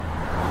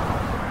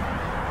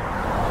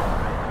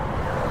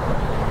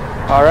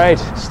All right,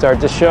 start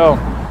the show.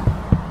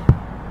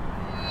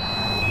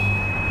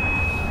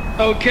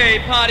 Okay,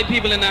 party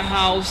people in the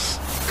house.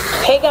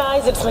 Hey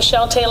guys, it's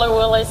Michelle Taylor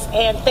Willis,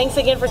 and thanks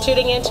again for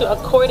tuning in to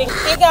According.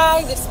 Hey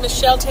guys, it's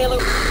Michelle Taylor.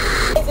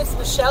 It's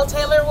Michelle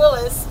Taylor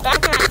Willis.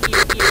 Back at you.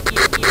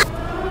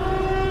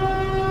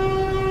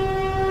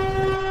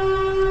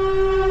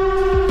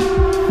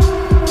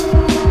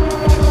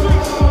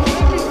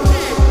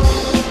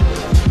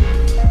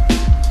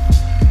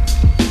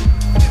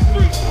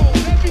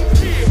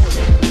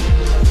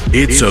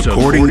 It's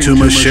According to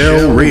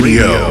Michelle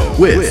Radio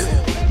with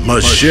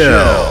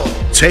Michelle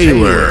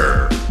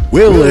Taylor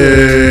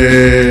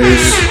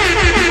Willis.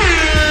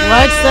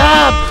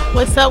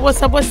 What's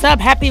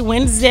up? Happy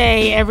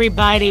Wednesday,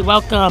 everybody.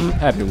 Welcome.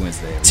 Happy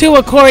Wednesday. To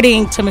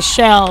According to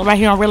Michelle, right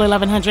here on Really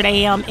 1100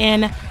 AM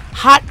in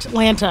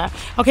Hotlanta.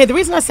 Okay, the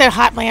reason I said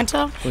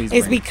Hotlanta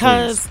is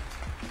because...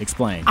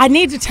 Explain. I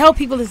need to tell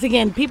people this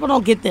again. People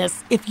don't get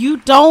this. If you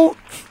don't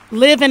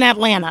live in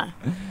Atlanta,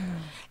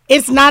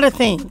 it's not a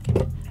thing.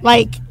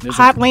 Like,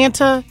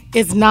 Hotlanta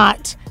is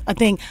not a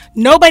thing.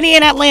 Nobody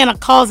in Atlanta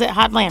calls it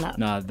Hotlanta.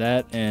 Nah,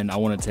 that, and I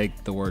want to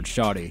take the word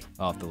shoddy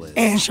off the list.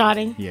 And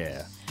shoddy?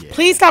 Yeah.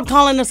 Please stop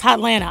calling us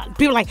Hotlanta.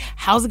 People are like,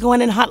 how's it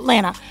going in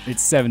Hotlanta?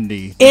 It's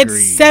 70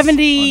 It's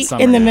 70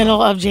 in the now.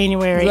 Middle of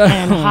January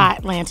in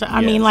Hotlanta. I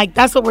mean, like,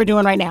 that's what we're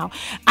doing right now.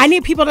 I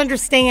need people to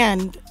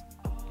understand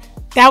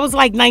that was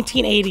like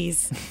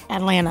 1980s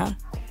Atlanta.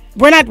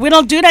 We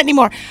don't do that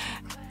anymore.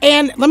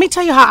 And let me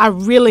tell you how I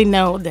really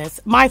know this.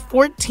 My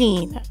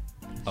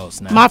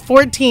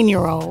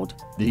 14-year-old.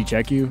 Did he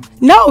check you?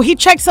 No, he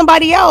checked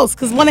somebody else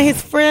because one of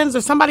his friends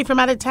or somebody from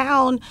out of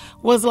town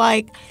was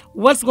like,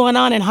 what's going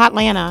on in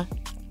Hotlanta?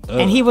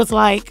 And he was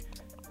like,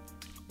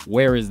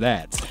 where is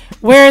that?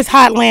 Where is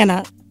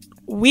Hotlanta?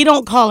 We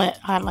don't call it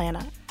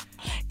Hotlanta.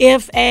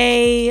 If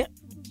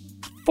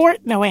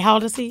how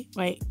old is he?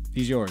 Wait.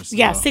 He's yours.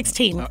 Yeah,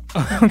 16.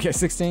 Okay,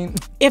 16.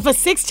 If a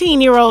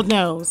 16-year-old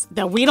knows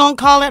that we don't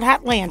call it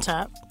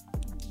Hotlanta,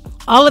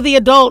 all of the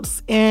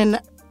adults in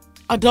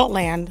adult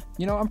land.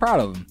 You know, I'm proud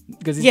of him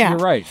because you're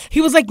right. He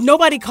was like,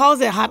 nobody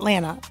calls it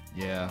Hotlanta.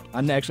 Yeah.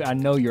 I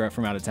know you're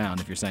from out of town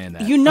if you're saying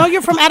that. You know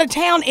you're from out of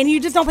town and you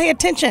just don't pay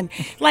attention.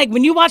 Like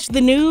when you watch the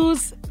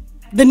news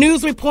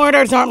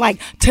reporters aren't like,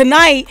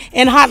 tonight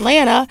in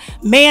Hotlanta,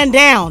 man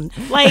down.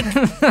 Like...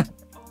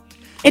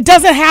 It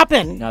doesn't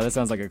happen. No, that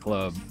sounds like a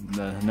club.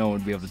 No one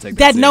would be able to take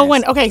that. No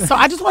one. Okay, so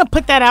I just want to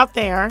put that out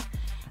there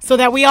so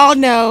that we all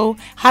know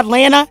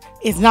Hotlanta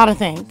is not a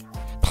thing.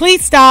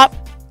 Please stop.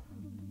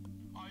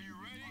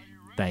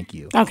 Thank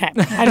you. Okay,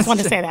 I just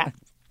wanted to say that.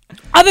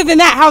 Other than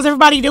that, how's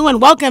everybody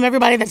doing? Welcome,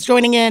 everybody that's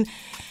joining in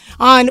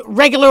on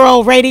regular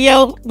old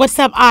radio. What's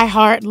up,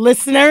 iHeart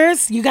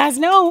listeners? You guys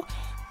know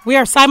we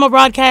are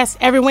simul-broadcast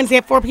every Wednesday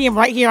at 4 p.m.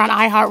 right here on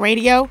iHeart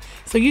Radio.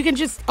 So you can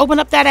just open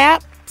up that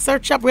app.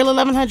 Search up Real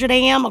 1100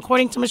 AM,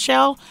 According to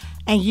Michelle,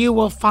 and you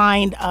will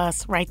find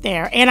us right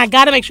there. And I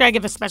got to make sure I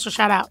give a special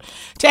shout out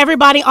to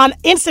everybody on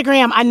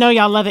Instagram. I know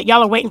y'all love it.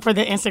 Y'all are waiting for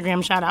the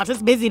Instagram shout outs.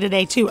 It's busy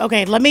today, too.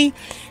 Okay, let me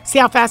see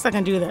how fast I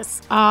can do this.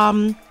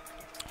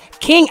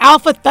 King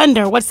Alpha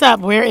Thunder, what's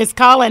up? Where is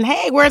Colin?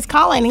 Hey, where's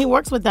Colin? He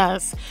works with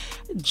us.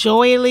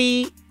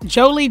 Jolie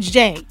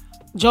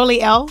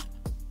L.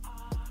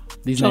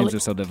 These names are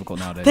so difficult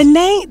nowadays.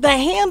 The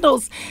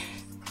handles.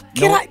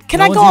 Can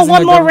I go on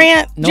one more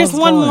rant? Just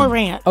one more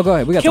rant. Oh, go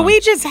ahead. Can we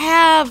just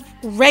have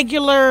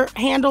regular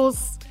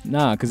handles?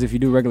 Nah, because if you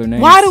do regular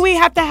names, why do we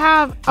have to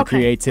have? The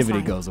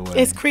creativity goes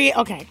away.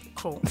 Okay,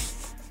 cool.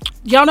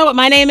 Y'all know what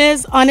my name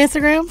is on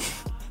Instagram?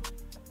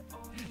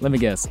 Let me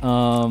guess.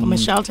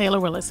 Michelle Taylor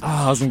Willis. Oh,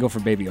 I was gonna go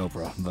for Baby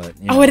Oprah, but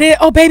you know. Oh, it is.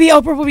 Oh, Baby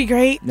Oprah would be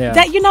great.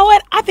 Yeah. You know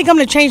what? I think I'm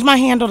gonna change my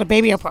handle to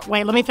Baby Oprah.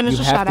 Wait, let me finish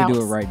the shout out. You have to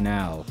do it right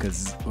now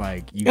because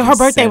her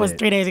birthday was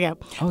 3 days ago.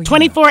 Oh, yeah.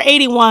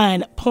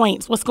 2481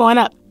 points. What's going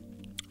up?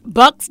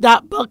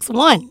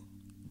 Bucks.Bucks1.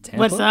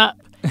 What's up?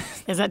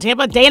 Is that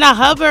Tampa? Dana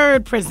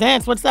Hubbard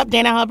presents. What's up,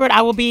 Dana Hubbard?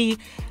 I will be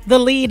the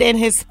lead in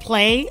his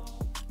play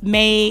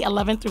May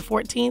 11th through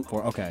 14th.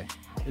 Okay.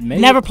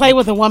 Never Play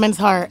with a Woman's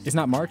Heart. It's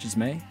not March, it's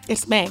May?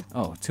 It's May.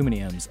 Oh, too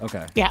many M's.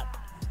 Okay. Yeah.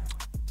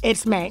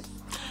 It's May.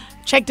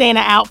 Check Dana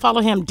out.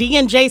 Follow him.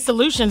 D&J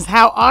Solutions.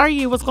 How are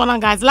you? What's going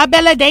on, guys? La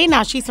Bella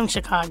Dana. She's from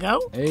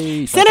Chicago.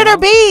 Hey. Senator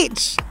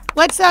Beach.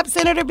 What's up,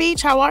 Senator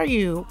Beach? How are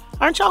you?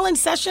 Aren't y'all in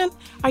session?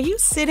 Are you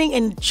sitting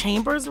in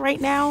chambers right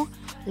now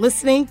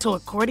listening to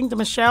According to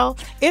Michelle?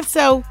 If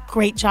so,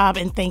 great job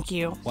and thank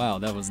you. Wow,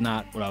 that was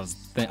not what I was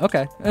thinking.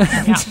 Okay.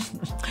 Yeah.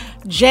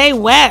 Jay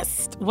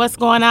West, what's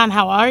going on?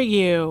 How are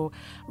you?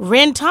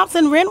 Ren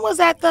Thompson. Ren was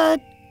at the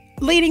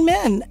Leading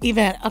Men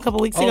event a couple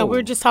weeks ago. We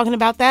were just talking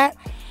about that.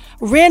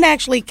 Ren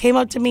actually came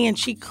up to me and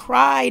she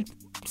cried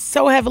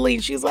so heavily.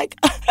 She's like...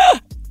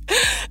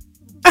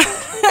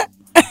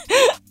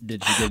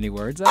 Did you get any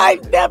words out?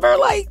 I've never,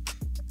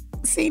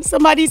 seen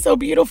somebody so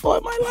beautiful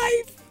in my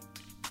life.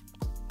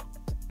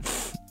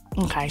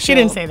 Okay, she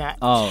didn't say that.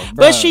 Oh,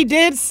 but she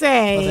did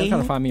say... I was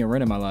trying to find me a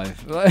Ren in my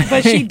life.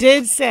 But she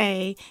did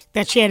say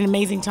that she had an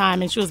amazing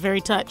time and she was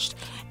very touched.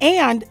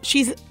 And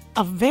she's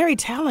a very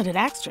talented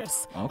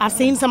actress. Okay. I've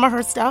seen some of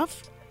her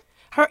stuff.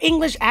 Her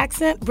English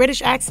accent,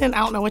 British accent, I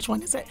don't know which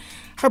one is it.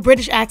 Her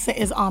British accent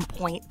is on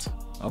point.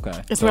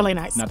 Okay. It's really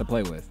nice. Not to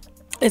play with.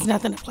 It's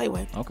nothing to play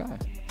with. Okay.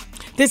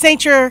 This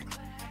ain't your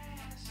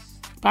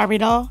Barbie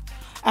doll?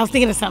 I was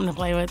thinking of something to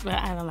play with, but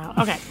I don't know.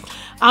 Okay.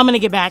 I'm going to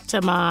get back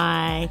to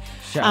my...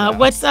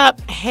 what's up?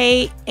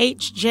 Hey,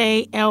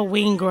 HJL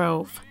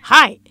Wingrove.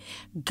 Hi.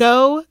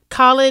 Go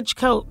college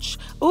coach.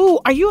 Ooh,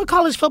 are you a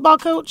college football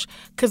coach?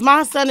 Because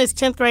my son is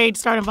 10th grade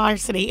starting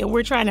varsity, and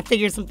we're trying to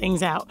figure some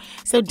things out.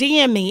 So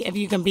DM me if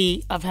you can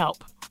be of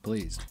help.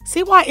 Please.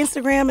 See why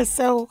Instagram is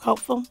so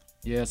helpful?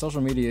 Yeah,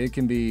 social media, it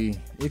can be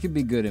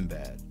good and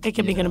bad. It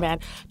can be good and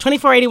bad.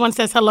 2481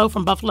 says hello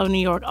from Buffalo,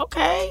 New York.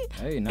 Okay.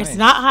 Hey, nice. It's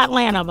not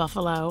Hotlanta,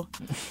 Buffalo.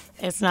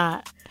 It's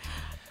not.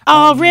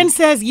 Oh, Ren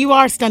says you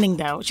are stunning,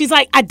 though. She's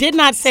like, I did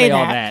not say that.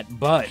 all that,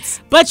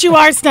 but. But you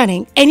are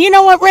stunning. And you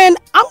know what, Ren?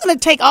 I'm going to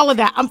take all of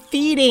that. I'm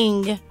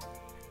feeding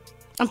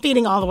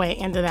all the way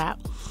into that.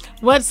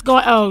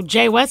 Oh,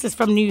 Jay West is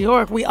from New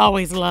York. We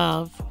always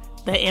love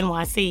the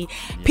NYC.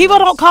 Yes. People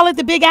don't call it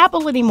the Big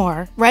Apple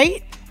anymore,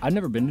 right? I've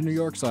never been to New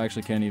York, so I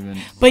actually can't even.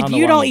 But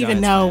you don't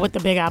even know what the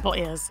Big Apple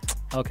is.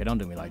 Okay, don't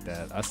do me like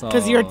that. I saw.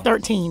 Because you're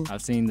 13.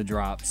 I've seen the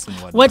drops and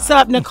whatnot. What's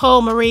up,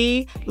 Nicole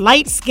Marie?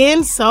 Light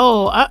skin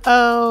soul.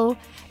 Uh-oh.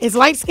 Is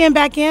light skin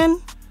back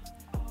in?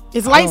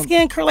 Is light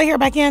skin curly hair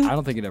back in? I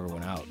don't think it ever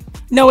went out.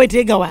 No, it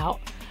did go out.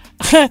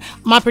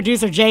 My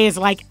producer, Jay, is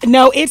like,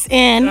 no, it's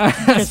in.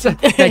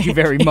 Thank you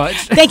very much.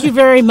 Thank you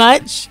very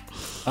much.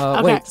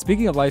 Okay. Wait,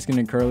 speaking of light skin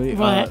and curly,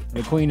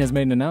 the queen has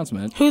made an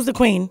announcement. Who's the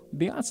queen?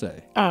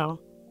 Beyonce. Oh.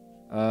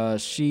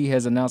 She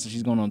has announced that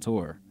she's going on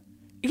tour.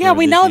 Yeah,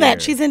 we know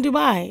that. She's in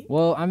Dubai.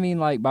 Well, I mean,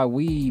 like, by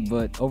we,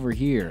 but over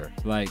here.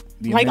 Like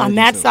on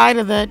that side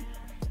of the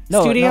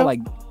studio? No, like,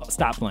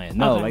 stop playing.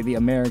 No, like the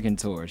American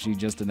tour. She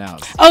just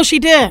announced. Oh, she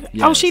did?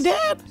 Yes. Oh, she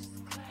did?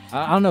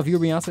 I don't know if you're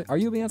Beyonce. Are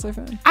you a Beyonce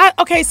fan?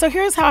 Okay, so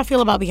here's how I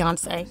feel about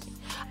Beyonce.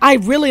 I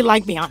really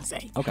like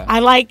Beyonce. Okay. I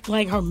like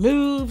her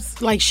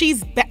moves. Like, she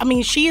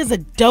is a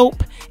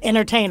dope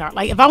entertainer.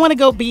 Like, if I want to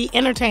go be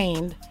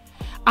entertained,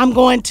 I'm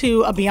going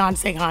to a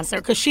Beyonce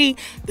concert because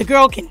the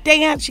girl can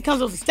dance. She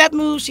comes with step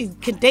moves. She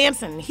can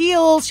dance in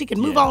heels. She can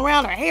move all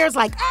around. Her hair's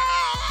like,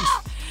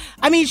 ah!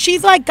 I mean,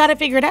 she's like got it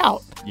figured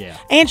out. Yeah.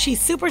 And she's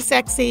super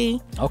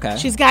sexy. Okay.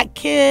 She's got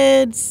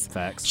kids.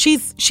 Facts.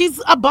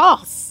 She's a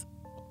boss.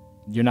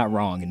 You're not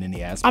wrong in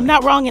any aspect. I'm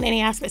not wrong in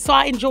any aspect. So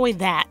I enjoy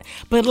that.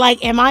 But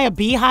like, am I a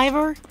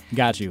beehiver?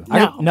 Got you.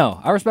 No.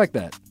 I respect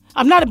that.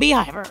 I'm not a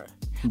beehiver.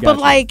 But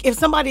like, if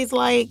somebody's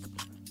like,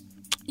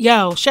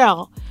 yo,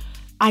 Shell,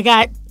 I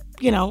got,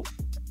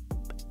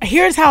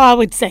 here's how I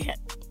would say it.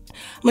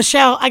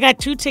 Michelle, I got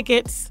 2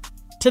 tickets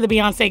to the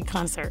Beyonce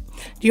concert.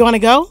 Do you want to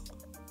go?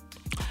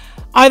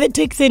 Are the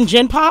tickets in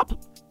Gen Pop?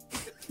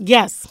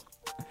 Yes.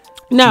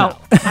 No.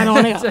 I don't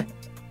want to go.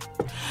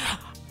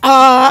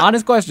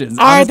 Honest questions.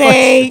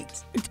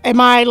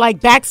 Am I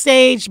like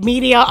backstage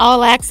media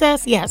all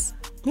access? Yes.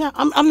 Yeah,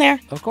 I'm there.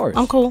 Of course.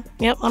 I'm cool.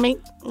 Yep.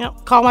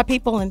 Call my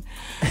people and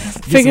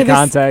figure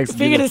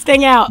this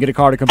thing out. Get a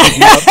car to come pick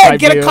you up.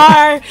 Get a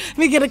car. Let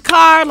me get a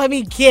car. Let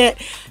me get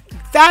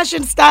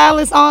fashion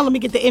stylist on. Let me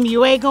get the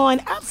MUA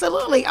going.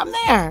 Absolutely. I'm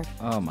there.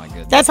 Oh my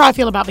goodness. That's how I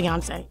feel about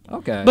Beyonce.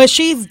 Okay. But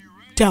she's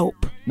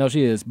dope. No,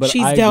 she is. But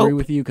she's I dope. agree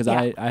with you because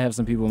I have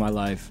some people in my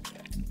life.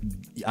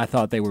 I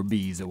thought they were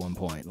bees at one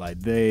point. Like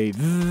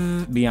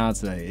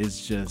Beyonce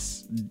is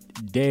just,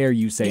 dare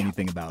you say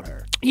anything about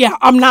her? Yeah,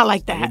 I'm not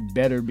like that. It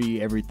better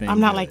be everything. I'm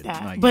not like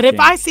that. But if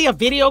I see a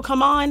video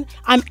come on,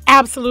 I'm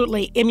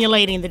absolutely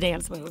emulating the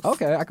dance moves.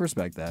 Okay, I can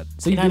respect that.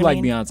 So you do like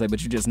Beyonce,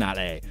 but you're just not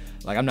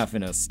I'm not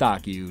finna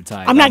stalk you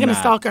type. I'm not gonna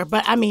stalk her,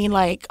 but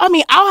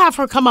I'll have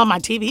her come on my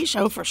TV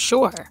show for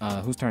sure.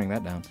 Who's turning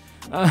that down?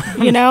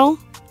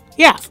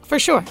 Yeah, for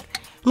sure.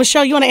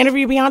 Michelle, you want to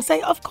interview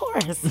Beyonce? Of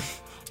course.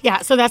 Yeah,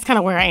 so that's kind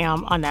of where I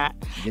am on that.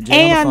 Get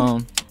Jay on the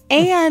phone.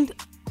 And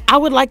I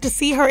would like to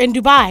see her in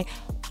Dubai.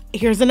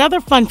 Here's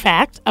another fun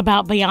fact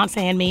about Beyonce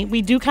and me.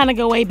 We do kind of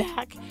go way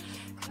back.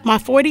 My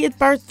 40th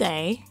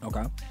birthday,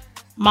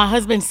 my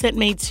husband sent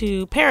me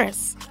to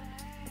Paris.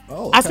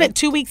 Oh, okay. I spent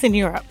 2 weeks in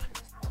Europe.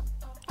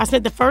 I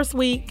spent the first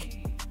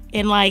week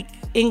in like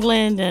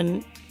England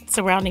and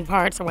surrounding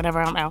parts or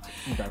whatever, I don't know.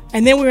 Okay.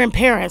 And then we were in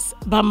Paris.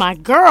 But my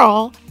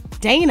girl,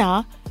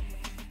 Dana,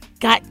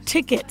 got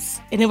tickets,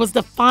 and it was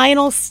the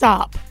final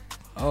stop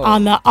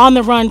on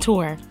the Run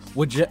tour. Stop.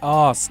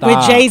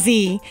 With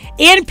Jay-Z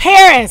in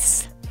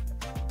Paris.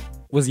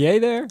 Was Ye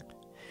there?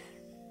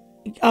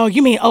 Oh,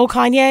 you mean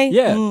Kanye?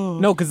 Yeah.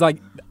 No, because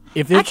like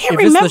if it's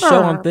the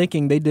show I'm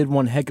thinking, they did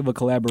one heck of a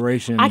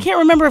collaboration. I can't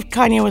remember if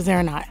Kanye was there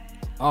or not.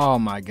 Oh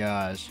my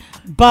gosh.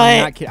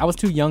 But I was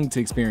too young to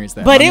experience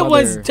that. But it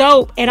was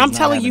dope. And I'm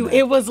telling you,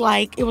 it was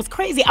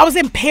crazy. I was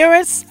in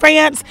Paris,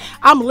 France.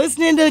 I'm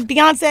listening to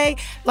Beyonce,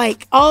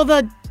 like all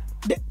the,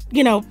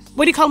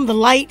 what do you call them? The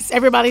lights.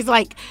 Everybody's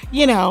like,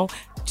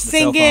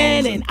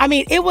 singing. And I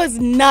mean, it was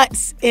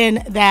nuts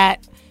in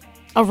that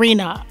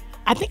arena.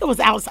 I think it was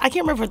outside. I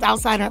can't remember if it was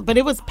outside, but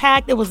it was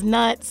packed. It was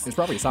nuts. It's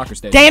probably a soccer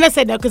stadium. Dana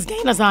said no, because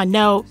Dana's on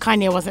no.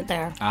 Kanye wasn't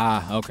there.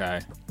 Ah,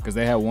 okay. Because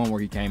they had one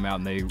where he came out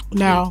and they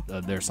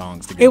did, their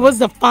songs together. It was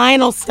the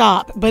final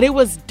stop, but it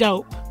was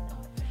dope.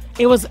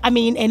 It was,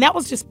 and that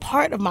was just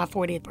part of my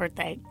 40th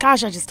birthday.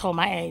 Gosh, I just told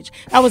my age.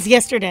 That was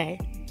yesterday.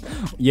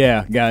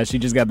 Yeah, guys, she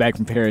just got back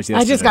from Paris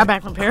yesterday. I just got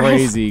back from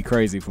Paris.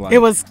 Crazy flight. It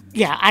was,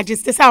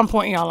 that's how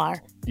important y'all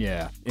are.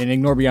 Yeah, and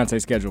ignore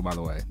Beyonce's schedule, by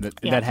the way.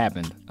 That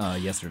happened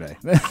yesterday.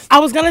 I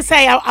was gonna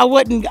say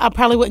I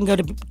probably wouldn't go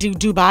to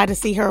Dubai to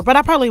see her, but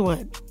I probably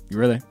would. You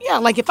really? Yeah,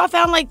 like if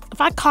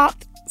I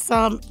caught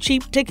some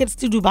cheap tickets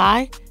to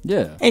Dubai.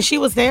 Yeah. And she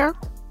was there.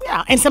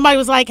 Yeah, and somebody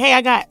was like, "Hey,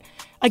 I got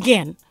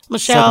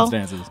Michelle.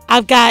 Circumstances.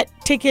 I've got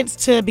tickets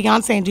to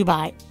Beyonce in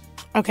Dubai.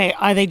 Okay,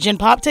 are they Gen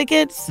Pop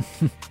tickets?"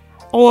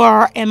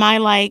 Or am I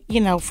like,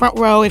 front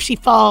row? If she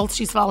falls,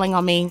 she's falling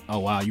on me. Oh,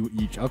 wow. You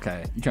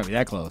okay. You trying to be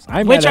that close. I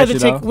ain't Which mad are at the you,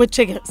 though. which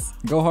tickets?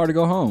 Go hard or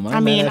go home.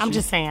 I'm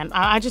just saying.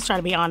 I just try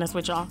to be honest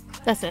with y'all.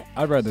 That's it.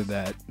 I'd rather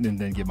that than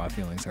get my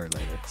feelings hurt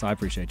later. So I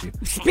appreciate you.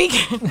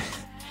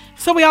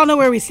 So we all know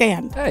where we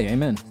stand. Hey,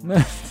 amen.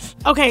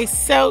 Okay,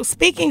 so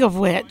speaking of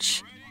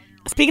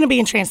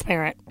being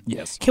transparent.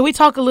 Yes. Can we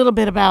talk a little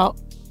bit about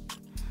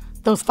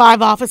those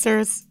 5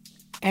 officers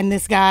and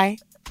this guy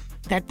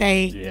that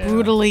they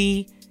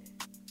brutally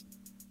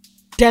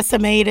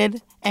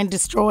decimated and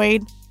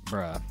destroyed?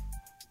 Bruh.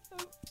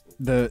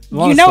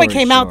 It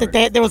came out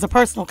that there was a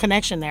personal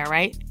connection there,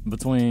 right?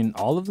 Between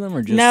all of them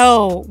or just...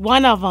 No,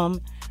 one of them.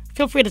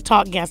 Feel free to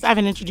talk, guest. I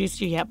haven't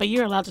introduced you yet, but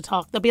you're allowed to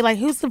talk. They'll be like,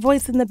 "Who's the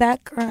voice in the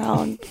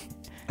background?"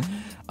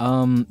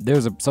 There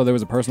was a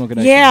personal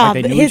connection. Yeah,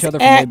 like they knew each other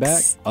from way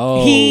back.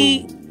 Oh,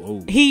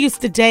 he used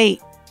to date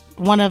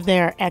one of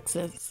their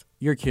exes.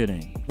 You're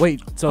kidding.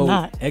 Wait,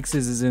 so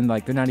exes is in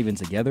like they're not even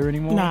together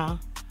anymore? Nah.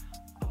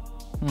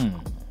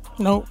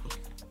 Nope.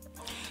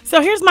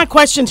 So here's my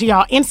question to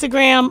y'all.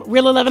 Instagram,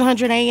 Real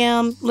 1100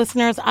 AM,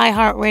 listeners,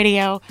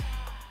 iHeartRadio.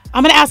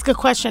 I'm going to ask a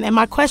question, and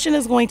my question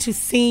is going to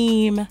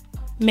seem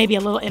maybe a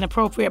little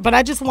inappropriate, but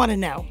I just want to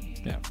know.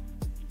 Yeah.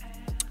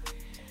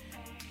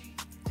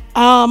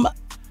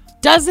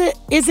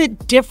 Is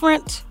it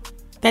different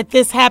that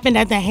this happened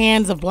at the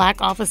hands of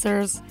black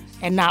officers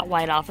and not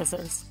white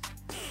officers?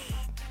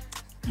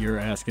 You're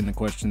asking the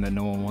question that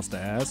no one wants to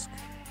ask?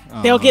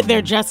 They'll get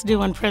their just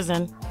due in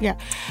prison. Yeah.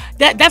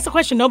 That's a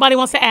question nobody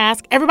wants to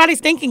ask. Everybody's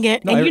thinking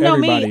it. No, and you know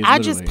me, I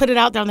just put it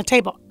out there on the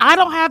table. I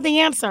don't have the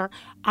answer.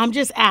 I'm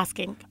just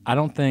asking. I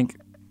don't think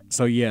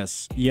so.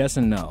 Yes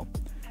and no.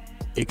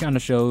 It kind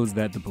of shows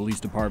that the police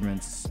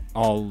departments,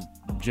 all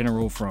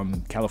general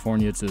from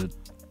California to,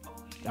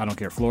 I don't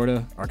care,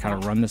 Florida, are kind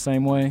of run the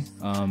same way.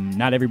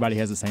 Not everybody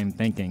has the same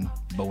thinking,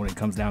 but when it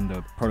comes down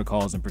to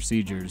protocols and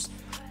procedures,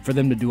 for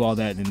them to do all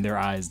that in their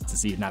eyes to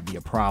see it not be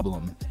a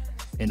problem,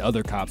 and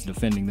other cops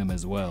defending them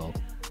as well,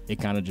 it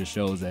kind of just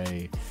shows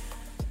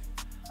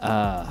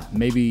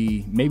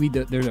maybe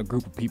there's a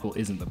group of people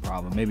isn't the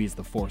problem. Maybe it's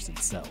the force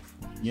itself,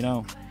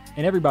 And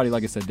everybody,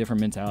 like I said, different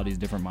mentalities,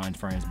 different mind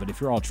frames. But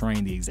if you're all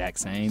trained the exact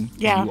same,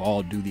 and you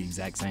all do the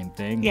exact same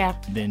thing,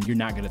 then you're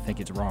not going to think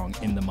it's wrong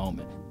in the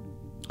moment.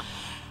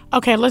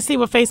 Okay, let's see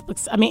what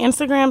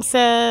Instagram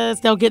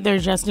says. They'll get their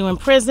just due in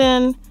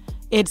prison.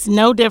 It's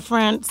no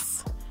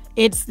difference.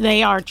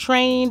 They are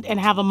trained and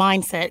have a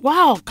mindset.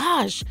 Wow,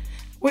 gosh.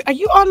 Are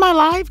you on my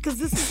live? Because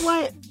this is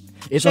what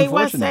Jay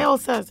West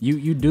Sales says.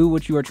 You do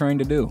what you are trained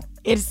to do.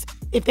 If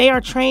they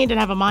are trained and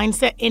have a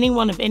mindset,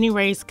 anyone of any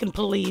race can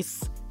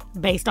police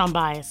based on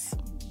bias.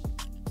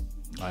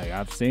 Like,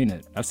 I've seen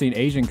it. I've seen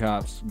Asian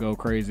cops go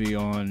crazy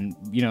on,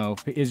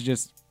 it's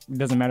just, it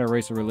doesn't matter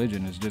race or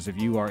religion. It's just if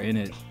you are in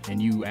it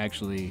and you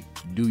actually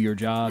do your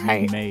job,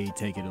 you may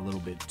take it a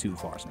little bit too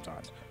far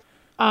sometimes.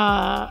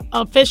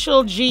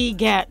 Official G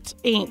Get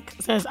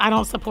Inc. says, I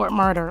don't support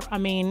murder.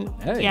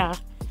 Yeah.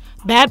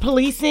 Bad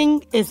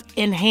policing is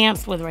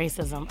enhanced with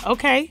racism.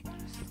 Okay.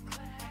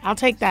 I'll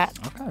take that.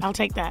 Okay. I'll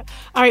take that.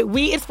 All right,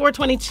 it's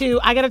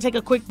 4:22. I got to take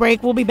a quick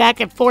break. We'll be back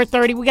at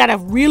 4:30. We got a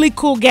really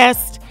cool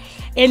guest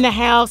in the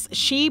house.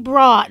 She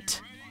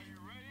brought...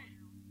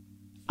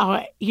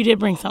 Oh, you did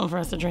bring something for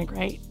us to drink,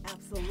 right?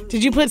 Absolutely.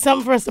 Did you put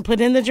something for us to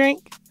put in the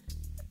drink?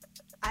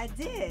 I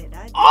did.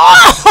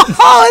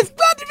 Oh, it's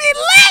about to be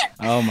lit!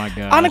 Oh, my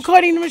God. On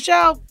According to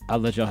Michelle. I'll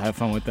let y'all have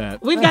fun with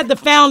that. We've got the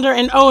founder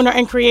and owner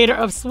and creator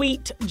of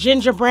Sweet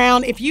Ginger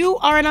Browne. If you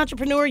are an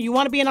entrepreneur, you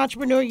want to be an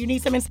entrepreneur, you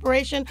need some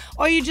inspiration,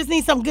 or you just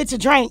need something good to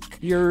drink,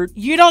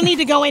 you don't need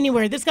to go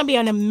anywhere. This is going to be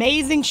an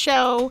amazing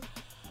show.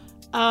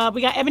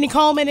 We got Ebony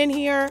Coleman in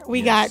here.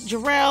 We got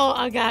Jarrell.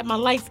 I got my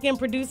light-skinned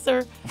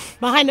producer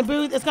behind the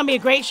booth. It's going to be a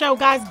great show.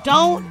 Guys,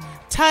 don't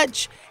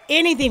touch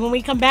anything. When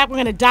we come back, we're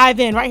going to dive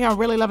in right here on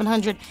Really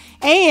 1100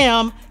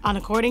 AM on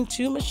According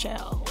to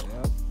Michelle.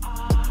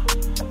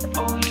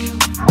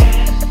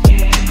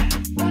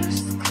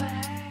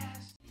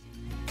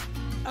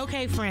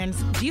 Okay, friends,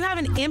 do you have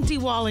an empty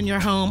wall in your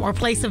home or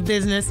place of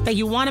business that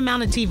you want to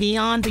mount a TV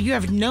on, but you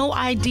have no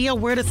idea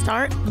where to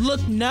start?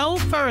 Look no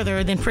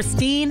further than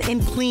Pristine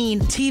and Clean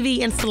TV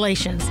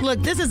Installations.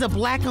 Look, this is a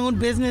Black-owned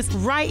business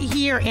right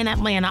here in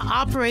Atlanta,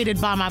 operated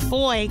by my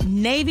boy,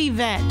 Navy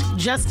vet,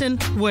 Justin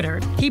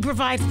Woodard. He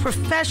provides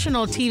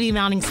professional TV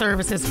mounting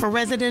services for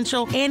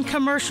residential and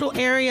commercial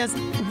areas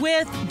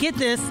with, get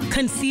this,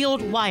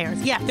 concealed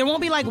wires. Yeah, there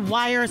won't be like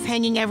wires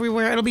hanging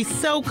everywhere. It'll be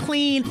so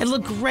clean. It'll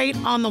look great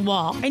on the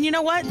wall. And you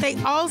know what? They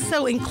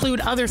also include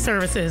other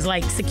services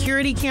like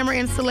security camera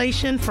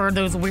installation for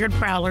those weird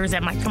prowlers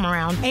that might come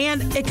around.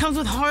 And it comes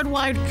with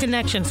hardwired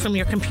connections from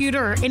your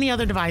computer or any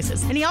other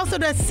devices. And he also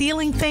does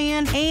ceiling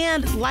fan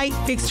and light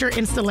fixture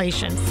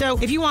installation. So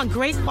if you want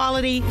great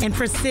quality and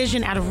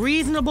precision at a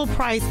reasonable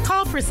price,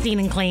 call Pristine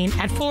and Clean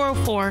at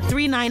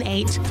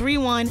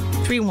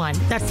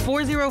 404-398-3131. That's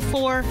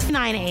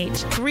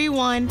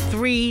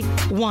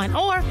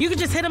 404-398-3131. Or you can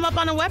just hit them up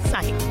on a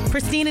website,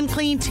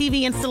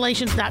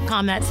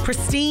 pristineandcleanTVinstallations.com. That's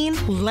pristine,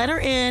 letter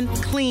N,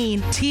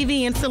 clean,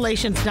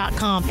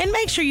 TVinstallations.com. And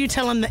make sure you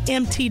tell them the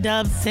MT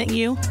Dubs sent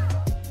you.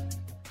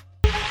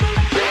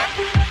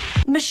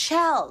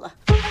 Michelle.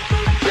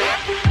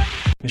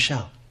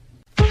 Michelle.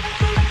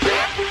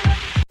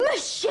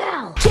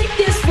 Michelle. Kick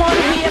this one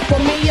here for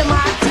me and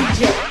my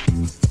DJ.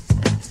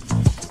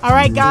 All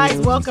right, guys,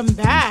 welcome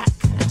back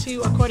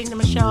to According to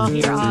Michelle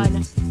here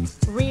on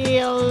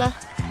Real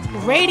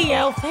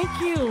Radio.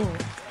 Thank you.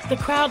 The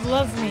crowd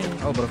loves me.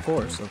 Oh, but of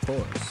course.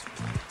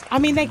 I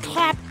mean, they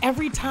clap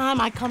every time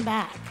I come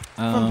back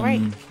from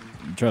break.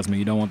 Trust me,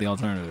 you don't want the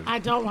alternative. I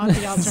don't want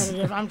the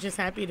alternative. I'm just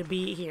happy to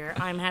be here.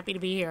 I'm happy to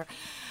be here.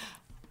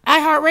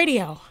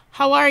 iHeartRadio,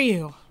 how are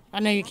you? I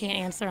know you can't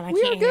answer and I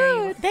can't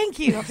hear you. Thank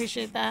you. I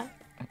appreciate that.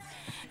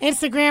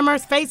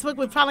 Instagrammers, Facebook.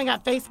 We finally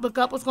got Facebook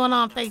up. What's going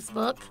on,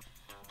 Facebook?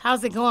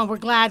 How's it going? We're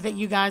glad that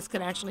you guys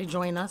could actually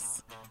join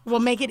us. We'll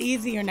make it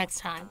easier next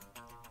time.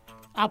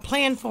 I'll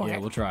plan for it. Yeah,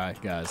 we'll try,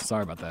 guys.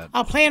 Sorry about that.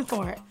 I'll plan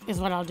for it, is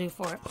what I'll do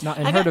for it. Now,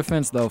 in her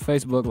defense, though,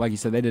 Facebook, like you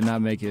said, they did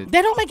not make it.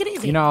 They don't make it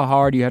easy. You know how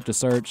hard you have to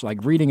search?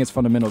 Like, reading is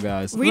fundamental,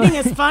 guys. Reading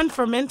is fun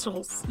for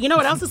mentals. You know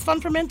what else is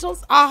fun for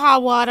mentals?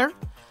 AHA Water.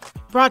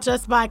 Brought to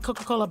us by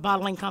Coca-Cola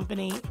Bottling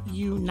Company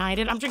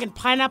United. I'm drinking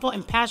pineapple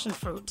and passion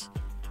fruit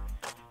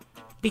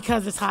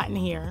because it's hot in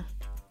here.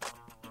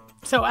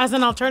 So as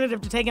an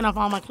alternative to taking off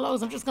all my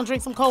clothes, I'm just going to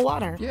drink some cold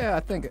water. Yeah, I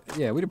think,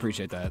 we'd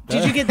appreciate that.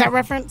 Did you get that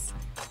reference?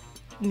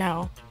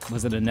 No.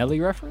 Was it a Nelly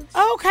reference?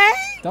 Okay.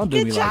 Don't do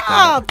Good me job,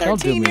 like that. Don't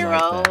do me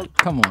 13-year-old. like that.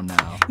 Come on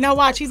now. Now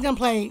watch, he's going to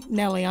play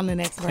Nelly on the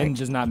next break. And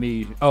just not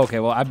me. Oh, okay,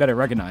 well, I better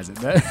recognize it.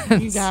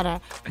 You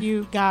gotta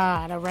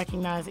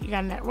recognize it. You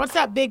gotta. What's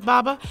up, Big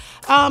Baba?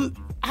 How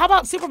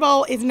about Super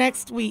Bowl is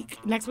next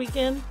week? Next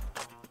weekend?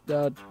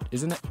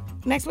 Isn't it?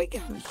 Next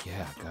weekend.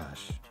 Yeah,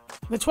 gosh.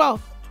 The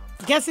 12th.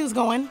 Guess who's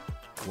going?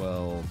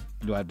 Well,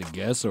 do I have to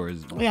guess or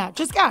is Yeah,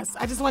 just guess.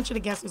 I just want you to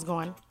guess who's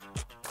going.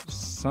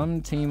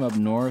 some team up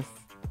north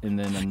and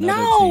then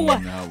another team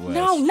out west?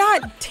 No,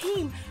 not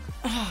team.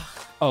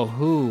 Oh,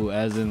 who?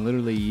 As in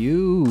literally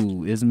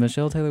you? Is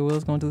Michelle Taylor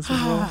Willis going to the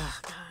Super Bowl?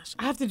 Gosh,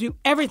 I have to do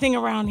everything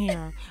around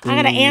here. I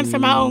got to answer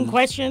my own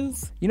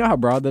questions. You know how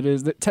broad that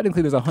is?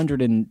 Technically, there's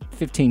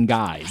 115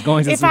 guys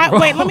going to the Super Bowl.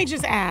 Wait, let me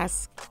just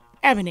ask.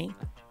 Ebony,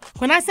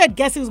 when I said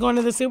guess who's going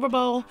to the Super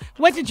Bowl,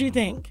 what did you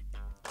think?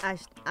 I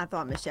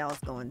thought Michelle was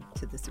going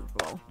to the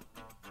Super Bowl.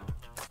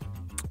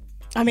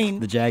 I mean,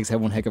 The Jags had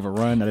one heck of a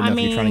run. I didn't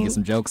know if you're trying to get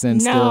some jokes in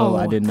still.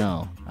 I didn't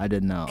know.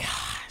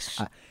 Gosh.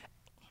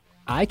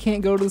 I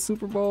can't go to the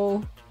Super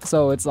Bowl,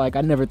 so it's like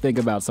I never think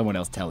about someone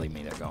else telling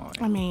me they're going.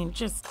 I mean,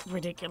 just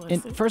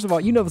ridiculous. And first of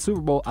all, you know the Super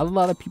Bowl, a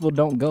lot of people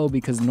don't go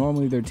because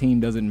normally their team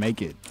doesn't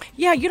make it.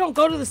 Yeah, you don't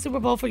go to the Super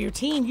Bowl for your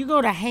team. You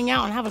go to hang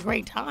out and have a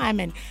great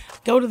time and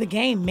go to the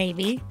game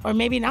maybe, or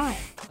maybe not.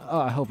 Oh,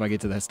 I hope I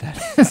get to that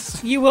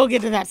status. You will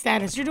get to that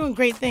status. You're doing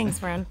great things,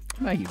 friend.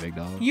 Thank you, big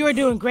dog. You are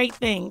doing great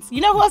things. You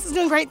know who else is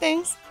doing great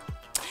things?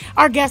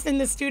 Our guest in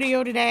the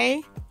studio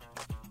today.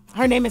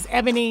 Her name is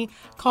Ebony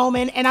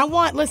Coleman. And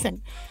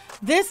listen,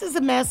 this is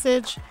a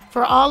message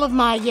for all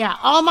my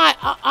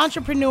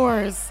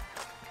entrepreneurs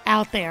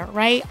out there,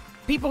 right?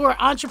 People who are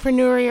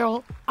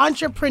entrepreneurially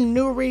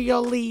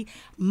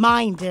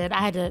minded.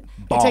 It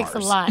takes a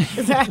lot.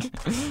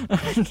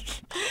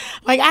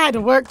 Like I had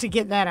to work to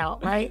get that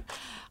out, right?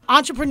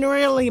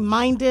 Entrepreneurially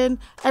minded,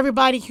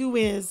 everybody who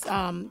is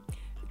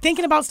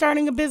thinking about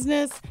starting a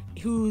business,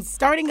 who's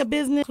starting a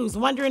business, who's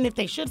wondering if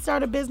they should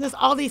start a business,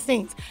 all these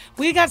things.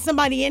 We got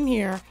somebody in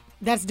here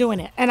that's doing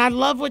it. And I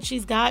love what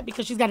she's got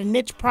because she's got a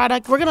niche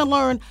product. We're going to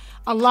learn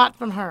a lot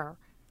from her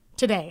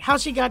today, how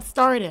she got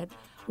started,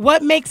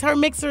 what makes her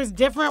mixers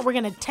different. We're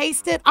going to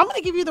taste it. I'm going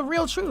to give you the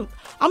real truth.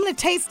 I'm going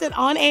to taste it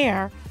on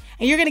air.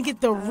 And you're going to get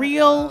the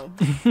real,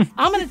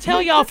 I'm going to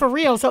tell y'all for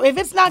real. So if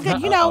it's not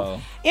good,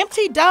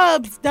 MT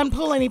Dubs doesn't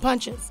pull any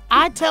punches.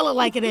 I tell it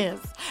like it is.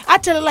 I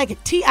tell it like a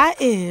T.I.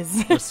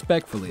 is.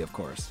 Respectfully, of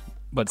course,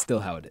 but still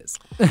how it is.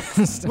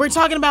 We're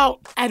talking about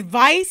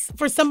advice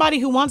for somebody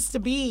who wants to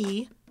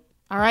be,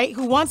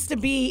 who wants to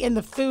be in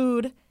the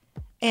food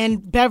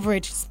and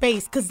beverage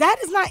space, because that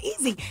is not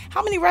easy.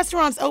 How many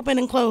restaurants open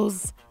and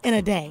close in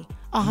a day?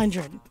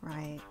 100.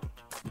 Right.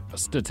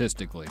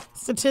 Statistically.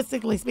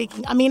 Statistically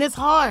speaking. I mean, it's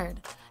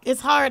hard.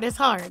 It's hard.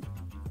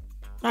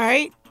 All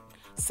right?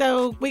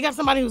 So we got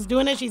somebody who's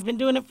doing it. She's been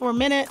doing it for a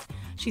minute.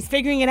 She's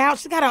figuring it out.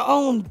 She's got her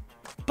own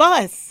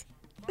bus.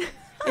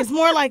 It's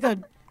more like a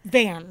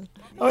van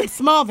or a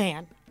small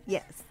van.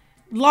 Yes.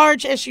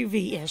 Large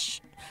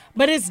SUV-ish.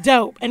 But it's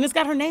dope. And it's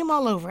got her name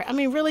all over it. I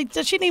mean, really,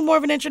 does she need more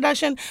of an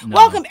introduction? No.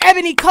 Welcome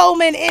Ebony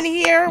Coleman in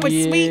here with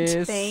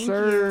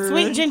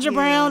Sweet Ginger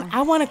Brown.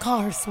 I want to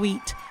call her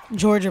Sweet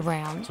Georgia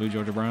Brown. Sweet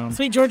Georgia Brown?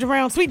 Sweet Georgia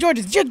Brown. Sweet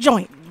Georgia's jig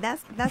joint.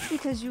 That's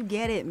because you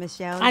get it,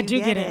 Michelle. I do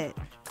get it.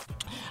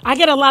 I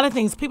get a lot of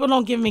things people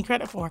don't give me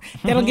credit for.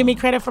 They don't give me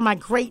credit for my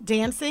great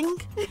dancing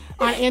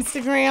on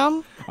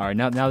Instagram. All right,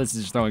 now this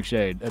is just throwing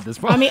shade at this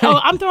point. I mean,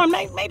 I'm throwing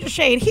major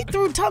shade. He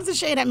threw tons of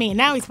shade at me, and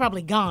now he's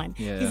probably gone.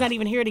 Yeah. He's not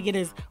even here to get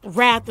his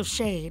wrath of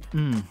shade.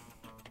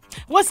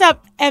 What's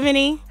up,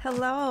 Ebony?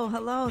 Hello.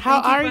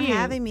 How are Thank you you? for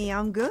having me.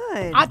 I'm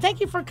good. I thank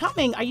you for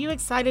coming. Are you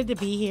excited to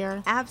be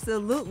here?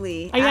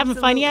 Absolutely. Are you having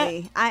fun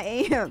yet? I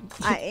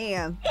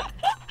am.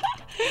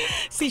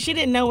 See, she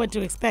didn't know what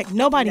to expect.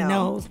 Nobody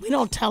knows. We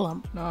don't tell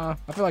them. Nah,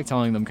 I feel like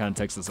telling them kind of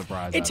takes the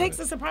surprise. It takes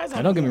the surprise out.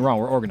 Now, don't get me wrong,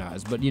 we're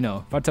organized, but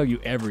if I tell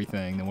you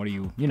everything, then what are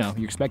you? You're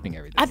expecting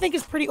everything. I think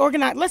it's pretty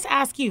organized. Let's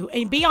ask you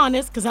and be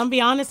honest, because I'm be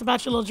honest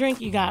about your little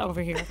drink you got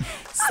over here.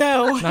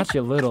 So not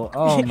your little.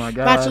 Oh my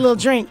god. About your little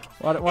drink.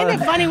 What?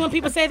 Isn't it funny when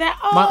people say that?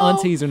 Oh, my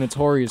aunties are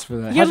notorious for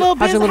that. How's your little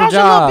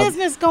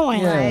business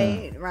going?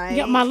 Yeah. Right.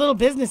 Yeah, my little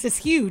business is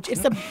huge.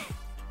 It's a $1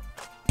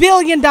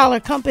 billion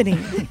company.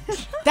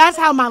 That's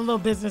how my little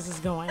business is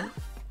going.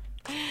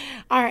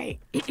 All right.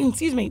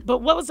 Excuse me. But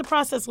what was the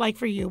process like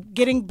for you?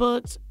 Getting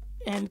booked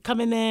and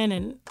coming in,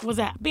 and was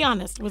that? Be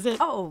honest. Was it?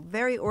 Oh,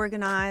 very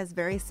organized,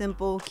 very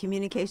simple.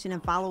 Communication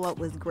and follow-up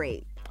was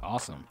great.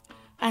 Awesome.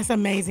 That's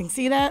amazing.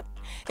 See that?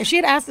 If she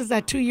had asked us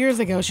that 2 years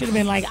ago, she'd have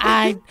been like,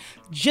 I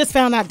just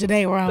found out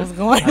today where I was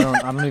going.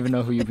 I don't even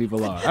know who you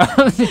people are.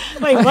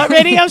 Wait, what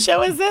radio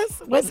show is this?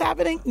 What's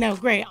happening? No,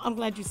 great. I'm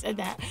glad you said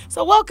that.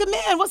 So welcome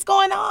in. What's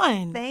going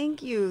on?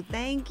 Thank you.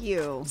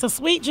 So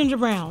Sweet Ginger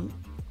Brown.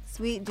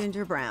 Sweet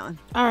Ginger Brown.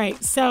 All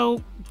right.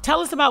 So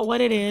tell us about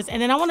what it is.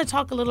 And then I want to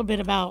talk a little bit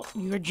about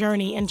your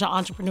journey into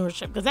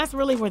entrepreneurship, because that's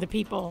really where the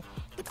people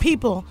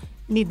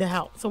need the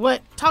help. So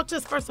talk to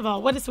us first of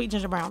all. What is Sweet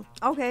Ginger Brown?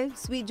 Okay,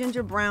 Sweet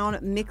Ginger Brown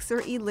mixer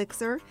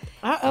elixir.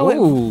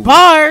 Uh-oh,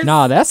 bars.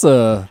 Nah, that's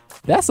a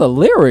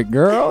lyric,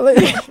 girl.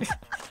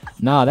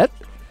 Nah,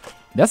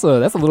 that's a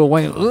little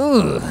Wayne.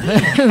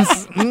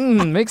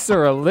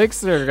 Mixer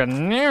elixir.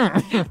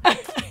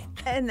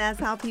 And that's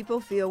how people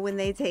feel when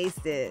they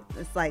taste it.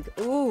 It's like,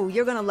 ooh,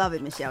 you're going to love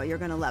it, Michelle. You're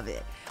going to love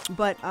it.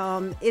 But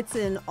it's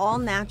an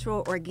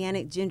all-natural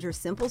organic ginger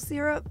simple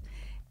syrup.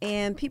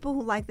 And people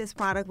who like this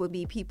product would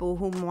be people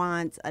who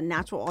want a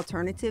natural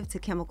alternative to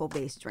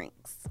chemical-based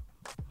drinks.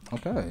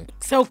 Okay.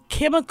 So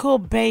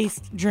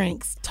chemical-based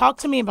drinks. Talk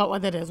to me about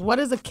what that is. What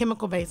is a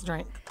chemical-based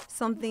drink?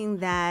 Something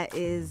that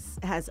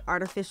has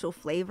artificial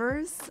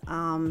flavors,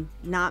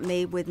 not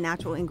made with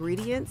natural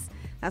ingredients.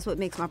 That's what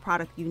makes my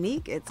product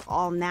unique. It's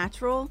all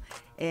natural.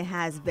 It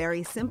has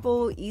very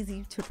simple,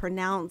 easy to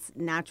pronounce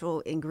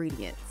natural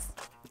ingredients.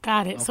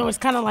 Got it. Okay. So it's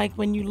kind of like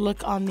when you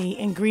look on the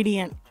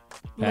ingredient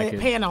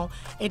panel,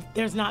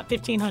 there's not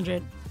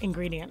 1,500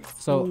 ingredients.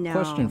 So,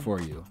 question for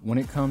you. When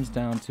it comes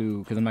down to,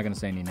 because I'm not going to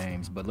say any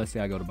names, but let's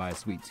say I go to buy a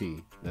sweet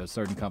tea. There's a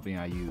certain company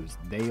I use.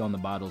 They on the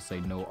bottle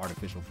say no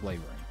artificial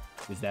flavoring.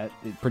 Is that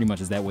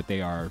what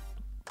they are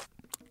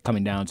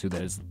coming down to?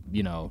 There's,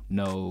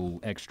 no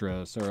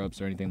extra syrups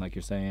or anything like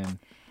you're saying?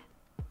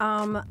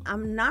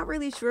 I'm not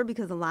really sure,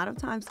 because a lot of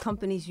times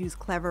companies use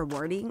clever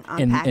wording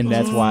on packaging.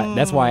 And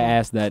that's why I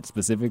asked that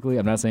specifically.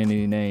 I'm not saying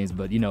any names,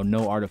 but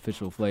no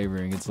artificial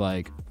flavoring. It's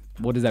like,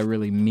 what does that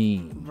really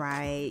mean?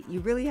 Right. You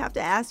really have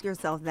to ask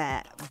yourself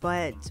that.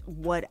 But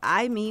what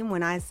I mean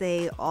when I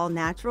say all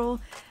natural,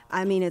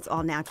 I mean it's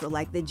all natural.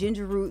 Like the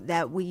ginger root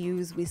that we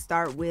use, we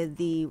start with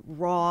the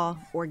raw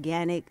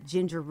organic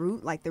ginger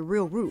root, like the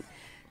real root.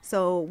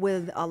 So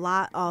with a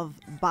lot of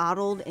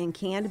bottled and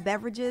canned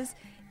beverages,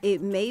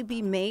 it may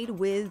be made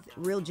with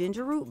real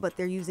ginger root, but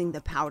they're using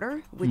the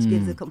powder, which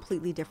gives a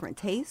completely different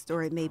taste,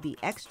 or it may be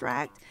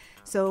extract.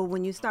 So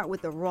when you start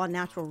with the raw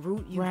natural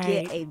root, you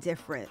get a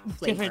different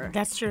flavor.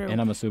 That's true. And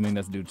I'm assuming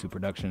that's due to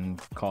production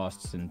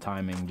costs and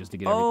timing just to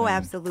get everything. Oh,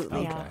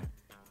 absolutely. Okay. Yeah.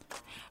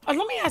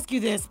 Let me ask you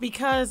this,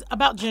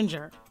 about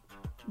ginger.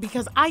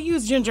 Because I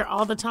use ginger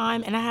all the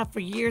time, and I have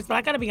for years, but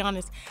I got to be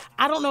honest,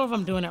 I don't know if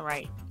I'm doing it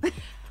right.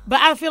 But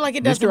I feel like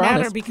it doesn't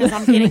matter because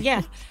I'm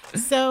getting,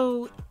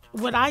 So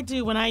what I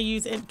do when I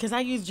use it, because I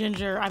use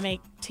ginger, I make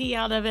tea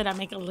out of it, I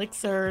make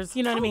elixirs,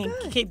 you know what I mean?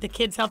 Keep the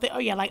kids healthy. Oh,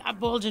 yeah, like I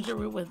boil ginger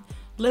root with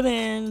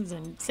lemons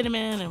and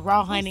cinnamon and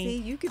raw honey. See,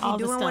 you could be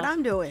doing what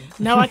I'm doing.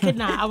 No, I could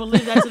not. I will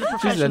leave that to the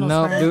professionals. She said,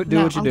 no,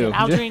 do what you do.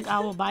 I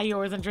will buy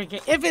yours and drink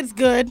it. If it's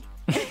good.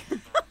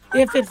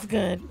 If it's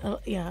good.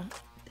 Yeah.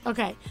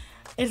 Okay.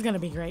 It's going to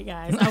be great,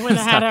 guys. I wouldn't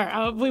have had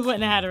her. We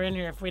wouldn't have had her in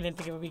here if we didn't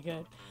think it would be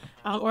good.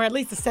 or at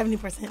least a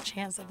 70%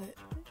 chance of it,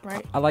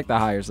 right? I like the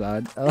higher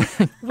side.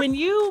 When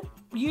you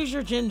use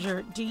your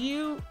ginger, do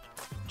you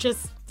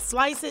just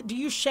slice it? Do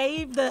you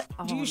shave that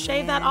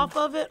off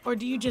of it, or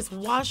do you just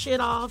wash it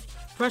off,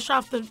 brush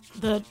off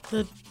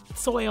the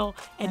soil,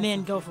 and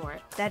then go for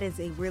it? That is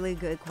a really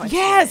good question.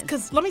 Yes,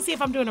 because let me see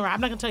if I'm doing it right.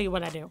 I'm not gonna tell you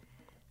what I do.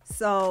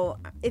 So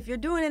if you're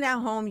doing it at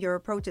home, your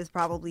approach is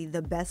probably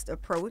the best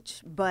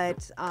approach.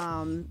 But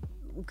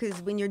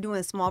because when you're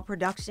doing small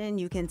production,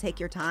 you can take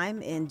your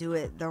time and do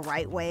it the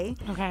right way.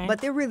 Okay. But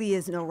there really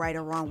is no right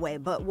or wrong way.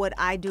 But what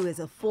I do is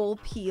a full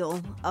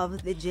peel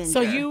of the ginger.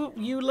 So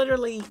you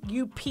literally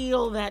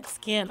peel that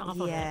skin off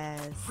of it.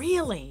 Yes.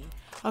 Really?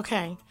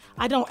 Okay.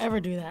 I don't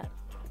ever do that.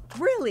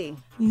 Really?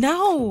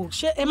 No.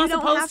 Shit. Am I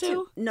supposed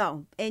to?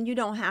 No, and you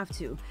don't have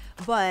to.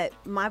 But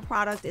my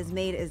product is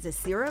made as a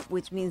syrup,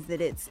 which means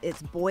that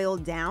it's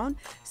boiled down.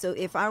 So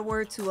if I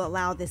were to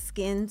allow the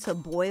skin to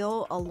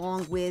boil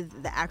along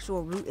with the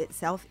actual root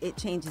itself, it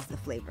changes the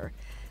flavor.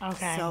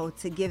 Okay. So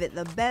to give it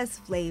the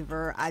best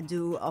flavor, I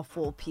do a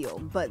full peel.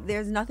 But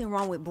there's nothing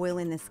wrong with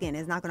boiling the skin.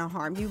 It's not going to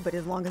harm you, but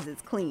as long as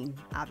it's clean,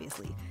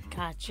 obviously.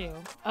 Got you.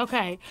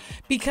 Okay.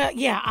 Because,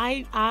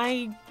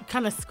 I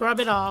kind of scrub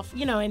it off,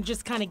 and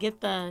just kind of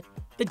get the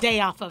day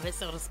off of it,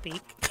 so to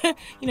speak.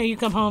 You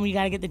come home, you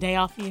got to get the day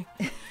off you.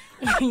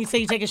 You say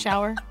you take a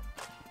shower.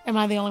 Am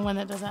I the only one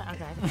that does that?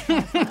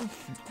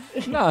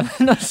 Okay. No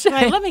shit.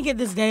 Like, let me get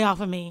this day off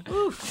of me.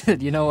 Oof.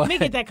 You know what? Let me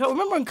get that coat.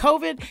 Remember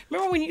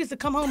when you used to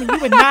come home and you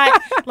would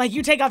not, like,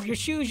 you take off your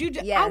shoes?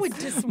 I would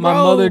just My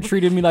mother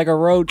treated me like a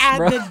roach, at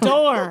bro. the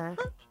door.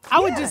 I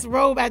would just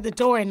robe at the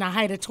door in the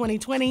height of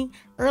 2020,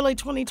 early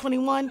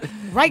 2021,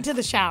 right to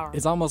the shower.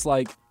 It's almost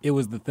like it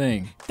was the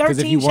thing. Because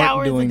if you 13 weren't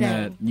showers a doing day.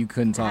 that, you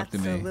couldn't talk to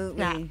me. Absolutely.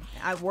 Yeah.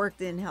 I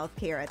worked in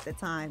healthcare at the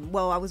time.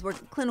 Well, I was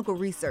working clinical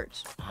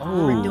research.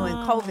 Oh. We were doing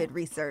COVID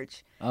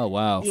research. Oh,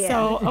 wow. Yeah.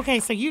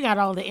 So you got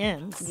all the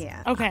ends.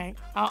 Yeah. Okay.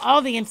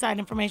 All the inside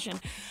information.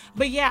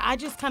 But yeah, I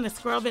just kind of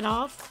scrub it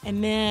off,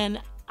 and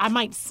then I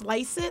might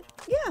slice it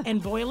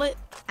and boil it.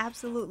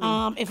 Absolutely.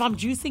 If I'm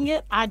juicing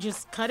it, I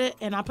just cut it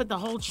and I put the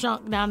whole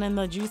chunk down in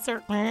the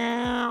juicer.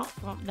 Well,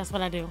 that's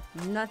what I do.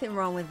 Nothing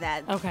wrong with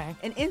that. Okay.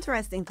 An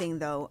interesting thing,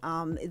 though,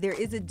 there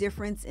is a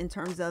difference in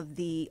terms of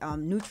the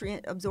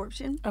nutrient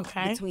absorption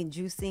between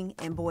juicing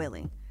and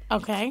boiling.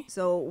 Okay.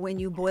 So when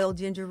you boil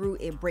ginger root,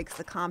 it breaks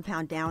the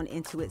compound down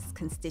into its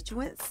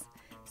constituents.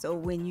 So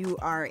when you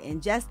are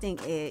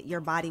ingesting it,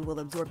 your body will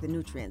absorb the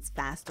nutrients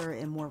faster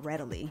and more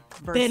readily.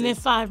 Then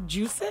if I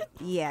juice it?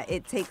 Yeah,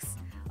 it takes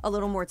a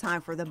little more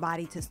time for the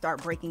body to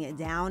start breaking it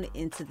down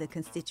into the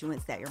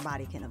constituents that your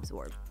body can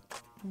absorb.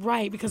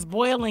 Right, because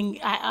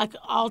boiling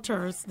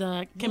alters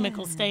the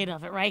chemical state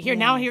of it, right?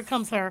 Here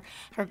comes her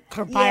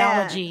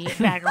biology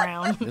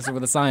background. This is where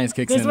the science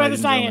kicks in. This is where the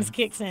ladies and science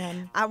gentlemen. kicks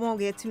in. I won't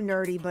get too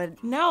nerdy,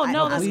 but No,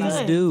 that's Please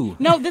good. do.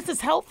 No, this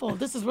is helpful.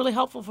 This is really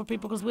helpful for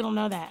people because we don't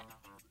know that.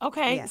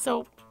 Okay, Yeah.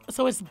 so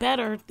it's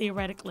better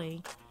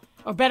theoretically,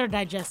 or better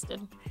digested,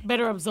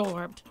 better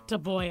absorbed to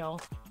boil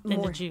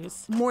than to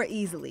juice. more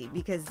easily,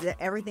 because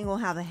everything will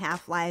have a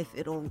half-life.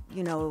 It'll,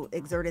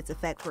 exert its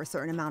effect for a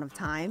certain amount of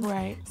time.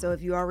 Right. So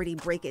if you already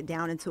break it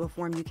down into a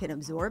form you can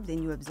absorb,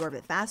 then you absorb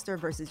it faster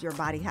versus your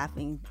body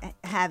having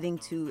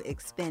to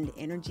expend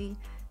energy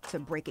to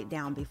break it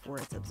down before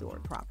it's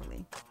absorbed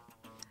properly.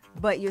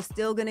 But you're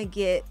still going to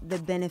get the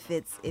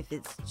benefits if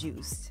it's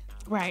juiced.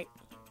 Right.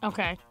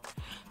 Okay.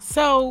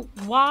 So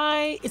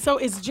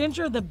is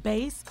ginger the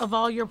base of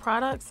all your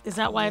products? Is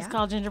that why it's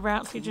called ginger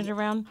brown, sweet ginger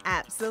brown?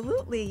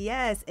 Absolutely,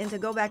 yes. And to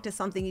go back to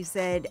something you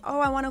said,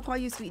 I want to call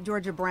you Sweet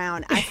Georgia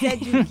Brown. I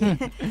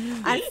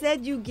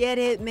said you get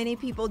it. Many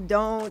people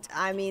don't.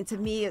 I mean, to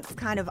me, it's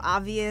kind of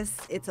obvious.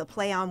 It's a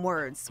play on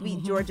words.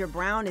 Sweet Georgia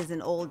Brown is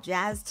an old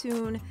jazz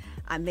tune.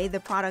 I made the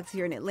products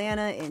here in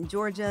Atlanta, in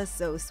Georgia,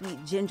 so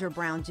Sweet Ginger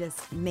Brown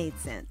just made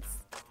sense.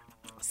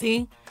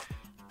 See?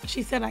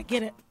 She said I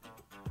get it.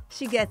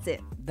 She gets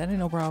it. That ain't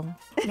no problem.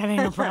 That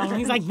ain't no problem.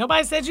 He's like,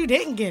 nobody said you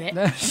didn't get it.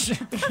 That's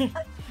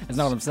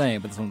not what I'm saying,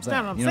 but that's what I'm saying.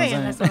 That's what I'm You know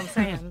saying. That's what I'm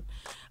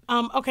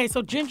saying. Okay,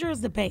 so ginger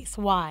is the base.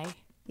 Why?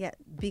 Yeah,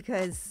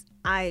 because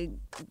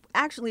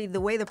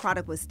the way the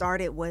product was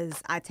started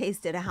was I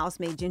tasted a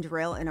house-made ginger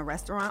ale in a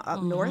restaurant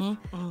up north,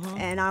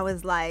 and I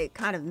was like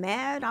kind of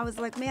mad. I was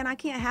like, man, I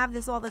can't have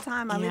this all the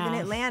time. I live in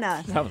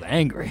Atlanta. I was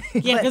angry.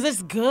 Yeah, because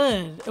it's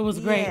good. It was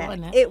great,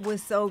 wasn't it? It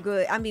was so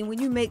good. I mean,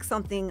 when you make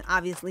something,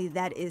 obviously,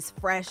 that is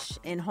fresh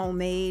and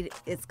homemade,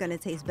 it's going to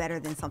taste better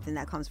than something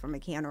that comes from a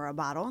can or a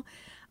bottle,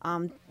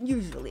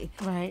 usually.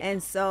 Right.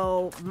 And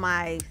so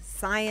my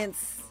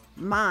science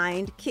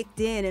mind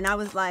kicked in, and I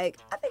was like,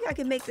 I think I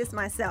can make this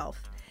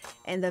myself.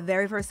 And the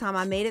very first time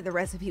I made it, the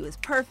recipe was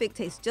perfect,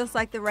 tastes just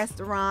like the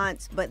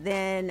restaurant, but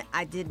then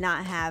I did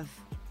not have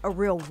a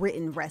real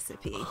written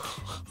recipe.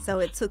 So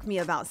it took me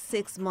about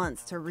 6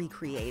 months to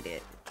recreate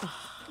it.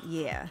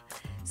 Yeah.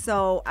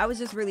 So I was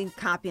just really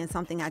copying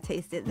something I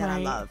tasted that I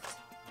loved.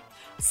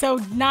 So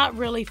not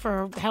really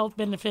for health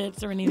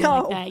benefits or anything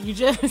like that. You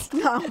just...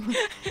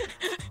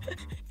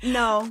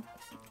 No.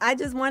 I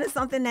just wanted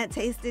something that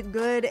tasted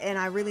good, and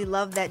I really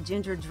love that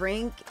ginger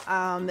drink.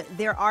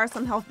 There are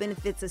some health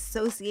benefits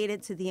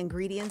associated to the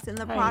ingredients in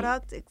the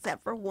product,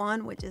 except for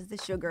one, which is the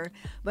sugar.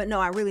 But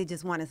no, I really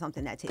just wanted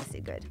something that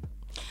tasted good.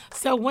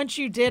 So once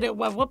you did it, at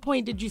what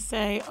point did you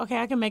say, okay,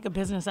 I can make a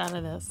business out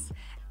of this?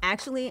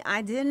 Actually,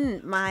 I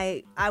didn't.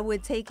 I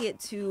would take it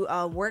to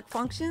work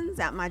functions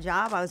at my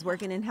job. I was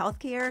working in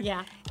healthcare.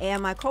 Yeah.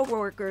 And my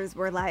coworkers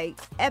were like,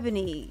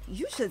 Ebony,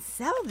 you should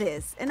sell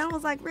this. And I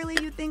was like,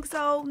 really? You think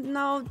so?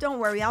 No, don't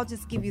worry. I'll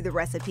just give you the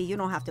recipe. You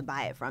don't have to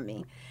buy it from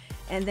me.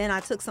 And then I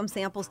took some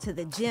samples to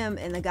the gym,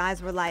 and the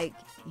guys were like,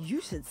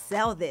 you should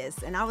sell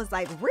this. And I was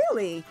like,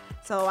 really?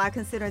 So I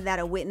considered that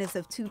a witness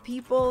of two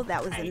people.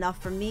 That was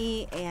enough for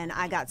me, and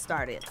I got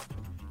started.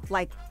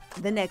 Like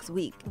the next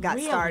week, got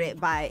started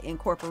by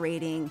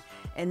incorporating,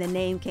 and the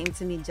name came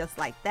to me just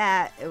like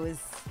that. It was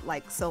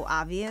like so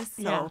obvious.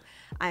 So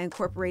I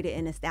incorporated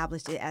and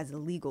established it as a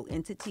legal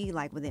entity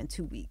like within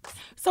 2 weeks.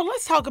 So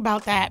let's talk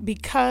about that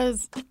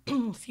because,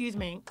 excuse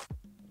me,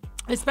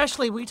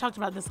 especially we talked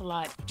about this a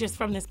lot just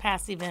from this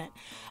past event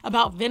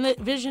about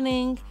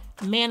visioning,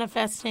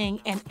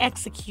 manifesting, and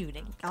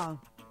executing. Oh,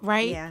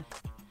 right? Yeah.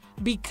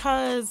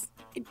 Because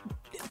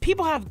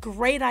people have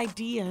great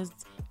ideas,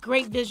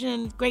 great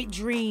vision, great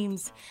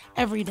dreams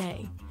every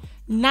day.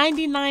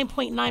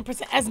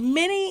 99.9%, as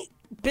many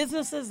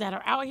businesses that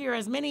are out here,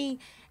 as many,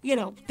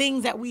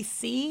 things that we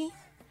see,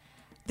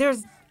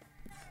 there's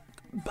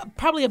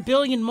probably a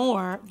billion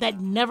more that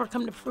never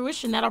come to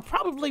fruition that are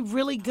probably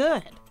really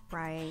good.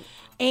 Right.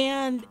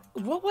 And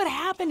what would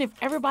happen if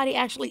everybody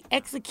actually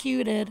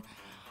executed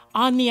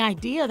on the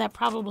idea that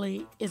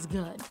probably is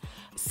good?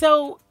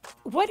 So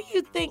what do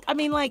you think? I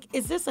mean,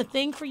 is this a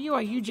thing for you?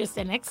 Are you just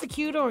an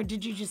executor, or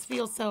did you just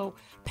feel so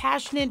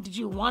passionate? Did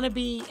you want to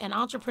be an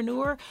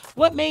entrepreneur?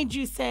 What made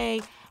you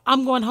say,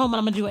 I'm going home and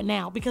I'm going to do it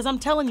now? Because I'm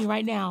telling you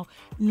right now,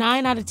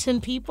 9 out of 10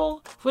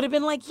 people would have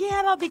been like, yeah,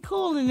 that'll be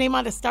cool. And they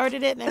might have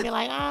started it and they'd be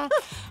like, all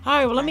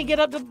right, well, let me get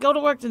up to go to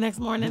work the next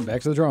morning.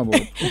 Back to the drawing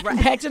board.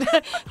 Back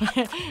to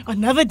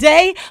another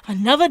day,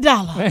 another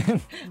dollar.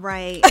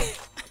 Right.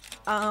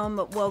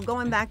 Well,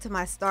 going back to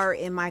my start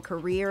in my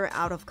career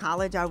out of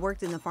college, I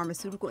worked in the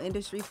pharmaceutical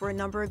industry for a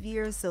number of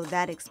years, so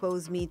that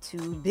exposed me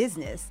to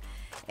business.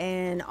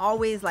 And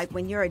always,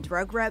 when you're a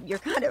drug rep, you're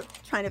kind of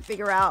trying to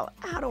figure out,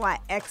 how do I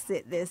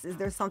exit this? Is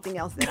there something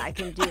else that I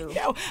can do?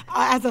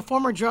 As a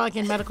former drug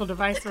and medical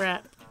device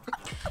rep,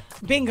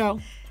 bingo.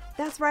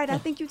 That's right. I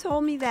think you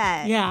told me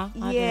that. Yeah.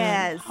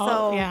 Yeah.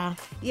 So, yeah,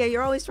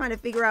 you're always trying to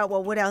figure out,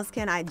 well, what else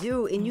can I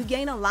do? And you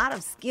gain a lot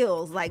of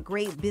skills, like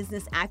great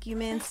business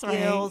acumen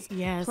skills,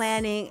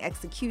 planning,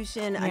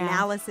 execution,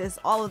 analysis,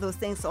 all of those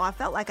things. So I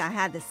felt like I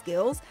had the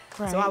skills.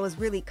 Right. So I was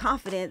really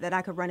confident that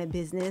I could run a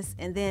business.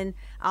 And then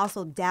I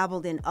also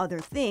dabbled in other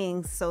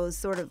things. So it's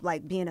sort of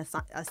like being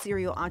a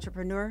serial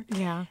entrepreneur.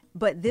 Yeah.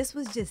 But this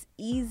was just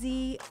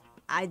easy.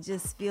 I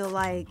just feel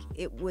like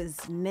it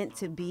was meant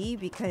to be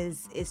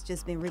because it's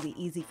just been really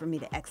easy for me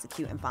to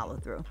execute and follow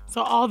through.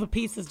 So all the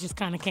pieces just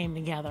kind of came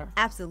together.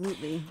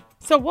 Absolutely.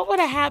 So what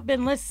would have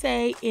happened, let's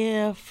say,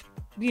 if,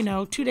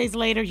 2 days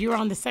later you were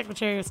on the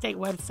Secretary of State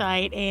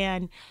website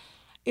and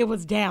it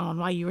was down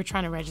while you were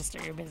trying to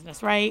register your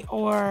business, right?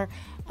 Or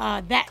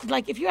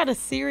if you had a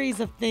series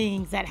of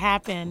things that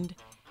happened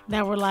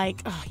that were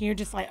you're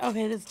just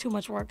okay, this is too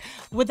much work.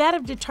 Would that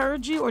have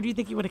deterred you, or do you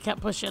think you would have kept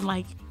pushing?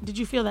 Did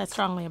you feel that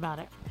strongly about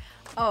it?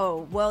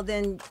 Oh, well,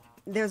 then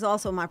there's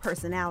also my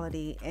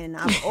personality, and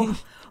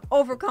I've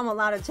overcome a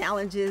lot of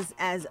challenges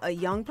as a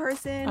young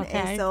person. Okay.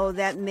 And so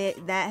that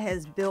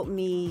has built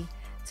me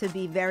to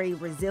be very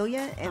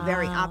resilient and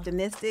very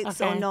optimistic. Okay.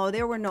 So no,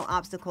 there were no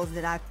obstacles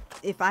that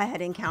if I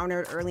had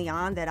encountered early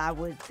on, that I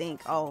would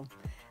think, oh,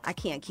 I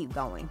can't keep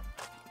going.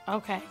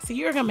 Okay, so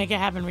you're going to make it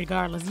happen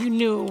regardless. You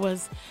knew it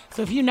was,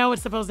 so if you know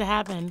it's supposed to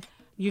happen,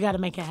 you got to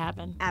make it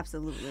happen.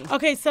 Absolutely.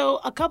 Okay,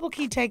 so a couple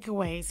key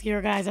takeaways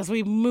here, guys, as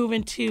we move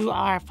into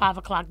our 5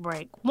 o'clock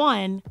break.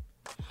 1,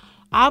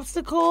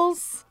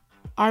 obstacles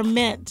are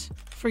meant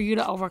for you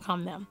to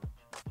overcome them.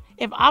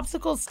 If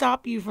obstacles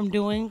stop you from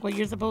doing what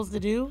you're supposed to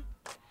do,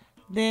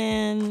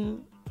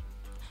 then,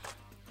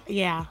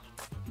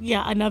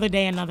 another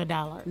day, another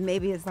dollar.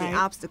 Maybe it's the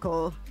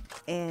obstacle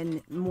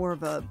and more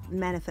of a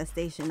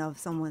manifestation of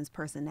someone's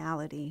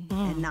personality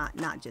and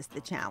not just the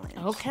challenge.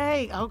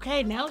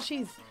 Okay. Now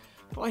she's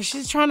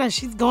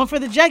going for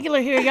the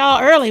jugular here,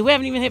 y'all, early. We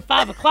haven't even hit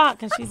 5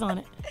 o'clock and she's on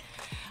it.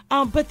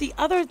 But the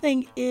other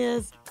thing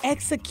is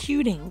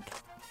executing.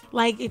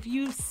 If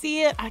you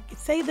see it, I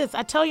say this,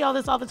 I tell y'all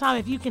this all the time.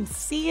 If you can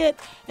see it,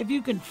 if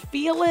you can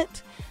feel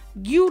it,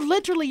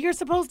 you're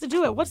supposed to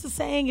do it. What's the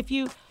saying? If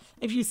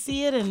you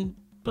see it and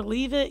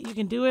believe it, you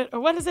can do it. Or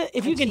what is it?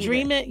 If you can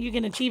dream it, you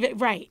can achieve it.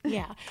 Right.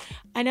 Yeah.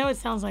 I know it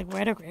sounds like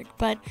rhetoric,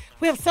 but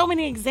we have so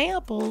many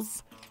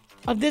examples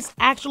of this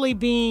actually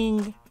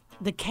being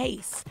the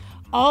case.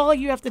 All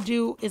you have to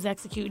do is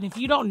execute. And if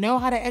you don't know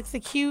how to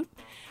execute,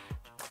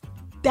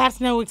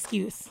 that's no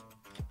excuse,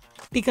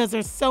 because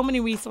there's so many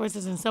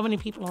resources and so many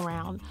people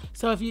around.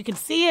 So if you can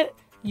see it,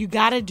 you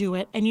got to do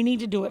it, and you need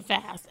to do it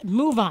fast.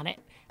 Move on it.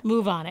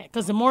 move on it.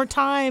 Because the more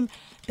time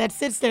that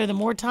sits there, the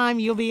more time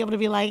you'll be able to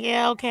be like,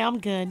 yeah, okay, I'm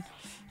good.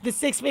 The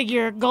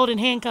 6-figure golden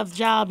handcuffs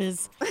job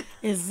is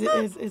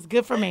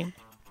good for me.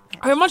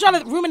 I want y'all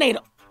to ruminate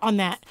on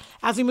that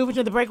as we move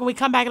into the break. When we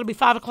come back, it'll be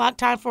 5 o'clock.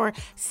 Time for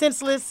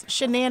Senseless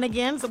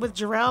Shenanigans with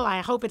Jarrell. I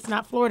hope it's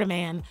not Florida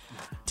Man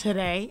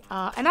today.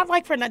 And I'd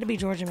like for it not to be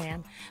Georgia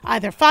Man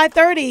either.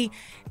 5:30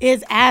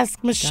 is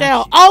Ask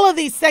Michelle. All of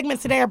these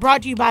segments today are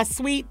brought to you by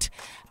Sweet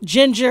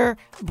Ginger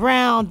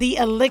Brown, the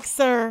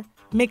Elixir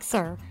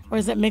Mixer. Or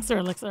is it Mixer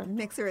Elixir?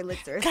 Mixer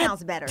Elixir. It God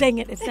sounds better. Dang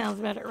it sounds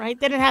better, right?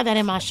 They didn't have that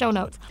in my show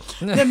notes.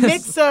 The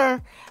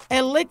Mixer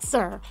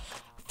Elixir.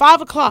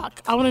 5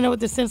 o'clock. I want to know what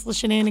the Senseless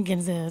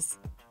Shenanigans is.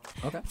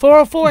 Okay.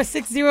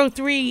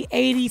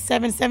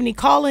 404-603-8770.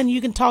 Call in.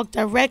 You can talk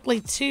directly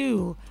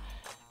to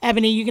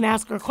Ebony. You can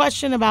ask her a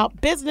question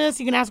about business.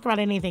 You can ask her about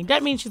anything.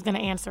 Doesn't mean she's going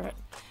to answer it.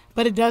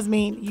 But it does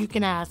mean you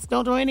can ask.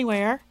 Don't go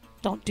anywhere.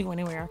 Don't go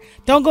anywhere.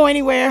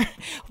 We'll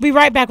be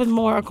right back with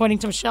more, according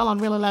to Michelle, on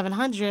Real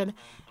 1100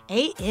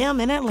 AM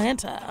in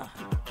Atlanta.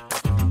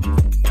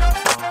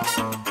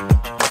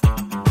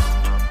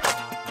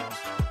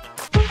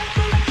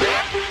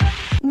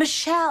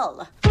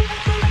 Michelle.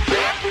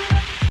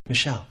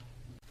 Michelle.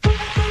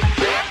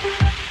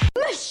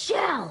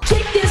 Michelle.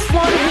 Kick this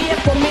one here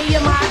for me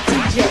and my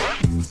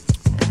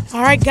DJ.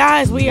 All right,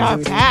 guys, we are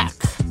back.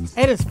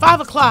 It is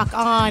 5 o'clock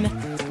on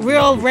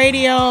Real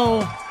Radio,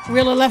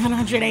 Real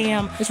 1100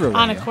 AM. It's Real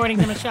on Radio. According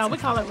to Michelle. We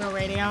call it Real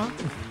Radio.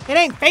 It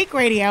ain't fake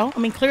radio. I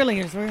mean, clearly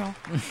it's real.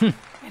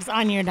 It's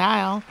on your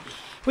dial.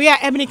 We got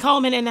Ebony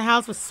Coleman in the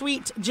house with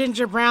Sweet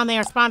Ginger Brown. They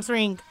are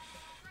sponsoring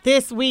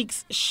this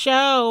week's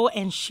show,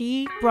 and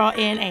she brought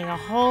in a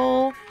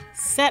whole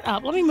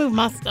setup. Let me move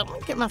my stuff. Let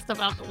me get my stuff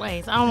out the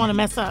way. So I don't want to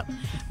mess up.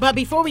 But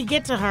before we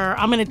get to her,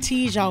 I'm going to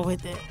tease y'all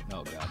with it.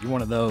 Oh, God. You're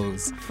one of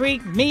those.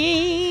 Freak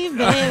me,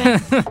 baby.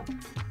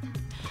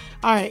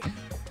 All right.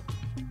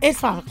 It's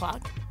 5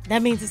 o'clock.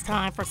 That means it's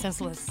time for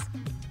Senseless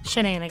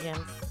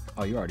Shenanigans.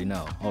 Oh, you already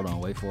know. Hold on.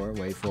 Wait for it.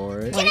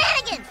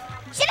 Shenanigans!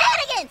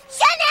 Shenanigans!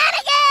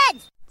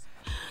 Shenanigans!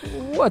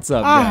 What's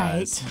up, All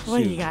guys? right. What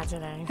do Shoot. you got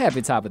today?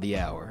 Happy top of the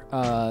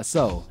hour.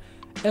 So,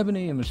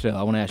 Ebony and Michelle,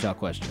 I want to ask y'all a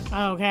question.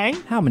 Okay.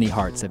 How many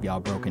hearts have y'all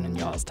broken in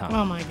y'all's time?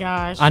 Oh, my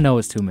gosh. I know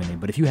it's too many,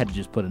 but if you had to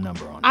just put a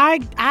number on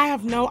it.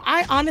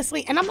 I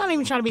honestly, and I'm not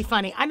even trying to be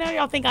funny. I know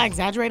y'all think I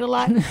exaggerate a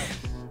lot,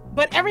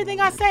 but everything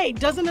I say,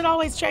 doesn't it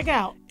always check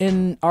out?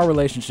 In our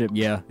relationship,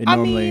 yeah. It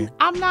normally.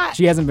 I'm not.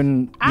 She hasn't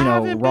been, I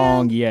haven't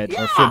wrong been- yet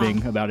yeah. or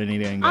fibbing about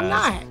anything. I'm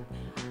guys. not.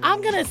 I'm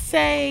going to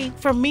say,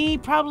 for me,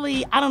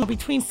 probably, I don't know,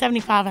 between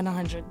 75 and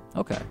 100.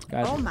 Okay,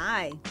 guys. Oh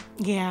my.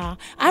 Yeah.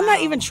 I'm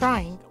not even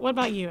trying. What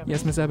about you?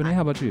 Yes, Miss Ebony,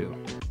 how about you?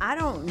 I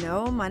don't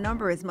know. My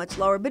number is much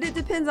lower, but it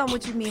depends on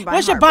what you mean by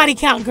What's your heartbreak.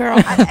 body count, girl?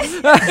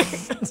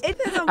 It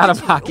depends on Out what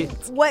of pocket.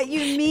 what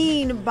you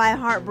mean by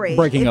heartbreak.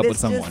 Breaking If up with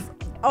it's just- someone.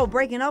 Oh,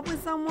 breaking up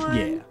with someone?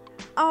 Yeah.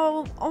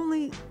 Oh,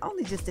 only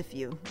just a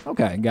few.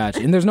 Okay, gotcha.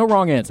 And there's no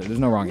wrong answer. There's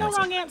no wrong No answer.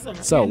 wrong answer.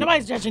 So- Yeah,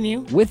 nobody's judging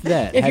you. With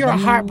that, If you're a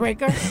you-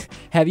 heartbreaker.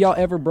 Have y'all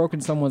ever broken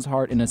someone's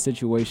heart in a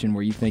situation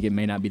where you think it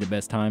may not be the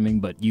best timing,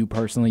 but you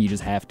personally, you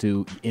just have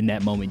to, in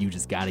that moment, you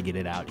just got to get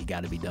it out. You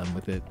got to be done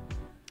with it.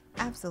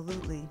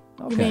 Absolutely.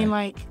 Okay. You mean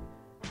like,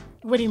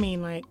 what do you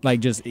mean like? Like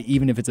just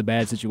even if it's a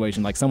bad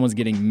situation, like someone's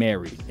getting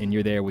married and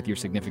you're there with your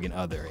significant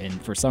other,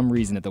 and for some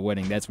reason at the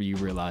wedding, that's where you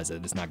realize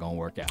that it's not going to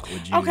work out.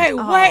 Would you? Okay,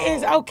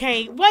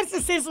 what's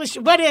the senseless,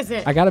 what is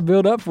it? I got to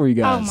build up for you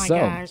guys. Oh my so,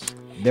 gosh.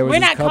 There was We're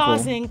this not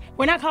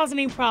couple. causing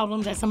any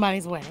problems at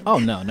somebody's wedding. Oh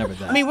no, never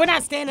that. I mean, we're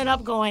not standing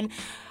up going,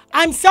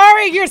 I'm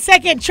sorry, you're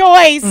second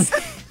choice.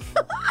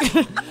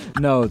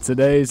 No,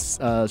 today's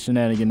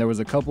shenanigan, there was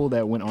a couple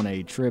that went on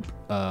a trip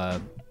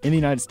in the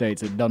United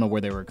States. I don't know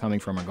where they were coming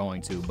from or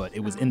going to, but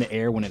it was in the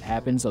air when it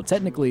happened. So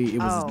technically, it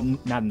was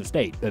not in the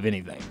state of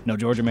anything. No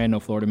Georgia man, no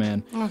Florida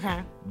man.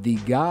 Okay. The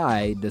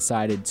guy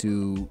decided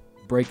to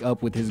break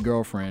up with his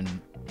girlfriend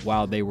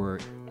while they were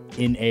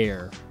in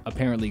air,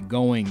 apparently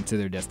going to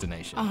their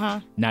destination.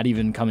 Not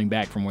even coming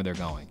back from where they're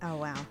going. Oh,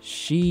 wow.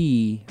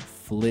 She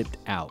flipped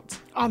out.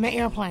 On the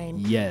airplane.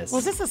 Yes.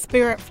 Was this a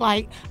Spirit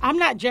flight? I'm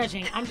not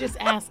judging. I'm just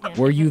asking.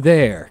 Were you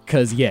there?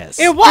 Because yes.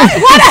 It was.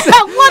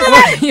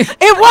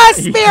 It was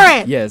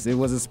Spirit. Yes, it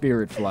was a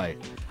Spirit flight.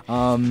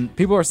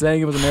 People are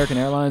saying it was American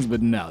Airlines,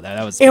 but no,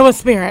 that was. It was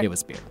Spirit. It was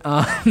Spirit.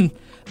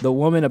 The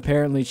woman,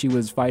 apparently, she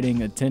was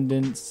fighting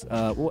attendants,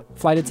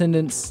 flight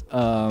attendants,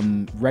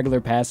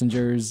 regular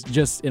passengers,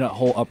 just in a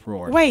whole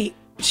uproar. Wait,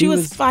 she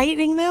was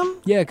fighting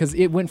them? Yeah, because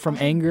it went from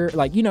anger,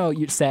 like,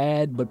 you're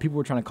sad, but people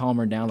were trying to calm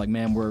her down, like,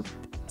 man, we're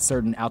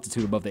certain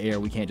altitude above the air.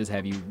 We can't just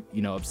have you,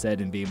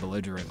 upset and being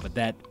belligerent. But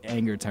that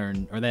anger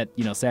turned, or that,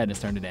 sadness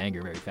turned into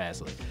anger very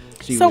fastly.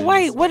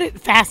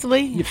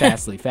 Fastly?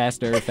 Fastly,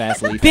 faster,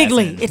 fastly.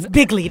 Bigly. fasten. It's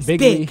bigly. It's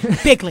Bigly.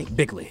 bigly.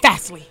 Bigly.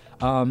 Fastly.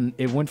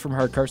 It went from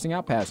her cursing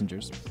out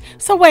passengers.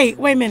 So wait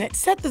a minute.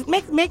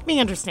 Make me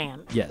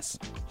understand. Yes.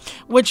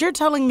 What you're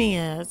telling me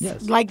is,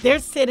 Yes. like they're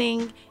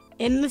sitting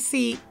in the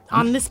seat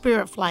on the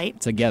Spirit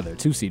flight, Together,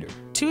 two-seater.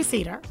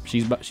 two-seater,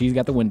 She's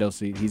got the window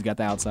seat. He's got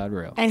the outside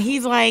rail. and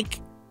he's like,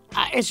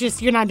 it's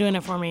just you're not doing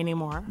it for me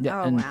anymore.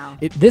 Yeah, Oh, and wow.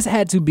 This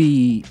had to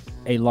be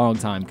a long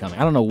time coming.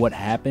 I don't know what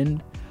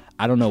happened.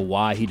 I don't know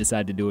why he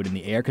decided to do it in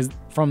the air. Because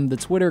from the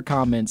Twitter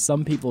comments,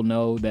 some people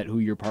know that who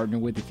you're partnered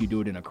with, if you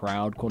do it in a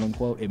crowd, quote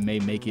unquote, it may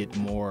make it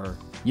more,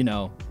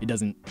 it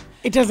doesn't.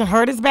 It doesn't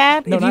hurt as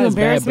bad No, if not you as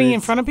bad, embarrass but me in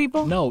it's- front of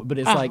people? No, but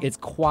it's Oh. like it's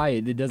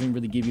quiet. It doesn't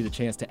really give you the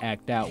chance to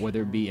act out,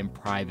 whether it be in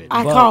private.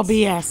 I But- call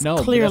BS, No,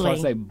 clearly. But that's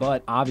what I say.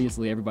 But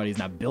obviously, everybody's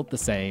not built the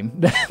same.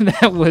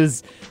 that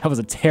was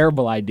a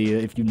terrible idea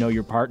if you know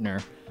your partner.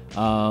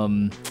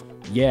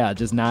 Yeah,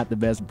 just not the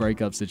best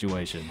breakup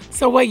situation.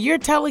 So what you're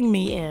telling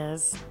me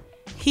is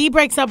he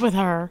breaks up with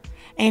her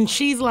and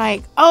she's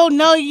like, oh,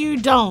 no, you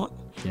don't.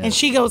 Yes. And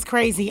she goes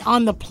crazy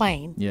on the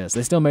plane. Yes,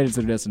 they still made it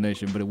to their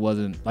destination, but it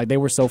wasn't like they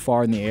were so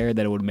far in the air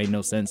that it would have made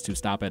no sense to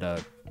stop at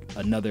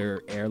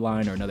another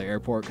airline or another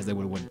airport because they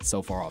would have went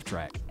so far off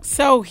track.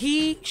 So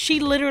she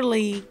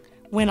literally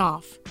went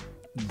off.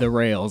 The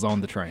rails on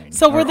the train.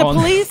 So were Or the on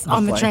police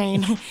on the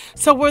plane. train?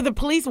 So were the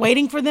police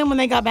waiting for them when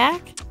they got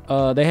back?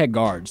 They had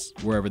guards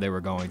wherever they were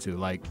going to.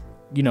 Like,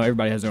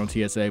 everybody has their own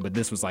TSA, but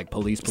this was like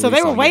police. So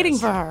they were waiting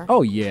yes. for her.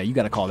 Oh yeah, you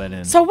got to call that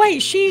in. So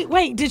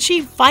did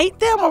she fight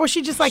them or was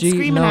she just like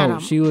screaming at them?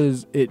 She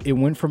was. It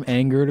went from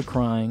anger to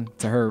crying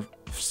to her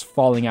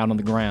falling out on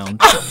the ground,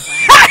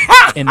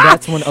 and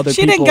that's when other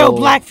She people. didn't go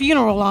black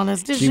funeral on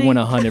us, did she? She went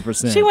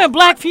 100%. She went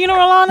black funeral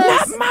on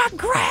us? Not my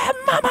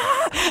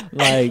grandmama.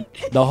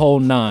 Like the whole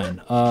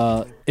nine.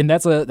 And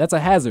that's a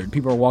hazard.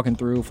 People are walking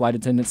through, flight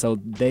attendants, so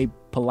they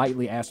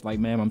politely ask, like,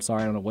 ma'am, I'm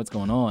sorry, I don't know what's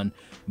going on,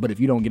 but if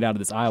you don't get out of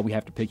this aisle, we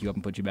have to pick you up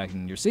and put you back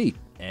in your seat.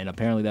 And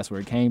apparently that's where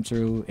it came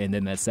to, and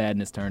then that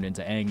sadness turned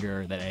into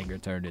anger, that anger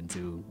turned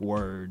into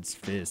words,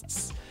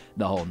 fists,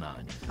 the whole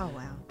nine. Oh,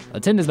 wow.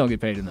 Attendants don't get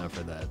paid enough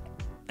for that.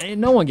 And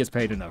no one gets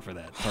paid enough for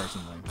that,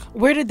 personally.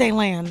 Where did they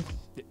land?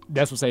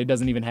 That's what say it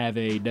doesn't even have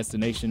a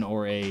destination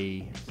or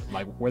a,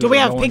 like, where Do they we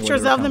were have going or where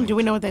pictures they were of them? coming. Do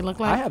we know what they look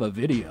like? I have a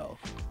video.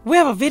 We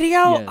have a video?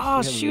 Yes, we Oh, have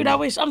a shoot. video. I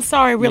wish. I'm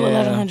sorry, Real Yeah.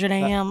 1100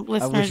 AM I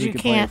listeners. wish we You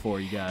could play it can't. for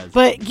you guys.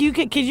 But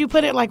could you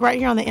put it like right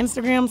here on the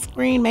Instagram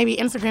screen? Maybe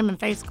Instagram and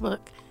Facebook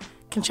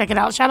can check it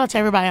out. Shout out to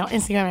everybody on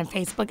Instagram and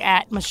Facebook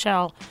at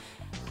Michelle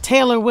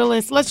Taylor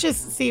Willis. Let's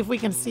just see if we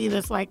can see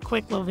this like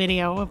quick little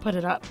video. We'll put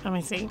it up. Let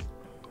me see.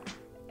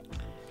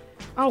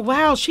 Oh,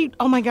 wow.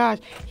 Oh, my gosh.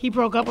 He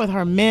broke up with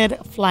her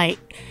mid-flight.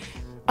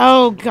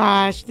 Oh,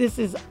 gosh. This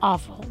is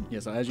awful. Yeah,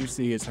 so as you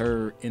see, it's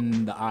her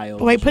in the aisle.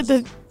 Wait, put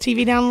the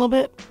TV down a little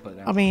bit. Put it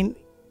down. I mean,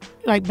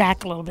 like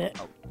back a little bit.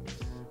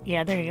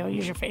 Yeah, there you go.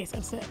 Use your face.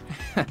 That's it.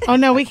 Oh,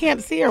 no, we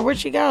can't see her. Where'd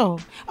she go?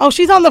 Oh,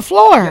 she's on the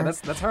floor. Yeah,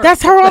 that's her.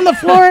 That's her on the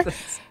floor.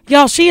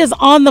 Y'all, she is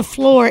on the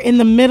floor in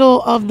the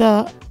middle of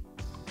the...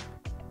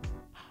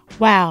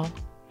 Wow.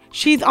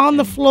 She's on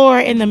the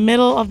floor in the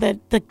middle of the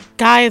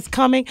guy is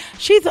coming.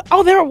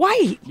 They're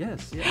white.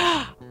 Yes,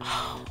 yes.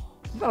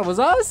 You thought it was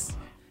us?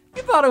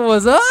 You thought it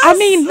was us? I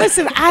mean,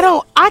 listen,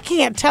 I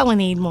can't tell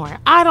anymore.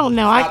 I don't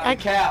know. I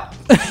Cap.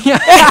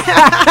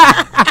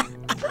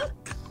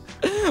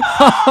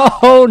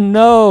 Oh,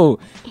 no.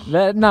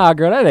 Nah,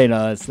 girl, that ain't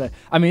us.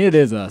 I mean, it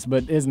is us,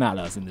 but it's not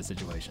us in this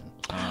situation.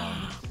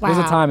 There's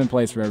a Wow. time and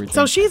place for everything.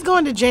 So she's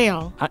going to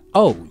jail.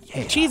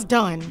 Yeah. She's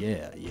done.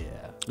 Yeah.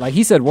 Like,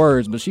 he said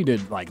words, but she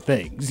did, like,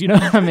 things. You know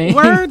what I mean?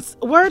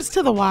 Words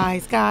to the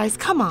wise, guys.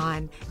 Come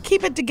on.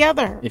 Keep it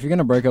together. If you're going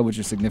to break up with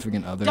your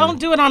significant other. Don't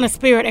do it on a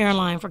Spirit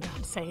airline, for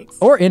God's sakes.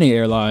 Or any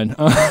airline, for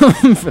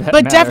that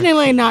But matter.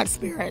 definitely not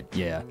Spirit.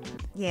 Yeah.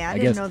 Yeah, I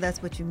guess- didn't know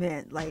that's what you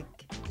meant. Like,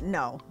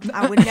 no,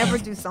 I would never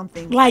do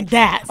something Like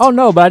that. Oh,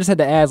 no, but I just had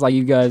to ask, like,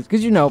 you guys,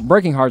 because,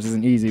 breaking hearts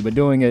isn't easy, but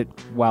doing it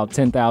while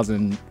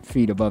 10,000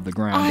 feet above the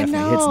ground I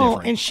definitely hits know.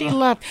 different. And she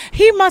left.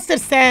 He must have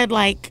said,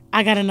 like,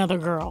 I got another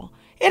girl.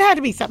 It had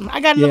to be something. I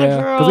got another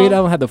Yeah, girl. because we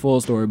don't have the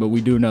full story, but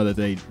we do know that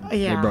they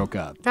Yeah. broke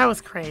up. That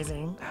was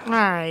crazy. All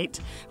right.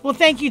 Well,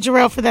 thank you,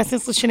 Jarrell, for that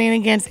senseless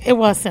shenanigans. It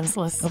was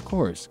senseless. Of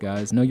course,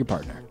 guys, know your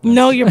partner.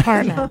 Know your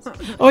partner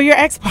or your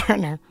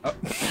ex-partner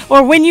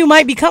or when you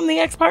might become the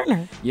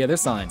ex-partner. Yeah,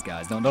 there's signs,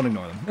 guys. Don't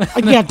ignore them.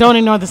 Yeah, don't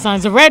ignore the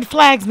signs. The red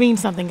flags mean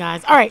something,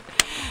 guys. All right.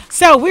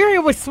 So we're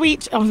here with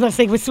Sweet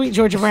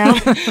Georgia Brown.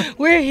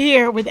 We're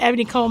here with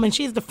Ebony Coleman.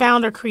 She's the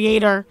founder,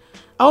 creator,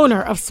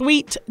 owner of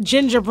Sweet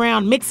Ginger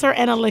Brown Mixer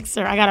and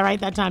Elixir. I got it right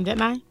that time,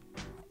 didn't I?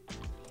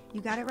 You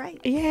got it right.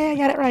 Yeah, I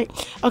got it right.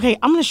 Okay,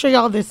 I'm going to show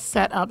y'all this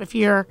setup. If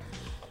you're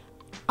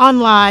on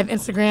live,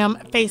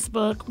 Instagram,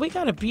 Facebook, we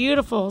got a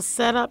beautiful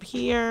setup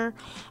here.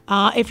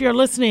 If you're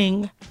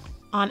listening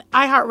on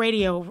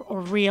iHeartRadio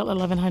or Real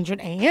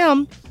 1100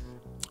 AM,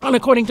 and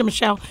according to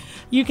Michelle,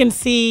 you can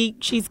see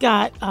she's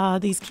got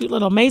these cute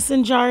little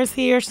mason jars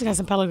here. She's got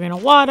some Pellegrino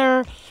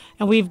water,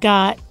 and we've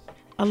got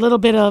a little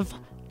bit of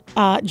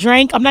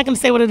drink. I'm not going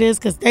to say what it is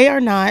because they are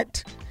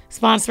not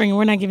sponsoring.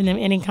 We're not giving them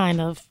any kind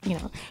of,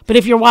 But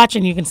if you're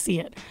watching, you can see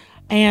it.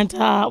 And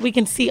we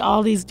can see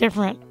all these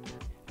different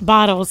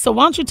bottles. So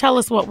why don't you tell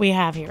us what we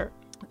have here?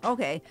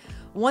 Okay.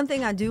 One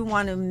thing I do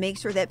want to make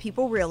sure that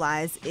people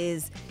realize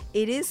is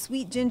it is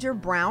Sweet Ginger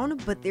Brown,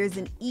 but there's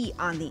an E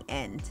on the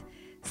end.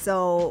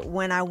 So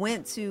when I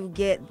went to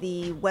get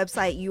the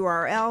website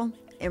URL,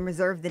 and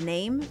reserve the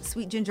name.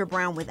 Sweet Ginger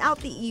Brown without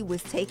the E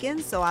was taken,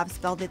 so I've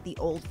spelled it the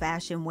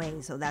old-fashioned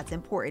way. So that's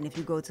important if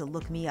you go to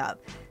look me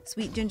up.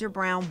 Sweet Ginger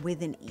Brown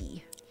with an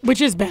E. Which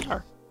is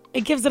better.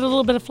 It gives it a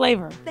little bit of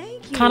flavor.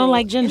 Thank you. Kind of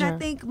like ginger. And I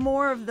think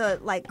more of the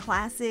like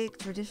classic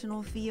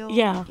traditional feel.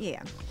 Yeah.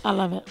 Yeah. I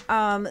love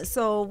it.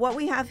 So what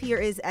we have here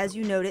is, as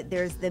you noted,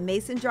 there's the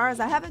mason jars.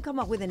 I haven't come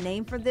up with a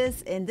name for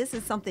this, and this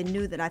is something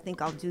new that I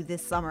think I'll do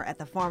this summer at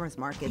the farmers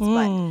markets.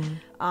 But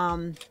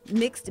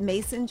mixed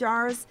mason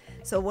jars.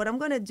 So what I'm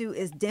going to do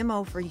is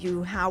demo for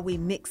you how we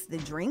mix the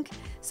drink,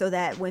 so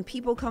that when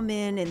people come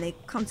in and they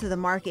come to the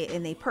market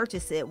and they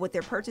purchase it, what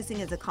they're purchasing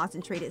is a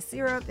concentrated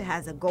syrup. It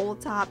has a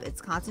gold top.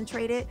 It's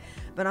concentrated.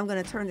 But I'm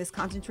going to turn this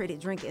concentrated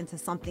drink into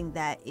something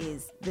that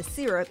is the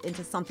syrup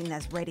into something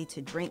that's ready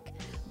to drink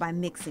by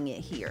mixing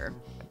it here.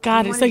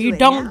 Got it. So you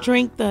don't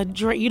drink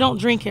you don't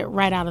drink it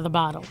right out of the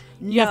bottle.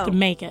 You have to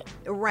make it.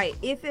 Right.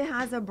 If it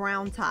has a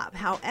brown top.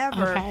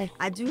 However,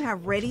 I do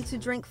have ready to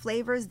drink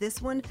flavors.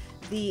 This one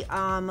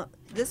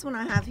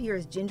I have here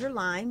is ginger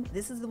lime.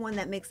 This is the one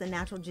that makes a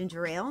natural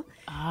ginger ale.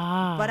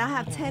 But I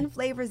have 10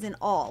 flavors in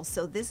all.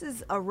 So this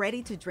is a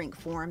ready to drink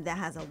form that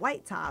has a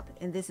white top,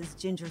 and this is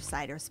ginger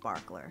cider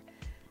sparkler.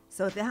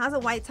 So if it has a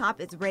white top,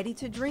 it's ready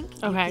to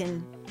drink. You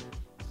can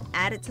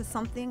add it to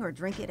something or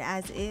drink it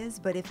as is.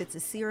 But if it's a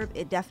syrup,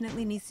 it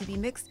definitely needs to be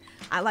mixed.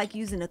 I like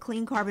using a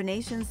clean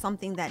carbonation,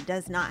 something that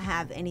does not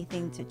have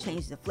anything to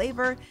change the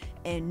flavor,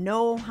 and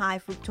no high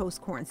fructose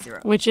corn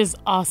syrup. Which is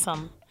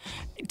awesome.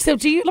 So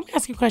let me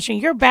ask you a question.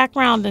 Your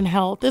background in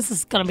health, this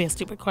is going to be a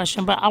stupid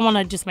question, but I want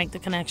to just make the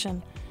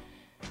connection.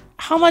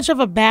 How much of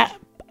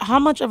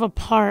a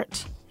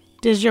part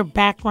does your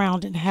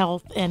background in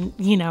health and,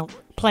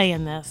 play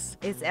in this?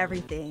 It's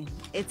everything.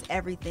 It's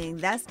everything.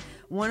 That's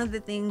one of the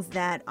things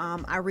that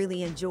I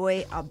really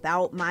enjoy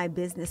about my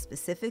business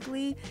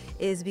specifically,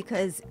 is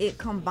because it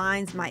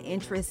combines my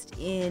interest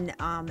in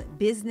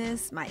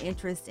business, my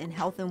interest in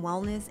health and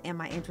wellness, and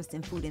my interest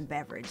in food and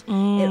beverage.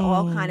 It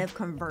all kind of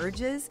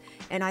converges.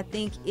 And I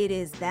think it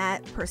is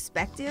that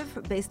perspective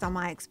based on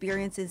my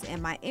experiences and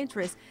my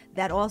interests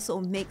that also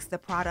makes the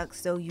product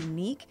so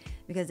unique,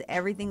 because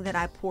everything that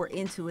I pour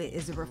into it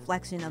is a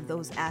reflection of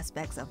those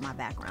aspects of my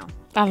background.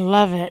 I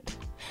love it.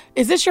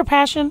 Is this your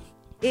passion?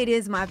 It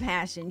is my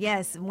passion.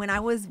 Yes. When I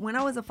was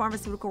a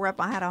pharmaceutical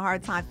rep, I had a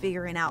hard time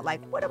figuring out,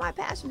 like, what am I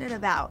passionate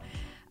about?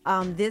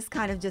 This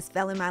kind of just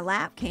fell in my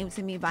lap, came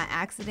to me by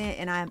accident,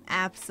 and I'm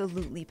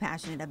absolutely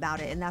passionate about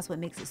it. And that's what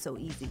makes it so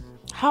easy.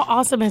 How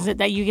awesome is it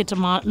that you get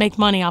to make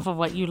money off of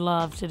what you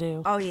love to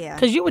do? Oh, yeah.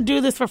 Because you would do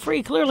this for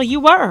free. Clearly, you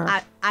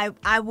were.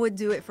 I would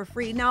do it for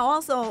free. Now,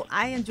 also,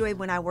 I enjoyed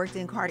when I worked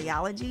in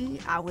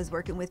cardiology. I was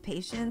working with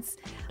patients.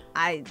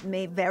 I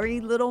made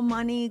very little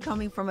money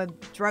coming from a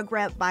drug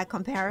rep by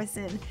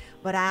comparison,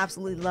 but I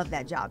absolutely love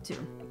that job too.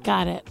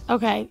 Got it.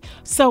 Okay.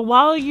 So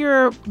while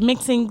you're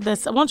mixing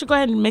this, why don't you go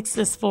ahead and mix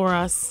this for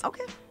us?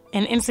 Okay.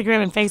 And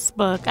Instagram and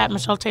Facebook at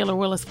Michelle Taylor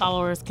Willis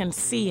followers can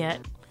see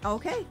it.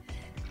 Okay.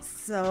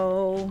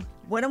 So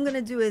what I'm going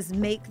to do is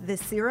make the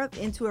syrup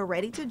into a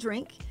ready to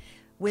drink.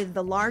 With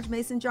the large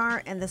mason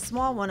jar and the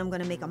small one, I'm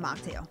going to make a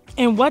mocktail.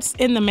 And what's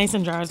in the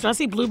mason jars? Do I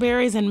see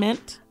blueberries and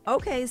mint?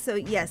 Okay, so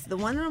yes, the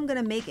one that I'm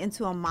going to make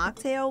into a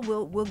mocktail,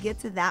 we'll get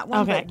to that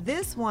one. Okay. But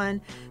this one,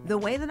 the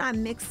way that I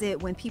mix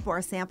it when people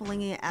are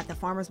sampling it at the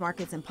farmers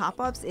markets and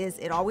pop-ups is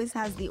it always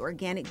has the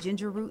organic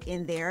ginger root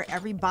in there.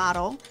 Every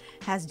bottle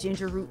has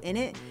ginger root in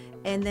it.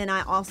 And then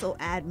I also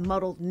add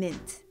muddled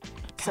mint.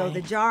 Okay. So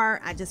the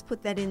jar, I just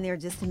put that in there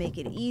just to make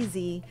it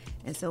easy.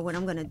 And so what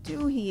I'm going to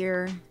do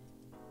here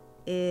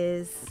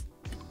is,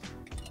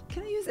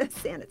 can I use a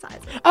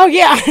sanitizer? Oh,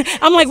 yeah.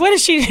 I'm like, what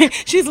is she?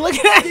 She's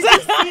looking at. Did you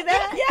see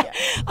that?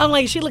 Yeah. I'm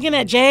like, she's looking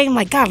at Jay. I'm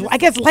like, God, I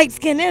guess light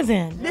skin is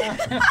in.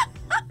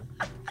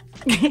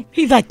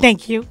 He's like,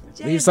 thank you.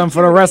 Leave some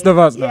for the rest of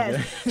us.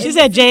 Yes. She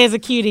said Jay is a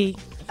cutie.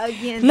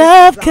 Again,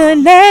 love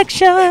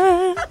connection.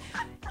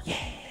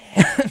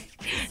 Yeah.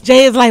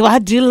 Jay is like, well, I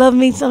do love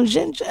me some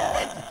ginger.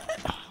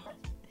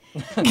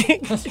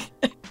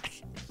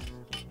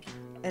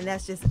 And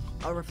that's just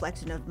a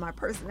reflection of my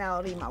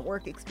personality, my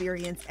work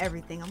experience,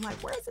 everything. I'm like,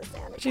 where's the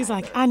sanitizer? She's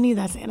like, I need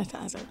that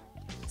sanitizer.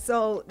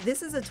 So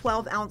this is a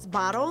 12-ounce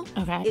bottle.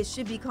 Okay. It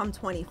should become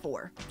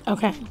 24.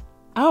 Okay.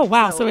 Oh,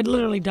 wow. So it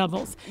literally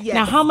doubles. Yes.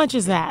 Now, how much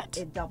is that?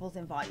 It doubles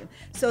in volume.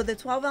 So the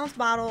 12-ounce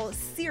bottle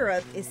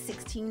syrup is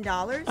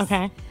 $16.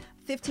 Okay.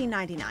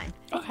 $15.99.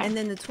 Okay. And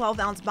then the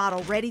 12-ounce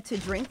bottle ready to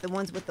drink, the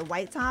ones with the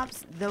white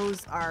tops,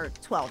 those are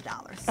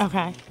 $12.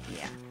 Okay.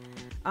 Yeah.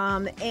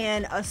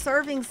 And a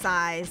serving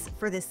size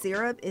for the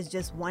syrup is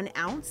just 1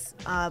 ounce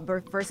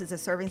versus a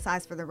serving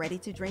size for the ready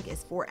to drink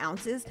is 4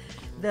 ounces.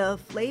 The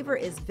flavor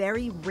is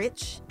very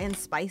rich and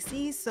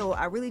spicy, so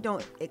I really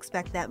don't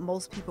expect that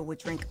most people would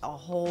drink a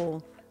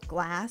whole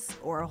glass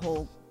or a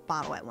whole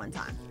bottle at one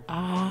time.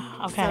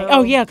 Okay.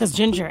 So, yeah, because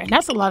ginger, and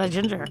that's a lot of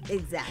ginger.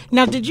 Exactly.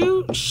 Now, did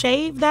you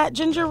shave that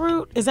ginger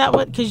root? Is that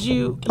what, because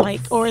you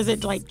or is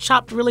it like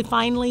chopped really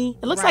finely?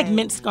 It looks like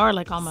minced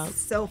garlic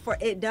almost. So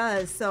it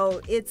does.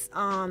 So it's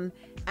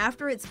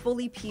After it's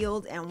fully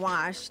peeled and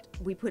washed,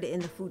 we put it in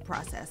the food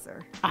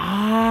processor.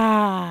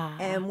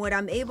 And what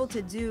I'm able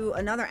to do,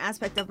 another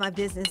aspect of my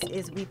business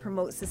is we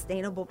promote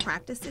sustainable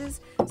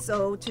practices.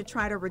 So to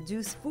try to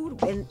reduce food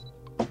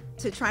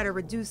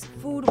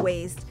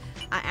waste,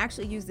 I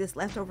actually use this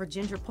leftover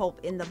ginger pulp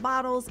in the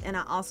bottles, and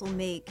I also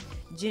make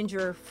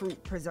ginger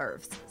fruit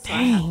preserves. So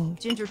I have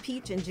ginger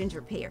peach and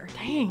ginger pear.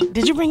 Dang.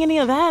 Did you bring any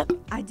of that?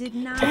 I did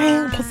not.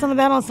 Dang, put some of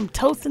that on some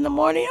toast in the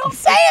morning. I'm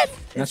saying.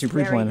 That's your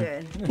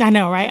pre-planning. I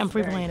know, right? I'm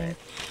pre-planning.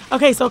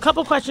 Okay, so a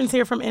couple questions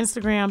here from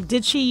Instagram.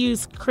 Did she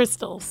use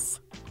crystals?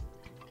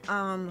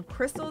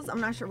 Crystals,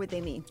 I'm not sure what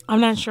they mean.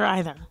 I'm not sure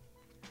either.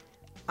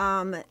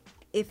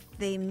 If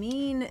they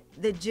mean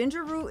the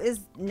ginger root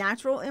is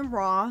natural and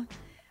raw.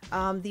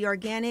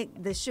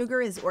 The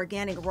sugar is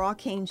organic raw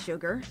cane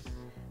sugar.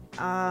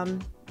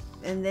 And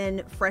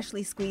then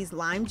freshly squeezed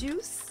lime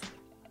juice.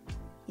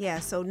 Yeah,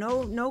 so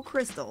no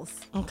crystals.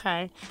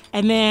 Okay.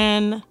 And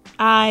then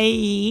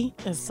IE,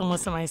 as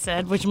somebody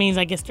said, which means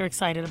I guess they're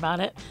excited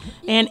about it.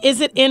 And is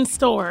it in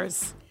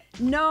stores?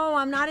 No,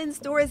 I'm not in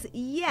stores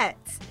yet.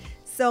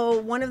 So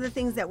one of the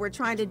things that we're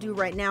trying to do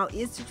right now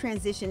is to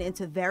transition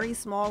into very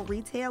small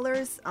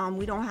retailers.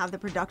 We don't have the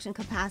production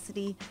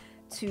capacity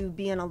to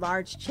be in a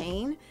large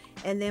chain.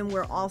 And then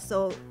we're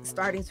also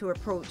starting to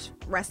approach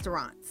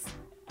restaurants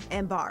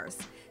and bars.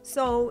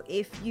 So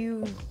if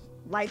you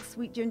like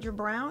Sweet Ginger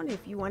Brown,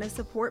 if you want to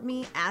support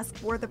me, ask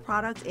for the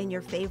product in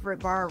your favorite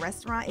bar or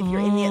restaurant. If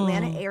you're in the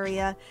Atlanta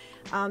area,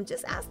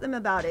 just ask them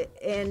about it.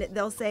 And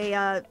they'll say,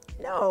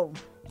 no.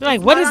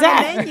 Like, what is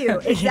that? Menu.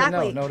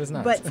 Exactly. No, it is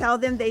not. But tell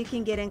them they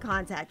can get in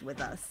contact with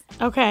us.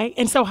 Okay.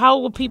 And so how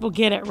will people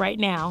get it right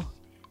now?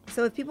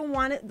 So if people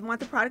want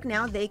the product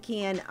now, they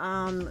can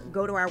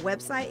go to our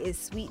website.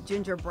 It's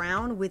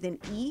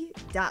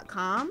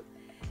sweetgingerbrowne.com.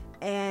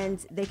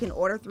 And they can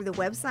order through the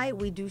website.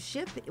 We do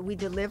ship, we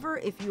deliver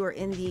if you are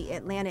in the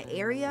Atlanta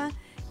area.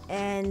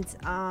 And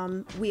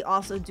we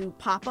also do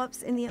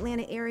pop-ups in the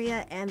Atlanta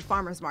area and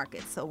farmers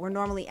markets. So we're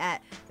normally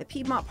at the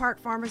Piedmont Park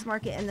Farmers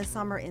Market in the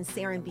summer in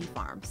Sarin Bee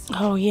Farms.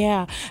 Oh,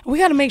 yeah. We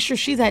got to make sure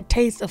she's at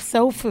Taste of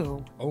Soul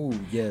Food. Oh,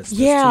 yes.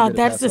 Yeah,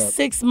 that's the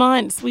 6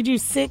 months. We do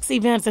 6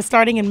 events. It's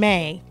starting in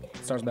May.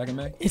 Starts back in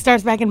May? It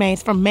starts back in May.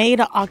 It's from May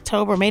to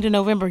October, May to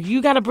November.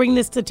 You got to bring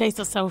this to Taste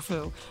of Soul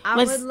Food. I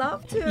would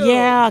love to.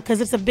 Yeah, because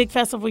it's a big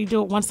festival. You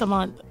do it once a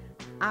month.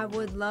 I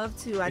would love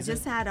to. I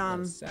just had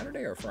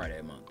Saturday or Friday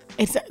a month?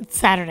 It's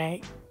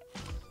Saturday.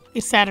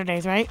 It's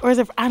Saturdays, right? Or is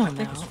it? I don't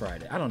know. I think it's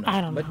Friday. I don't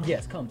know. But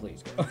yes, come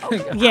please.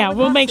 Yeah,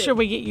 we'll make sure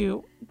we get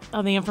you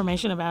all the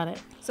information about it.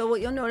 So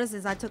what you'll notice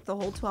is I took the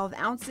whole 12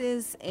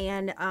 ounces,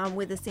 and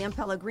with the San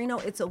Pellegrino,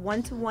 it's a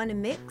 1-to-1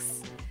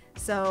 mix.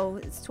 So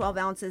it's 12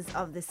 ounces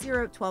of the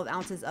syrup, 12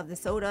 ounces of the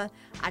soda.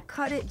 I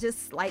cut it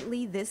just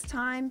slightly this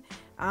time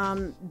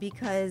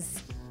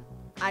because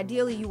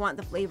ideally you want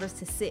the flavors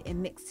to sit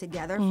and mix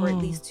together for at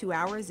least 2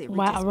 hours. It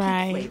reaches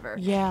peak flavor.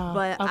 Yeah.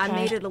 But I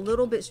made it a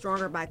little bit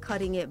stronger by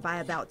cutting it by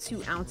about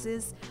 2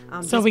 ounces.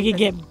 So we could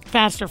get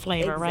faster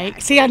flavor,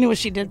 right? See, I knew what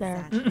she did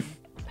there. Exactly.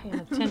 Paying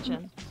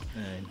attention.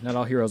 Hey, not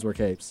all heroes wear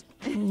capes.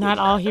 Not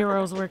all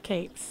heroes wear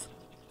capes.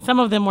 Some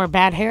of them wear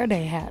bad hair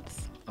day hats.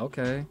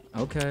 Okay.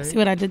 See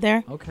what I did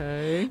there?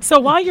 Okay.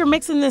 So while you're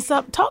mixing this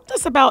up, talk to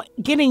us about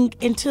getting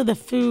into the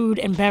food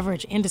and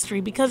beverage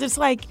industry, because it's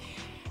like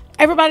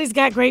everybody's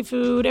got great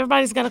food,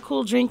 everybody's got a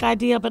cool drink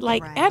idea, but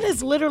that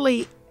is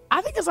literally,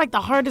 I think it's like the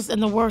hardest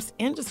and the worst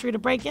industry to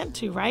break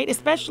into, right?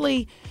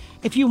 Especially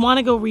if you want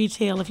to go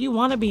retail, if you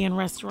want to be in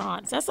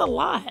restaurants. That's a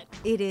lot.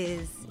 It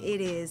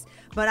is.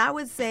 But I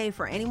would say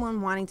for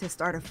anyone wanting to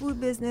start a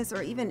food business,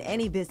 or even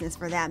any business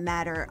for that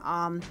matter,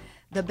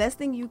 the best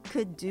thing you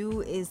could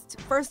do is,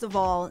 first of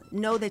all,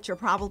 know that you're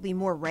probably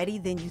more ready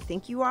than you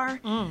think you are.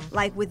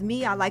 Like with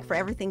me, I like for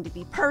everything to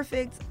be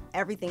perfect,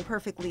 everything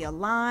perfectly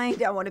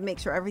aligned. I want to make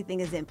sure everything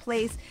is in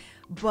place.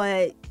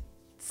 But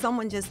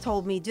someone just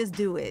told me, just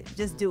do it.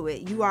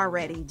 You are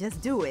ready.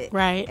 Just do it.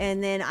 Right.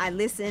 And then I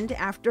listened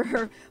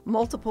after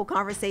multiple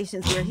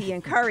conversations where he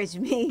encouraged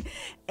me,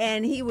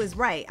 and he was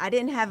right. I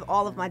didn't have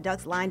all of my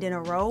ducks lined in a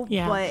row,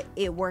 but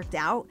it worked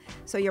out.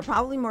 So you're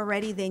probably more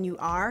ready than you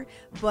are,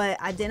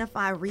 but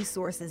identify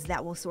resources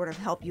that will sort of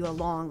help you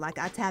along. Like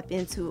I tap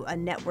into a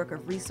network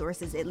of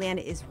resources.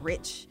 Atlanta is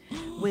rich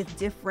with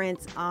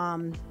different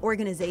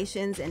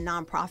organizations and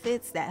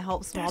nonprofits that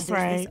help small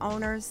business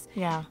owners.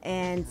 Yeah.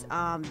 And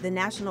the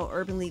National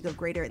Urban League of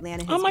Greater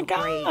Atlanta has Oh my been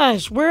great.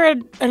 gosh, we're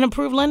an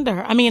approved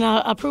lender. I mean,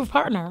 approved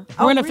partner.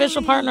 We're an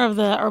official partner of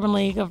the Urban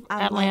League of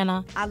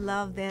Atlanta. I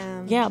love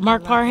them. Yeah,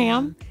 Mark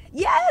Parham.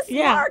 Yes,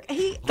 Yeah. Mark.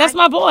 That's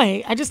my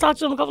boy. I just talked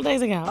to him a couple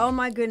days ago. Oh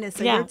my goodness!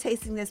 So Yeah. you're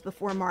tasting this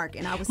before Mark,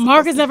 and I was.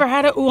 Mark has never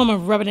had it. Ooh, I'm gonna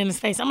rub it in his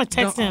face. I'm gonna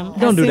text him.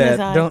 Don't do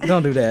that. As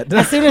Don't do that.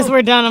 As soon as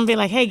we're done, I'm gonna be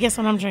like, hey, guess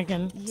what I'm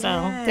drinking? So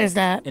there's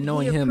that. And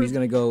knowing him, he's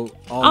gonna go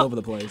all over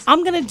the place.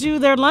 I'm gonna do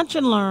their lunch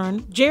and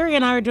learn. Jerry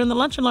and I are doing the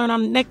lunch and learn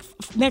on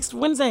next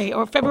Wednesday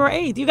or February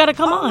 8th. You gotta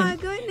come on. Oh my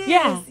goodness!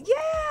 Yeah.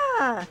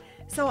 Yeah.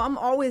 So I'm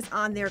always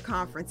on their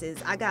conferences.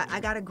 I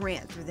got a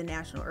grant through the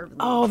National Urban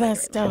League. Oh,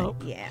 that's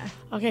dope. Yeah.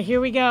 Okay,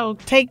 here we go.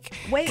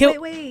 Wait.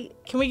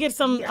 Can we get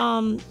some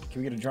Can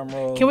we get a drum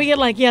roll? Can we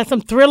get some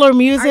Thriller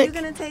music? Are you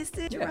gonna taste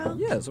it, Jerome?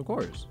 Yes, of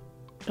course.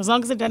 As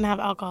long as it doesn't have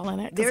alcohol in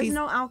it. There's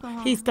no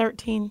alcohol. He's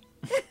 13.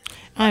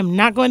 I'm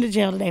not going to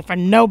jail today for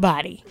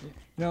nobody.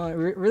 No, we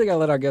really gotta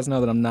let our guests know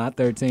that I'm not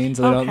 13,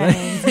 so they don't.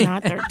 Okay, he's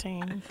not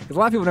 13. Because a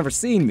lot of people have never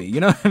seen me. You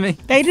know what I mean?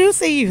 They do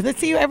see you. They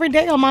see you every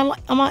day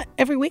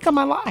every week on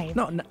my live.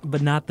 No,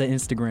 but not the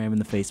Instagram and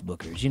the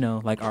Facebookers. You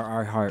know, like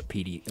our heart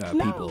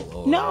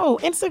people. No,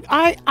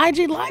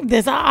 IG Live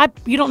this.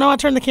 You don't know I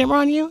turned the camera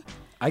on you?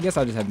 I guess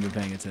I just haven't been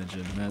paying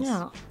attention.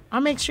 Yeah,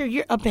 I make sure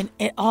you're up in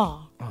it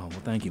all. Oh,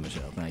 well, thank you,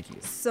 Michelle. Thank you.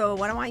 So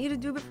what I want you to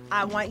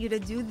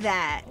do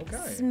that.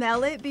 Okay.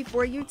 Smell it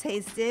before you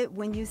taste it.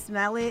 When you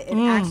smell it, it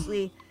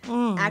actually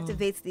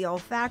activates the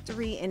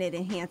olfactory and it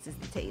enhances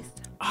the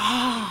taste.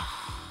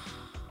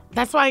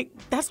 That's why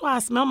I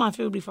smell my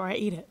food before I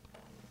eat it.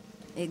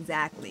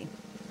 Exactly.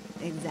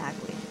 So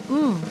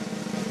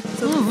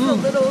it's a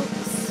little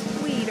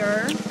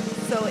sweeter.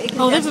 So it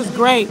can this is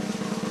great.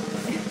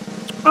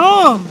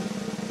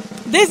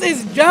 This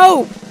is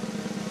dope.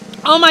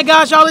 Oh my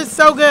gosh, y'all, it's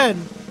so good.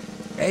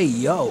 Hey,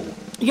 yo.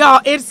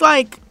 Y'all, it's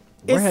like,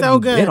 Where it's have so you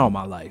good. been all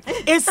my life?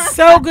 It's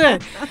so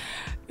good.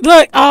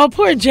 Look, oh,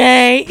 poor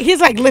Jay. He's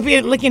like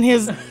licking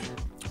his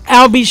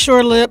I'll be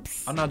sure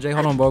lips. Oh, no, Jay,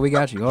 hold on, boy. We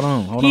got you. Hold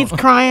on. He's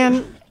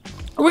crying.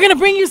 We're going to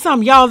bring you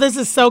some. Y'all, this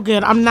is so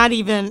good. I'm not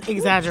even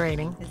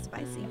exaggerating. It's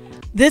spicy.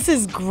 This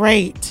is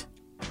great.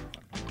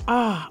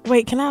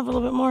 Wait, can I have a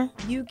little bit more?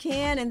 You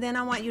can, and then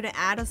I want you to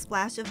add a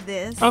splash of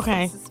this.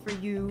 Okay. This is for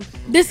you.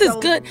 This is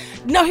good.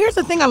 No, here's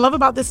the thing I love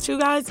about this too,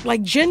 guys.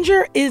 Like,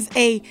 ginger is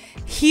a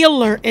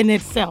healer in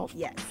itself.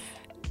 Yes.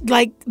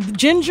 Like,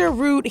 ginger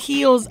root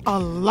heals a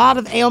lot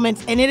of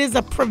ailments, and it is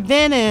a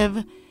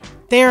preventive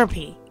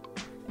therapy.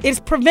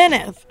 It's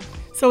preventive.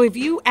 So if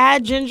you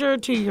add ginger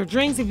to your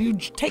drinks, if you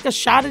take a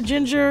shot of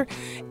ginger,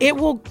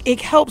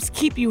 it helps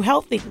keep you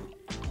healthy.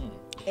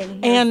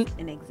 And here's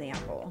an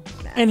example.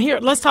 And here,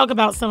 let's talk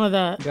about some of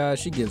the... Guys,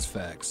 she gives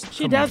facts.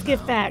 She does give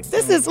facts.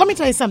 Let me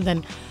tell you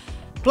something.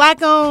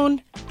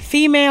 Black-owned,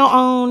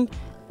 female-owned.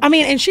 I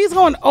mean, and she's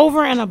going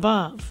over and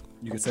above.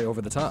 You could say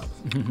over the top.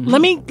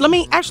 Let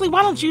me, actually,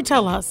 why don't you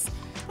tell us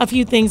a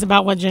few things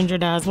about what ginger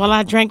does while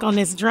I drank on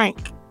this drink?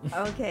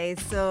 Okay,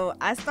 so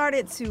I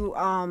started to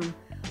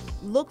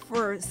look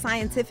for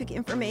scientific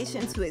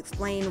information to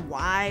explain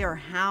why or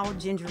how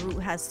ginger root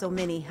has so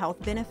many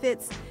health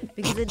benefits,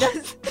 because it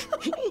does.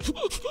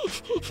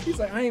 He's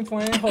like, I ain't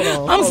playing. Hold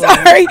on. I'm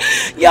sorry,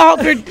 y'all.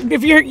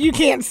 If you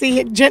can't see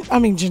it,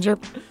 Ginger.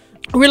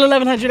 Real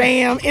 1100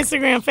 AM,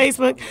 Instagram,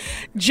 Facebook.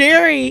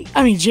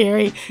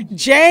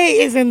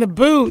 Jay is in the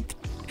booth,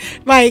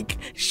 like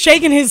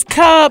shaking his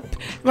cup,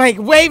 like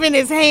waving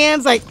his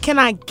hands, like, can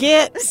I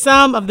get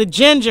some of the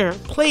ginger,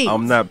 please?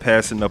 I'm not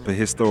passing up a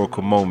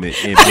historical moment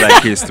in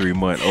Black History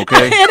Month,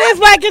 okay? It is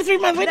Black History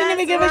Month. We didn't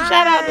even give a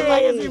shout out to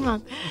Black right. History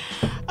Month.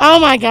 Oh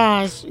my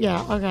gosh.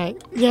 Yeah, okay.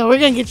 Yeah, we're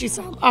going to get you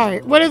some. All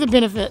right. What are the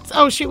benefits?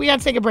 Oh, shoot. We got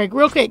to take a break.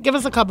 Real quick. Give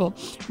us a couple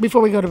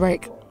before we go to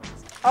break.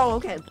 Oh,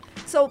 okay.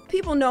 So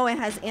people know it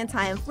has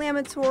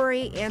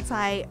anti-inflammatory,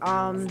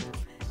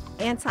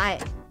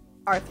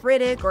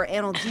 anti-arthritic or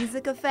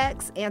analgesic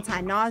effects,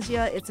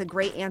 anti-nausea. It's a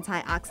great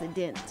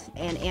antioxidant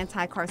and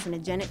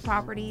anti-carcinogenic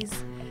properties.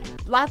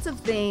 Lots of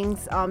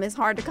things. It's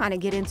hard to kind of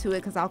get into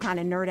it because I'll kind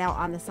of nerd out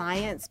on the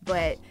science,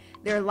 but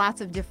there are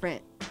lots of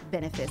different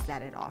benefits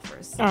that it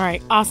offers. All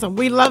right, awesome.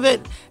 We love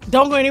it.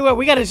 Don't go anywhere.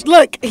 We gotta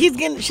look. She's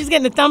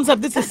getting the thumbs up.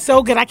 This is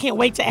so good. I can't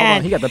wait to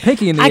add. He got the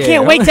pinky in the air. I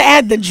can't wait to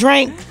add the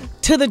drink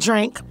to the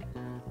drink.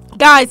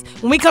 Guys,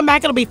 when we come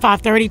back, it'll be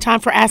 5:30. Time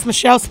for Ask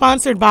Michelle,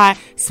 sponsored by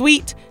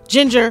Sweet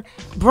Ginger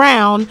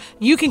Browne.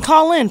 You can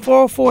call in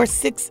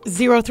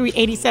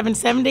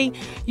 404-603-8770.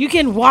 You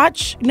can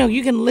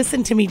you can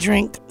listen to me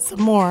drink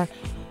some more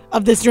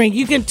of this drink.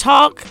 You can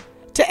talk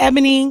to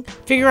Ebony,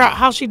 figure out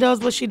how she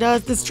does what she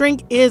does. This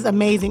drink is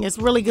amazing. It's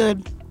really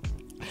good.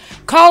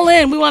 Call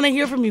in. We want to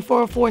hear from you.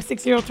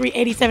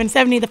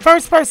 404-603-8770. The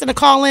first person to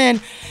call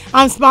in,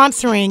 I'm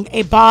sponsoring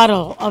a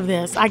bottle of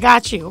this. I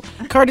got you.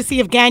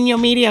 Courtesy of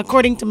Gagnon Media,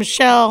 according to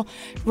Michelle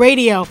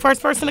Radio.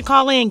 First person to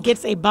call in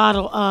gets a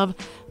bottle of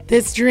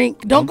this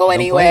drink. Don't go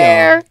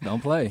anywhere.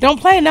 Don't play.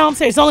 Don't play. No, I'm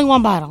serious. It's only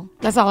one bottle.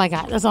 That's all I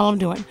got. That's all I'm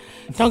doing.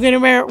 Don't go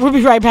anywhere. We'll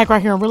be right back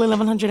right here on Really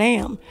 1100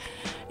 AM.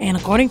 And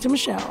according to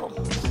Michelle.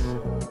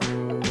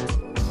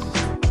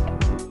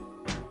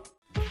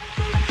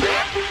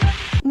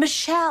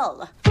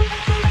 Michelle.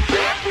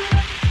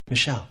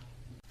 Michelle.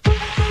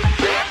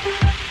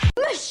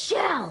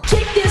 Michelle.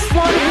 Kick this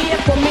one here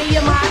for me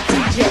and my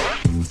DJ.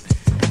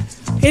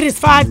 It is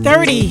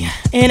 5:30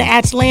 in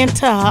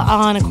Atlanta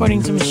on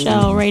According to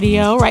Michelle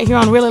Radio, right here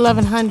on Real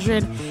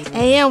 1100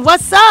 AM.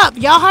 What's up,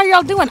 y'all? How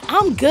y'all doing?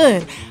 I'm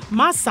good.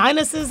 My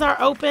sinuses are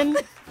open.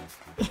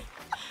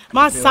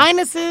 My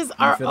sinuses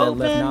are feel that open.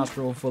 left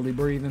nostril fully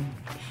breathing?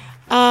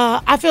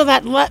 I feel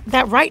that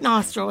that right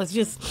nostril is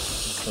just.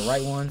 The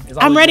right one.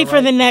 I'm ready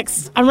for the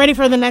next. I'm ready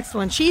for the next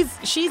one.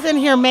 She's in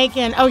here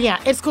making. Oh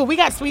yeah, it's cool. We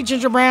got Sweet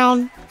Ginger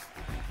Brown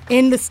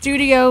in the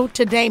studio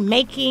today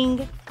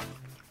making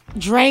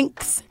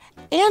drinks.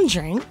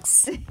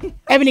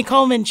 Ebony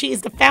Coleman, she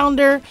is the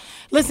founder.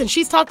 Listen,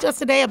 she's talked to us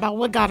today about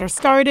what got her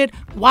started,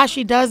 why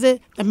she does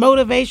it, the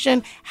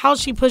motivation, how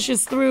she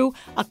pushes through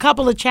a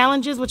couple of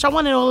challenges, which I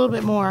want to know a little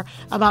bit more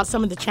about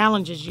some of the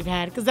challenges you've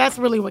had, because that's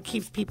really what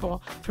keeps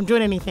people from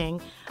doing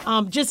anything.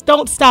 Just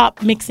don't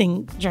stop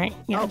mixing drink.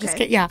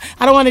 Okay.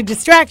 I don't want to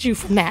distract you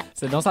from that.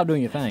 So don't stop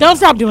doing your thing. Don't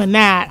stop doing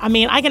that. I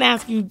mean, I can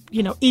ask you,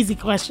 easy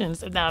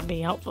questions if that would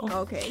be helpful.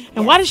 Okay.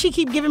 And why does she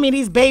keep giving me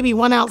these baby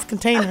 1 ounce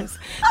containers?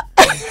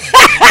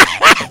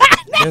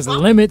 There's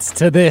limits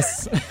to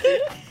this.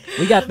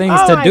 We got things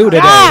to do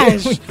today.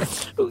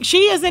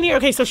 She is in here.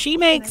 Okay, so she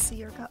makes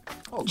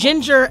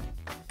ginger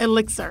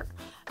elixir.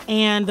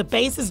 And the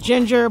base is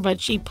ginger, but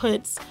she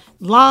puts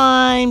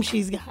lime.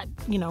 She's got,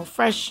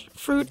 fresh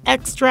fruit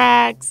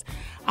extracts.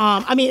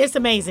 It's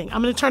amazing.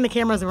 I'm going to turn the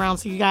cameras around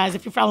so you guys,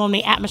 if you're following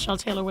me at Michelle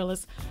Taylor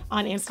Willis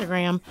on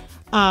Instagram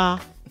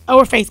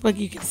or Facebook,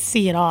 you can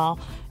see it all.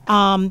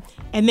 And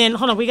then,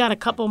 hold on, we got a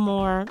couple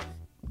more.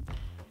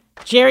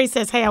 Jerry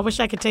says, hey, I wish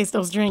I could taste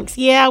those drinks.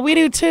 Yeah, we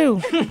do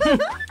too.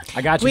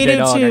 I got you,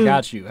 J-Dog. I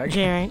got you.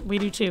 Jerry, we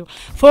do too.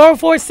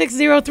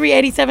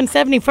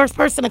 404-603-8770. First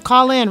person to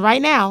call in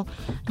right now.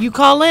 You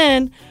call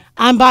in,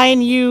 I'm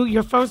buying you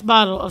your first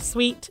bottle of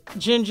Sweet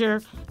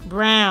Ginger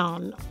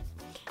Brown.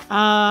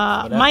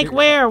 Mike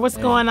Ware, what's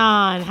going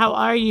on? How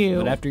are you?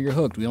 But after you're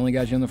hooked, we only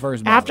got you in the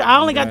first bottle. I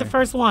only got the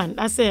first one.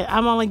 That's it.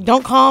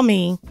 Don't call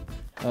me.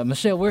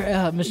 Michelle,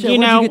 Michelle, you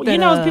know, where'd you get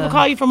that, people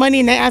call you for money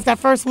and they ask that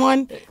first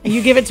one, and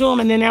you give it to them,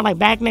 and then they're like,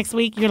 back next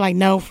week. You're like,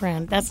 no,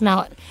 friend, that's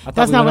not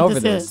what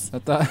this is.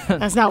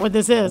 That's not what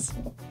this is.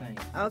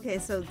 Okay,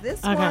 so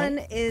this one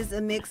is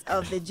a mix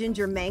of the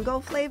ginger mango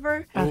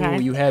flavor. Okay.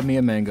 Ooh, you had me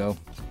a mango.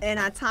 And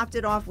I topped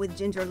it off with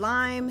ginger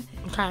lime.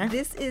 Okay.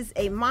 This is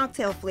a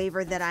mocktail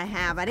flavor that I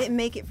have. I didn't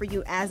make it for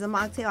you as a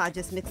mocktail. I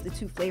just mixed the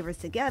two flavors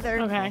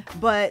together. Okay.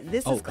 But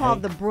this is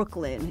called the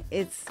Brooklyn.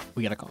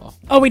 We got a call.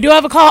 Oh, we do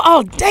have a call?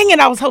 Oh, dang it.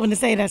 I was hoping to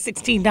say that's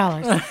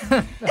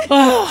 $16.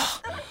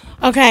 Oh.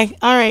 Okay.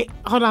 All right.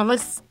 Hold on.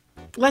 Let's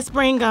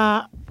bring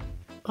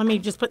let me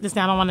just put this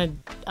down. I want to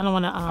I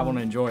want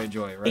to enjoy it,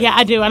 right? Yeah,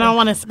 I do. I don't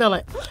want to spill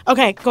it.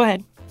 Okay, go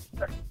ahead.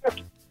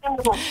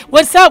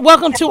 What's up?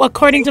 Welcome to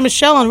According to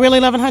Michelle on Really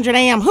 1100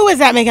 AM. Who is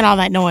that making all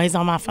that noise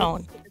on my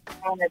phone?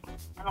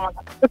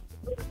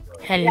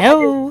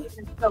 Hello.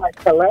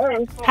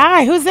 Hello.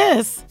 Hi, who's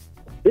this?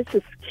 This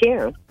is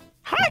Kim.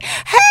 Hi.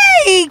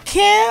 Hey,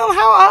 Kim.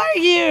 How are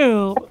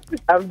you?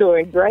 I'm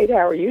doing great.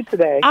 How are you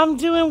today? I'm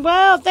doing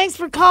well. Thanks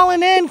for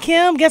calling in,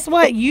 Kim. Guess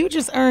what? You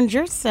just earned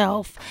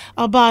yourself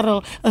a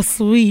bottle of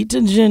Sweet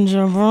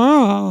Ginger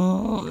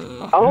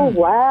Brown. Oh,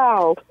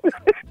 wow.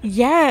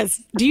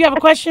 Yes. Do you have a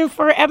question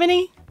for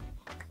Ebony?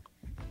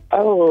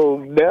 Oh,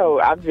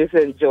 no. I've just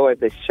enjoyed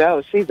the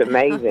show. She's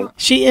amazing.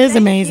 She is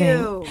amazing.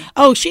 You.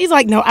 Oh, she's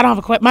like, no, I don't have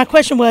a question. My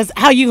question was,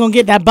 how you going to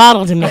get that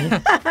bottle to me?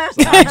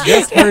 I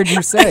just heard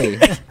you say.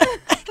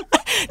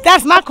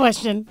 That's my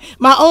question.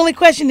 My only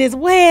question is,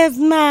 where's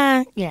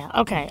my... Yeah,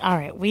 okay. All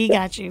right. We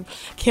got you.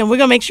 Kim, we're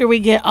going to make sure we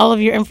get all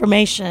of your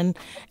information.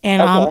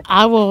 And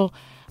I will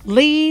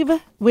leave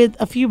with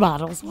a few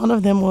bottles. One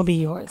of them will be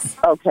yours.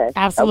 Okay.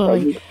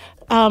 Absolutely.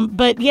 Okay.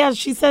 But, yeah,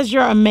 she says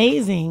you're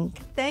amazing.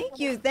 Thank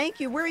you.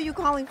 Where are you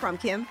calling from,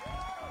 Kim?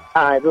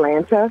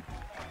 Atlanta.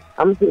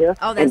 I'm here.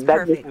 Oh, that's in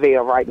perfect.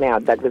 Douglasville right now,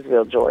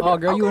 Douglasville, Georgia. Oh,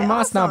 girl, you in my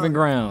awesome. stomping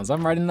grounds.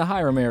 I'm right in the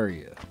Hiram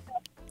area.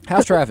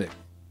 How's traffic?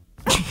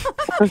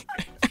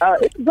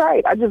 It's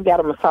great. I just got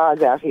a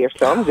massage out here,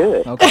 so I'm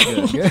good.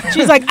 Okay, good.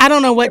 She's like, I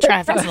don't know what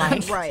traffic's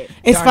like. Right.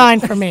 It's fine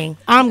for me.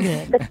 I'm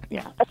good.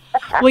 Yeah.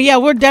 Well, yeah,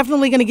 we're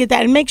definitely going to get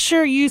that. And make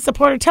sure you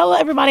support her. Tell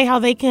everybody how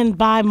they can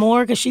buy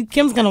more, because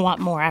Kim's going to want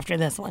more after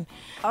this one.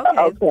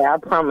 Okay. I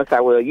promise I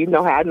will.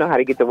 I know how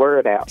to get the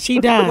word out. She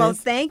does. Well,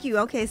 thank you.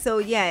 Okay, so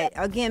yeah,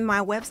 again,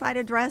 my website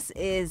address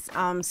is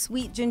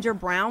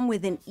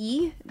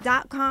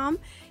sweetgingerbrown.com.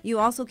 You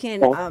also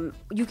can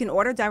you can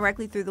order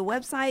directly through the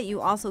website.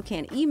 You also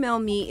can email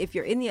me if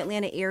you're in the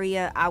Atlanta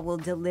area. I will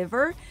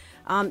deliver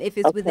if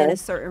it's within a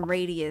certain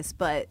radius.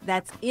 But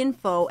that's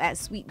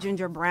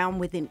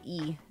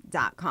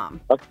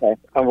info@sweetgingerbrown.com. Okay,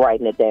 I'm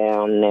writing it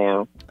down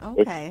now.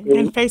 Okay.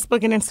 And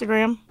Facebook and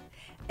Instagram?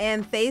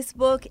 And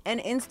Facebook and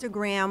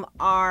Instagram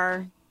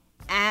are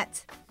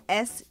at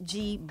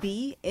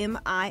SGBMIXR.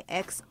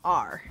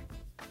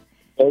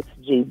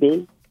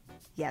 SGB?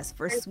 Yes,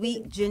 for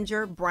Sweet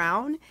Ginger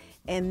Brown.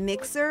 And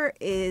Mixer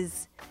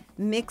is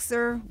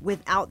Mixer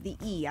without the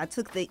E. I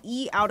took the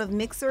E out of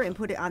Mixer and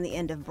put it on the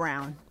end of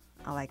Brown.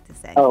 I like to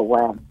say. Oh,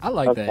 wow. I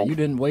like that. You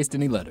didn't waste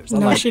any letters. I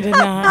No, like she that. did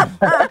not.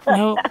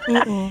 No.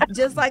 Mm-mm.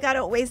 Just like I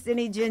don't waste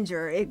any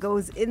ginger. It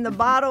goes in the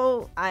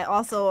bottle.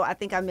 I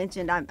think I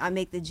mentioned I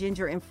make the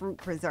ginger and fruit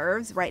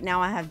preserves. Right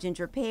now I have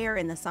ginger pear.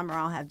 In the summer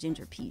I'll have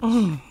ginger peach.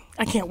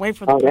 I can't wait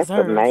for the That's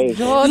preserves.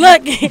 amazing.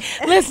 Look,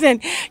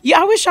 listen,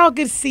 I wish y'all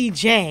could see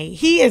Jay.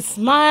 He is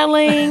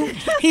smiling.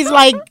 He's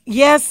like,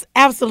 yes,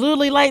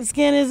 absolutely, light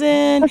skin is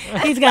in.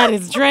 He's got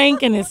his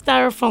drink in his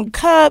styrofoam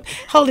cup,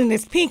 holding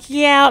his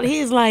pinky out.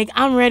 He's like,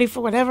 I'm ready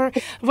for whatever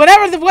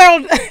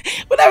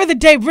the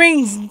day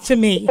brings to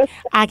me,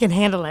 I can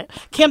handle it.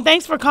 Kim,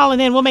 thanks for calling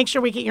in. We'll make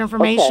sure we get your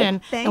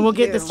information Thank and we'll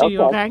get you. this to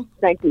you, okay?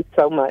 Thank you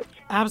so much.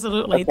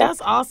 Absolutely. Okay.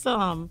 That's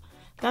awesome.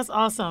 That's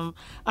awesome.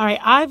 All right,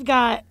 you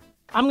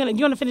want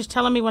to finish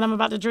telling me what I'm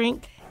about to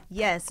drink?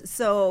 Yes.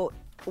 So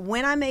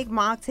when I make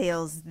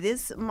mocktails,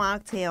 this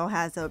mocktail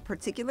has a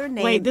particular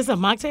name. Wait, this is a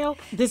mocktail?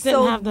 This didn't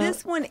So have the...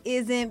 this one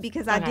isn't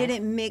because I Okay.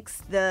 didn't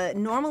mix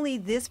normally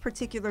this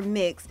particular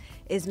mix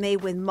is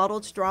made with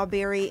muddled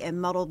strawberry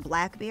and muddled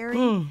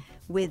blackberry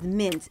with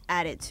mint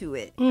added to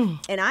it.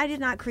 And I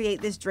did not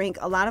create this drink.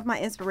 A lot of my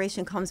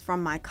inspiration comes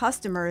from my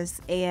customers,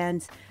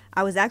 and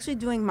I was actually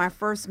doing my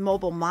first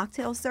mobile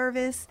mocktail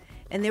service,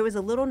 and there was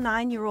a little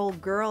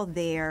 9-year-old girl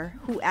there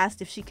who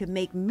asked if she could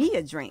make me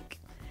a drink.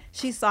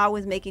 She saw I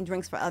was making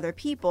drinks for other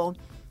people,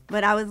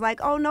 but I was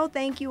like, oh, no,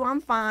 thank you, I'm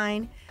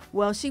fine.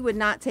 Well, she would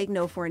not take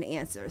no for an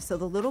answer. So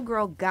the little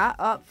girl got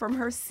up from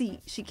her seat.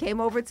 She came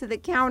over to the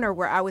counter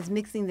where I was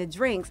mixing the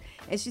drinks,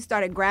 and she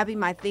started grabbing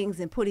my things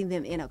and putting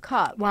them in a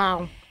cup.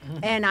 Wow.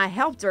 And I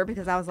helped her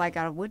because I was like,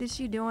 what is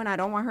she doing? I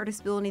don't want her to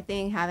spill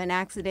anything, have an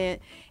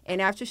accident.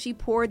 And after she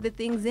poured the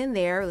things in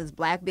there, it was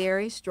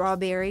blackberries,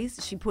 strawberries.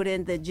 She put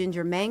in the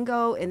ginger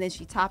mango, and then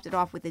she topped it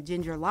off with the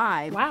ginger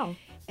lime. Wow.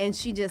 And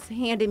she just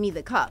handed me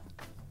the cup.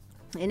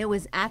 And it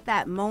was at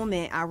that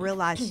moment I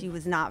realized she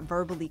was not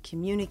verbally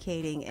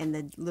communicating, and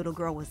the little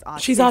girl was autistic.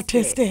 She's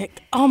autistic.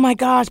 Oh my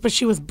gosh, but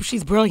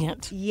she's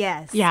brilliant.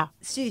 Yes. Yeah.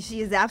 She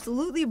is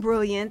absolutely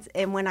brilliant.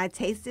 And when I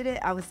tasted it,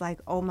 I was like,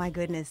 oh my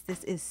goodness,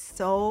 this is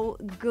so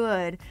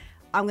good.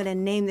 I'm going to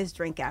name this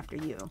drink after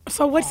you.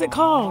 So what's it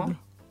called?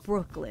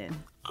 Brooklyn.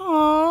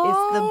 Aww.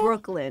 It's the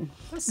Brooklyn.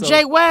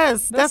 Jay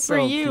West, that's for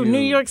so you. cute. New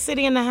York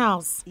City in the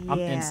house. Yeah.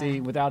 And see,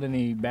 without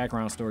any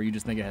background story, you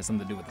just think it has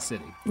something to do with the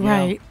city. you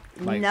Right. know?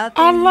 Like,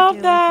 Nothing I to love do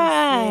with the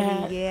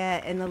that. city.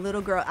 Yeah, and the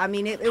little girl, I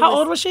mean, it How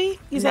old was she?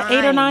 You said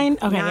 8 or 9?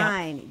 Okay, yeah.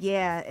 9,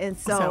 yeah. And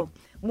so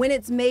when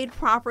it's made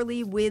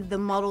properly with the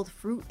muddled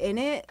fruit in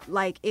it,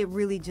 like it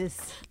really just...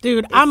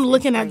 Dude, I'm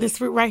looking at this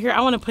fruit right here. I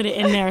want to put it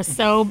in there.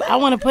 So I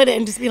want to put it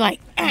and just be like,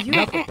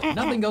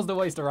 nothing goes to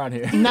waste around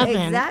here. nothing.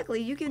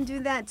 Exactly. You can do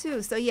that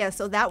too. So yeah,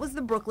 so that was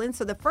the Brooklyn.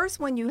 So the first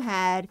one you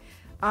had,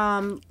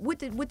 what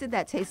did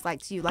that taste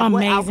like to you? Like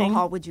Amazing. what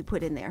alcohol would you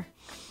put in there?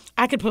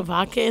 I could put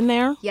vodka in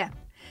there. Yeah.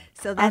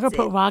 So I that's could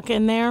put it. vodka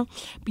in there.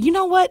 But you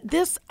know what?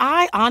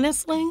 I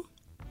honestly,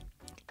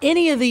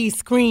 any of these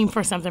scream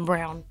for something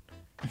brown.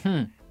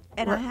 And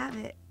I have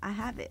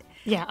it.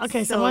 Yeah.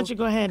 Okay. So why don't you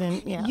go ahead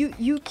and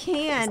You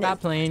can.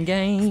 Stop playing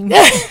games.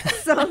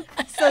 So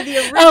the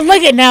original. Oh,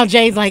 look at now.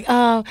 Jay's like,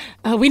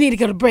 we need to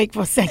go to break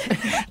for a second.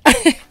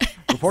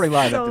 Reporting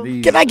live So- after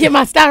these. Can I get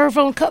my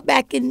styrofoam cup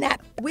back in that?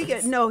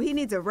 No, he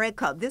needs a red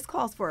cup. This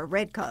calls for a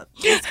red cup.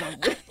 This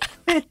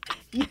one.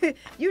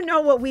 you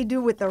know what we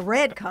do with the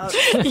red cup.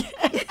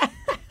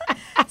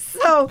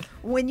 So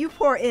when you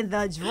pour in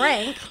the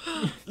drink,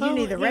 you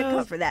need the red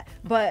cup for that.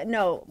 But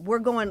no, we're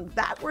going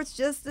backwards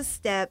just a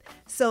step.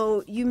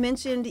 So you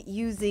mentioned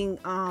using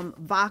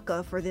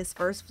vodka for this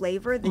first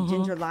flavor, the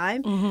ginger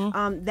lime.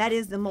 That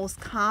is the most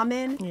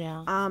common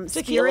Tequila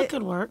spirit.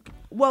 could work.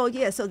 Well,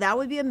 yeah, so that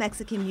would be a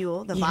Mexican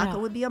mule. The Yeah. vodka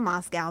would be a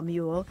Moscow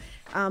mule.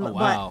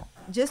 wow.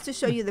 But just to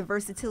show you the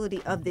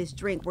versatility of this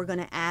drink, we're going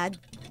to add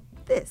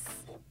this.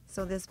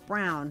 So this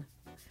brown.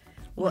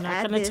 We're We'll not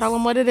add going to this. tell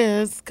them what it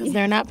is because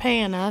they're not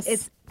paying us.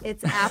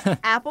 It's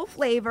apple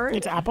flavored.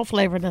 It's apple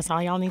flavored. That's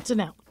all y'all need to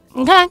know.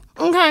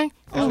 Okay.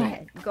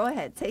 Go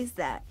ahead, taste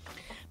that.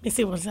 Let me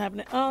see what's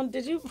happening.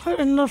 Did you put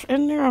enough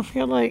in there? I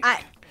feel like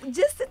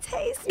Just a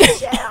taste,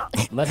 Michelle.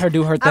 Let her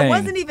do her thing. I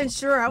wasn't even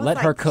sure. I was Let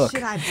like, her cook.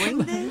 should I bring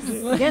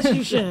this? yes,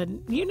 you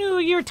should. You knew who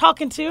you were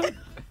talking to.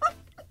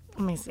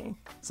 Let me see.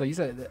 So you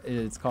said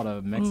it's called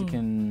a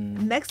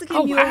Mexican. Mexican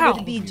Oh, mule wow.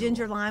 would be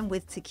ginger lime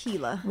with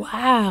tequila.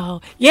 Wow.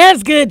 Yeah,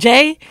 it's good,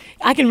 Jay.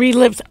 I can read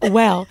lips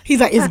well.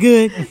 He's like, it's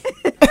good.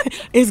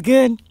 It's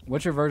good.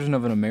 What's your version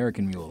of an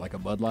American mule? Like a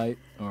Bud Light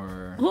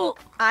or?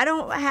 I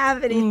don't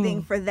have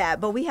anything for that,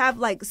 but we have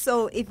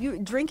so if you're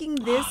drinking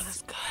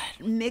this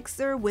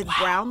mixer with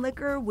brown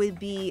liquor would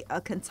be a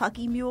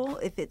Kentucky mule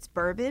if it's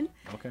bourbon.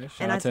 Okay. Shout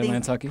And out I to think-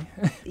 Nantucky.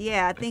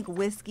 Yeah, I think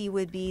whiskey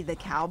would be the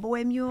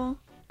cowboy mule.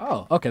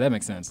 Oh, okay, that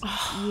makes sense.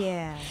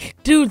 Yeah.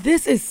 Dude,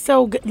 this is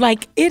so good.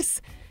 Like, it's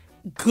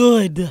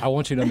good. I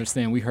want you to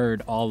understand. We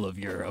heard all of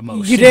your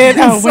emotions. You did?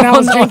 Oh, when I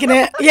was drinking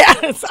it?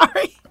 Yeah,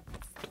 sorry.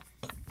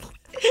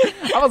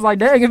 I was like,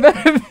 dang, it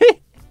better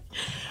be.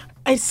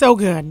 It's so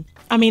good.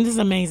 I mean, this is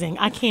amazing.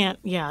 I can't,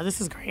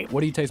 this is great.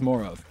 What do you taste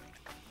more of?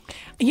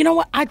 You know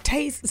what? I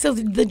taste, so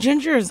the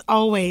ginger is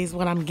always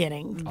what I'm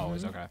getting.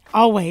 Always, okay.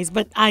 Always.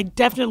 But I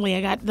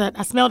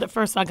smelled it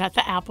first, so I got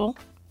the apple.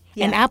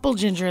 Yeah. And apple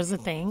ginger is a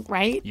thing,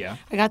 right? Yeah.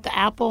 I got the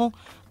apple.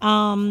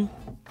 Honestly,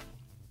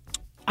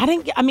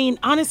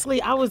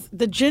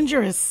 the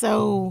ginger is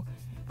so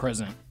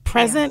present.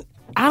 Yeah.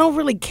 I don't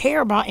really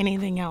care about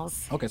anything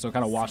else. Okay, so it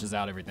kind of washes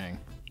out everything.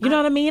 You know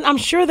what I mean? I'm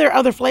sure there are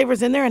other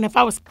flavors in there, and if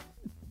I was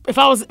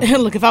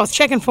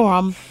checking for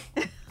them,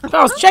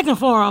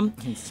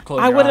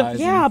 I would have.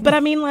 Yeah, but I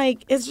mean,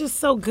 like, it's just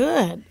so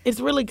good. It's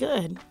really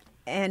good.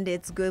 And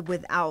it's good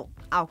without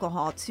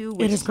alcohol too.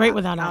 It is great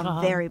without alcohol.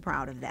 I'm very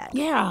proud of that.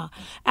 Yeah,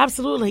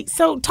 absolutely.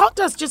 So talk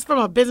to us just from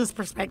a business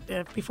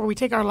perspective before we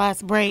take our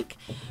last break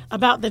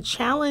about the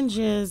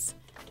challenges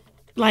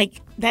like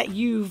that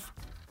you've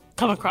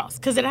come across,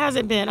 because it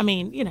hasn't been.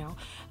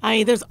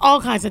 There's all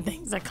kinds of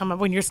things that come up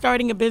when you're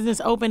starting a business,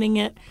 opening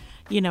it,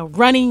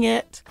 running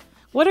it.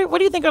 What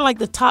do you think are like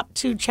the top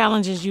 2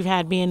 challenges you've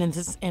had being in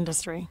this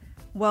industry?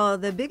 Well,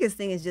 the biggest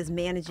thing is just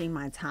managing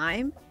my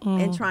time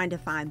and trying to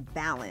find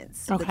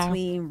balance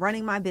between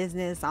running my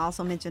business. I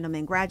also mentioned I'm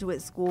in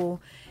graduate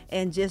school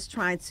and just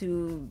trying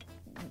to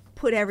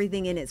put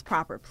everything in its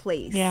proper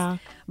place. Yeah.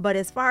 But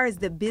as far as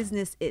the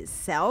business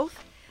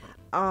itself,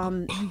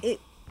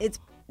 it's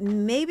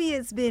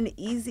been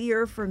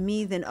easier for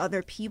me than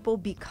other people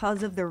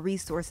because of the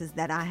resources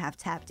that I have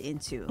tapped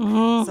into.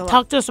 So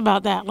talk to us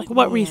about that. Like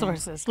what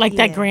resources? Like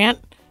that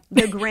grant?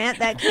 The grant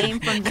that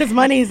came from because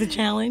money is a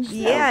challenge. So.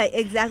 Yeah,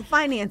 exactly.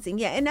 Financing,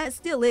 yeah, and that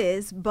still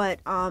is. But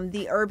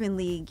the Urban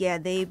League, yeah,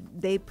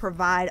 they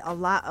provide a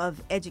lot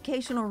of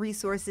educational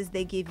resources.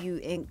 They give you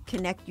and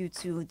connect you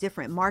to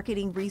different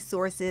marketing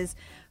resources,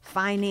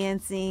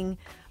 financing.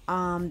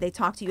 They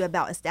talk to you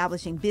about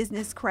establishing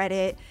business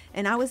credit.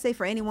 And I would say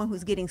for anyone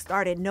who's getting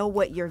started, know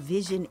what your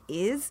vision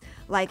is.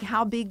 Like,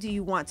 how big do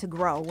you want to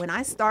grow? When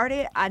I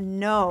started, I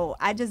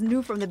just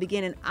knew from the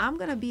beginning, I'm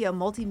going to be a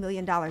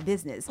multi-million-dollar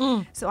business.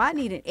 So I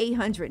need an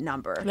 800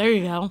 number. There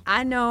you go.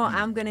 I know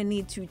I'm going to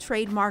need to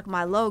trademark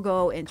my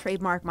logo and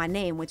trademark my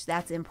name, which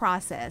that's in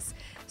process.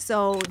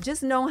 So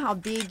just know how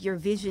big your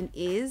vision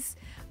is.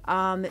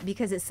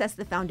 Because it sets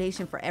the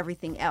foundation for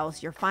everything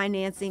else. Your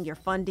financing, your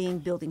funding,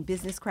 building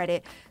business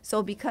credit.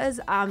 So because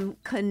I'm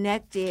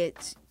connected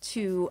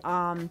to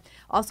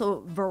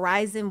also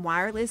Verizon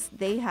Wireless,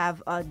 they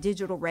have a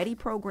digital ready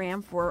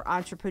program for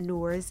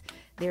entrepreneurs.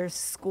 There's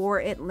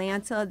Score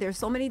Atlanta. There's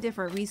so many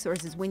different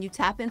resources. When you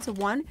tap into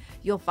one,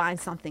 you'll find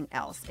something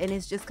else. And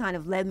it's just kind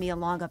of led me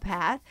along a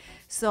path.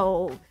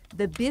 So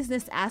the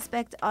business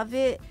aspect of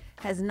it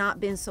has not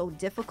been so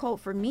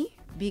difficult for me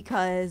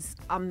because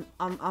I'm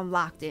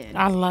locked in.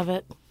 I love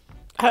it.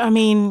 I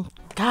mean,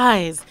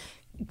 guys,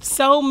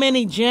 so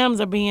many gems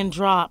are being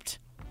dropped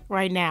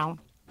right now.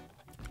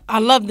 I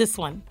love this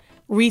one.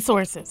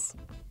 Resources.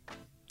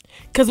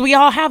 Because we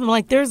all have them.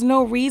 Like, there's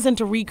no reason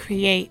to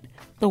recreate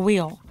the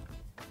wheel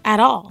at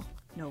all.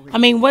 No reason. I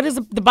mean, what is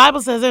the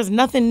Bible says there's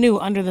nothing new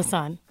under the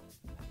sun.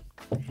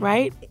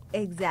 Right?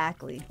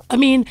 Exactly. I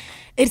mean,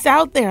 it's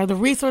out there. The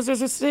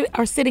resources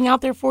are sitting out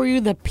there for you.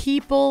 The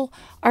people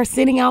are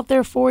sitting out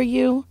there for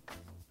you.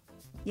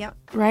 Yep.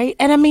 Right?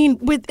 And I mean,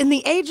 in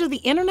the age of the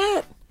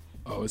internet.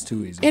 Oh, it's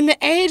too easy. In the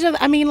age of,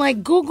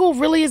 Google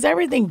really is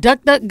everything.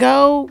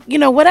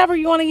 DuckDuckGo, whatever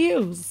you want to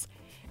use.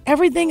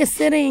 Everything is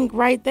sitting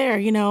right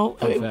there, Fun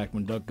fact,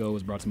 when DuckGo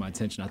was brought to my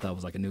attention, I thought it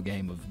was like a new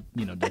game of,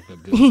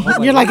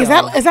 DuckDuckGo. You're like, is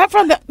that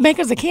from the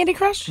makers of Candy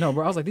Crush? No,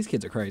 bro, I was like, these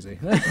kids are crazy.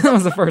 That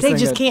was the first thing. They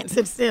just can't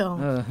sit still.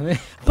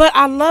 But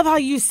I love how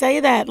you say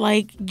that.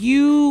 Like,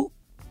 you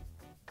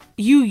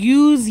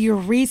use your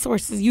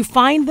resources. You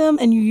find them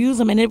and you use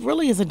them, and it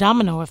really is a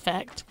domino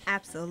effect.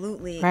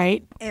 Absolutely.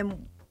 Right?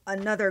 And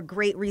another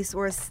great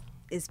resource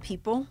is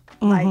people.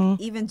 Like,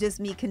 even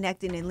just me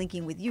connecting and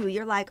linking with you,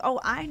 you're like,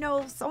 oh, I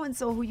know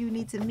so-and-so who you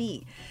need to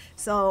meet.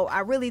 So I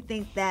really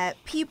think that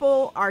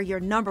people are your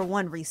number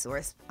one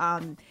resource.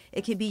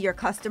 It could be your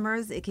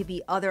customers. It could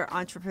be other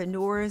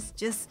entrepreneurs.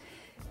 Just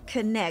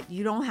connect.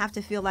 You don't have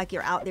to feel like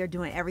you're out there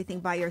doing everything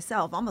by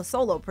yourself. I'm a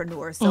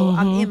solopreneur, so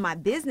I'm in my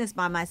business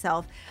by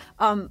myself.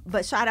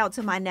 But shout out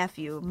to my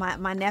nephew.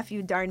 My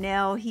nephew,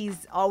 Darnell,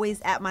 he's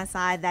always at my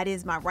side. That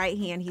is my right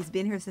hand. He's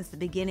been here since the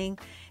beginning,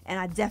 and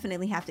I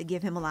definitely have to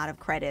give him a lot of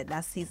credit.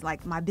 He's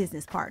like my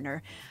business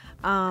partner.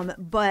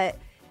 But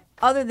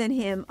other than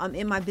him, I'm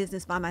in my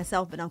business by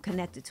myself, but I'm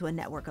connected to a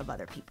network of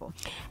other people.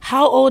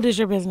 How old is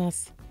your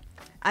business?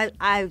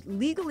 I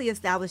legally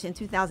established in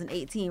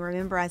 2018.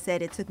 Remember, I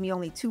said it took me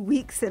only 2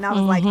 weeks, and I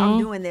was like, I'm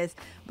doing this.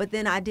 But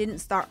then I didn't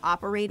start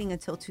operating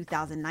until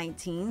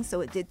 2019. So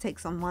it did take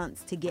some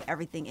months to get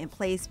everything in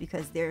place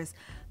because there's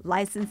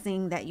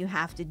licensing that you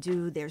have to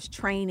do. There's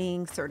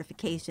training,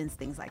 certifications,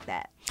 things like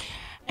that.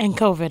 And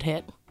COVID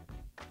hit.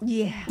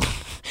 Yeah.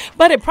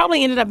 But it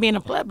probably ended up being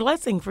a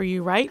blessing for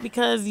you, right?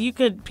 Because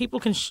people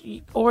can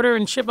order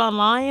and ship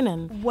online.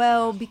 And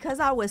well, because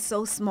I was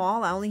so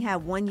small, I only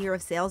had 1 year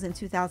of sales in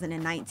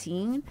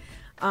 2019.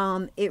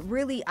 It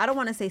really, I don't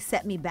want to say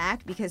set me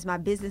back, because my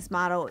business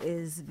model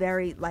is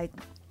very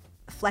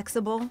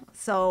flexible.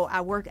 So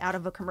I work out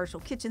of a commercial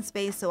kitchen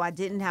space, so I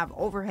didn't have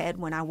overhead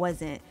when I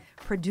wasn't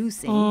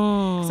producing.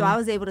 So I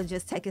was able to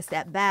just take a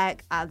step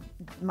back.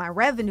 My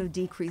revenue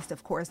decreased,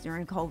 of course,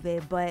 during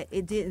COVID, but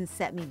it didn't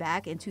set me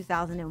back. In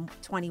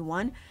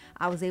 2021,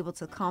 I was able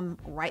to come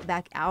right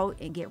back out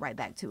and get right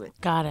back to it.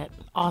 Got it.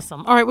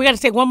 Awesome. All right, we got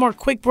to take one more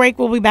quick break.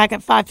 We'll be back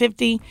at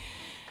 5:50.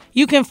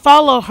 You can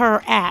follow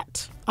her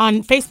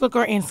on Facebook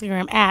or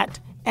Instagram at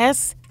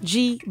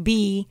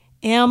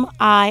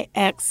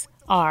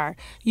SGBMIXR.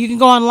 You can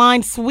go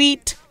online,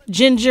 Sweet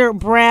Ginger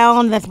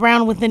Brown. That's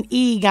brown with an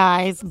E,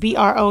 guys.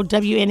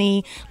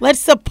 BROWNE. Let's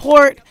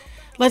support.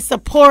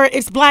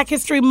 It's Black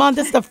History Month.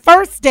 It's the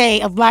first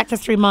day of Black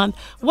History Month.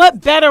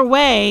 What better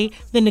way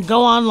than to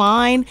go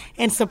online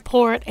and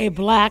support a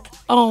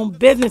Black-owned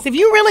business? If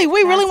we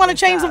really want to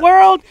change the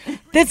world,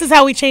 this is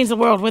how we change the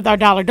world, with our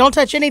dollar. Don't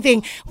touch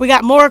anything. We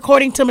got more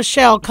According to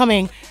Michelle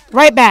coming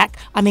right back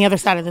on the other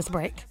side of this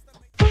break.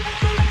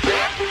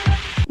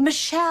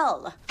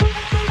 Michelle.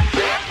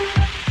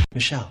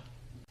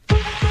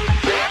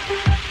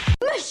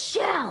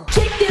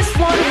 Kick this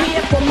one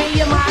here for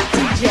me and my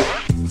DJ.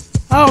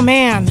 Oh,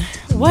 man.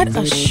 What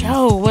a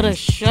show.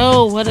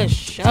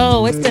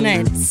 It's been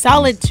a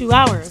solid 2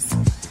 hours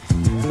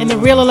in the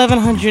Real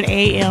 1100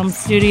 AM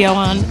studio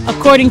on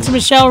According to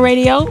Michelle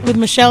Radio with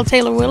Michelle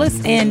Taylor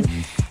Willis and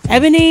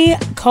Ebony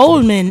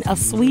Coleman of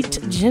Sweet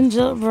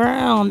Ginger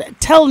Brown.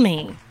 Tell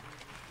me,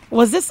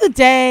 was this a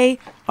day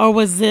or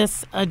was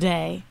this a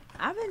day?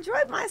 I've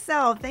enjoyed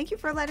myself. Thank you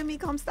for letting me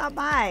come stop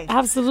by.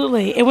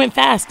 Absolutely. It went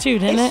fast, too,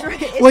 didn't it?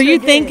 It Were sure you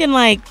did. thinking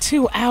like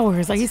 2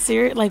 hours? Are you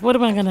serious? Like, what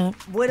am I going to...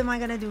 What am I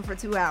going to do for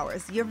 2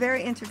 hours? You're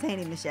very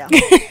entertaining, Michelle.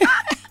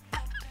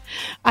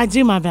 I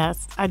do my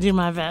best.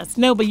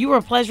 No, but you were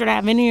a pleasure to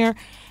have in here.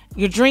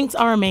 Your drinks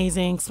are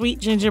amazing. Sweet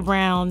Ginger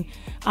Brown.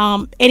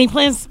 Any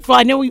plans? Well,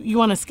 I know you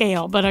want to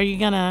scale, but are you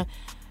going to...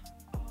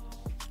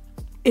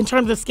 In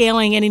terms of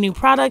scaling, any new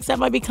products that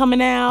might be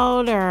coming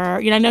out, or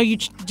I know you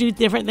do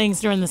different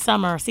things during the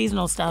summer,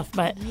 seasonal stuff,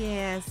 but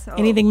So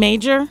anything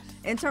major?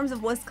 in terms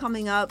of what's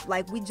coming up,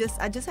 like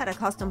I just had a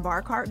custom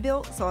bar cart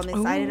built, so I'm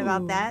excited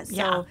about that. So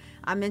yeah.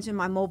 I mentioned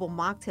my mobile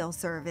mocktail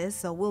service,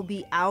 so we'll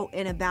be out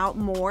and about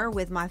more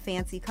with my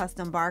fancy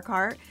custom bar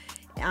cart.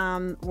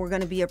 We're going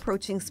to be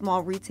approaching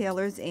small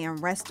retailers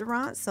and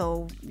restaurants,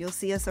 so you'll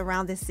see us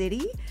around the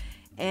city.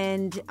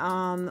 And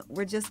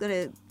we're just going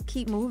to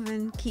keep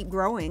moving, keep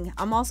growing.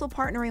 I'm also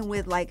partnering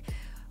with like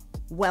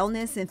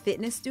wellness and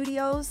fitness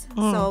studios.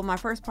 So my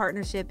first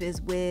partnership is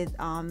with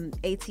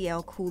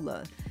ATL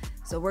Kula.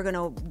 So we're going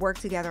to work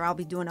together. I'll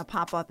be doing a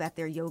pop-up at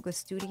their yoga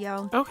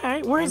studio.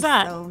 Okay. Where's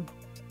that? So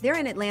they're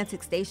in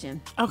Atlantic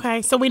Station.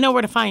 Okay. So we know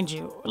where to find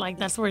you. Like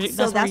that's where you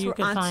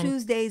can on find.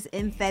 Tuesdays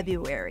in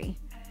February.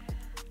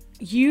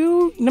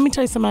 Let me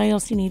tell you somebody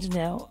else you need to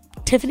know.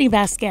 Tiffany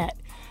Basquette.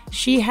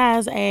 She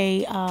has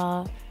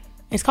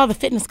it's called the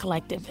Fitness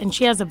Collective, and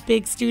she has a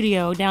big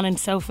studio down in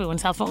Sofu in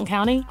South Fulton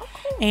County,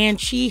 and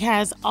she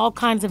has all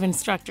kinds of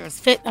instructors.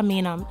 Like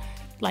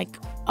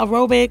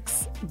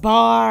aerobics,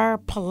 bar,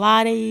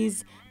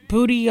 Pilates,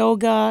 booty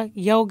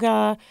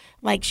yoga.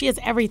 Like she has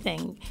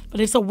everything, but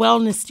it's a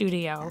wellness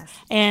studio.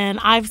 And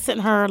I've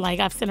sent her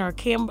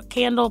a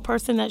candle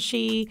person that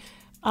she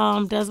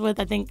does with,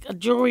 I think, a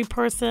jewelry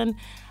person.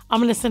 I'm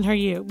going to send her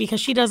you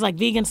because she does like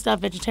vegan stuff,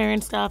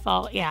 vegetarian stuff.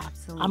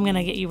 Absolutely. I'm going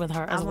to get you with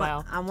her as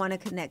well. I want to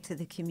connect to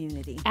the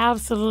community.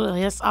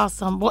 Absolutely. That's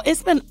awesome. Well,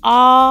 it's been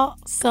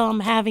awesome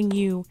having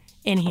you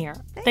in here.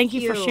 Thank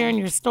you for sharing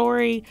your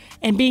story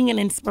and being an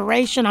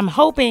inspiration. I'm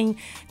hoping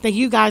that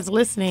you guys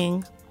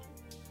listening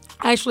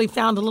actually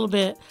found a little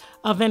bit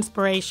of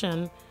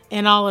inspiration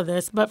in all of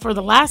this. But for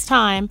the last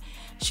time,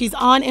 she's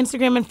on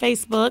Instagram and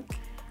Facebook.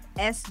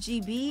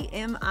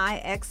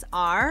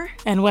 SGBMIXR.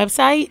 And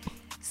website?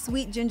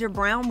 Sweet Ginger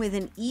Brown with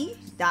an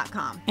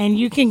E.com. And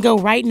you can go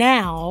right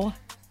now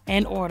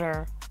and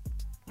order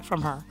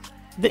from her.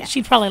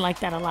 She'd probably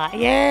like that a lot.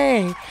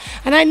 Yay.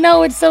 And I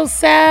know it's so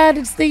sad.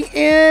 It's the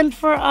end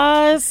for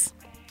us.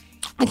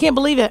 I can't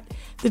believe it.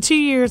 The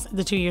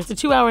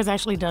 2 hours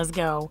actually does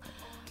go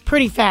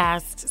pretty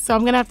fast. So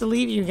I'm going to have to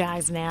leave you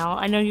guys now.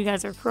 I know you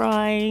guys are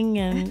crying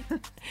and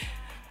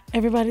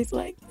everybody's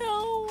like,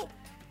 no.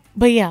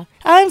 But yeah,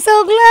 I'm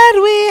so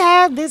glad we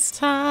had this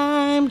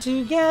time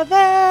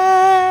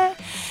together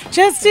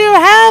just to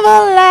have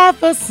a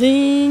laugh or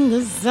sing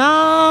a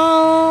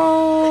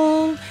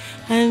song.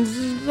 And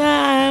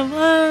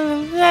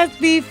that's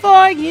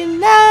before you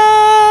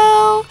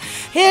know,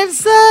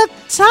 it's the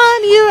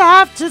time you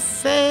have to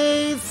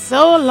say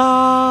so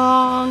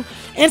long.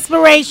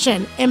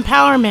 Inspiration,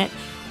 empowerment,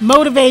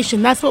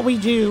 motivation. That's what we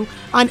do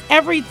on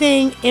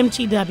everything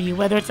MTW,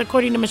 whether it's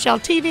According to Michelle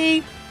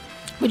TV,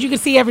 which you can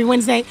see every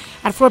Wednesday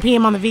at 4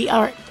 p.m. on the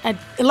or at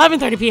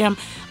 11:30 p.m.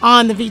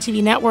 on the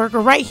VTV network, or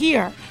right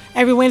here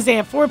every Wednesday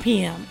at 4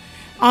 p.m.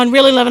 on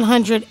Real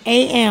 1100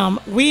 AM.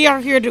 We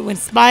are here to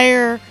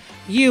inspire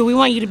you. We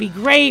want you to be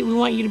great. We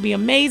want you to be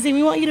amazing.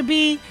 We want you to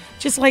be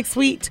just like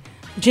Sweet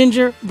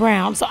Ginger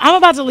Brown. So I'm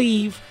about to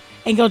leave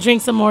and go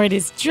drink some more of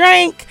this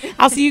drink.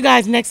 I'll see you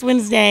guys next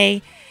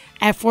Wednesday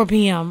at 4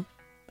 p.m.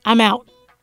 I'm out.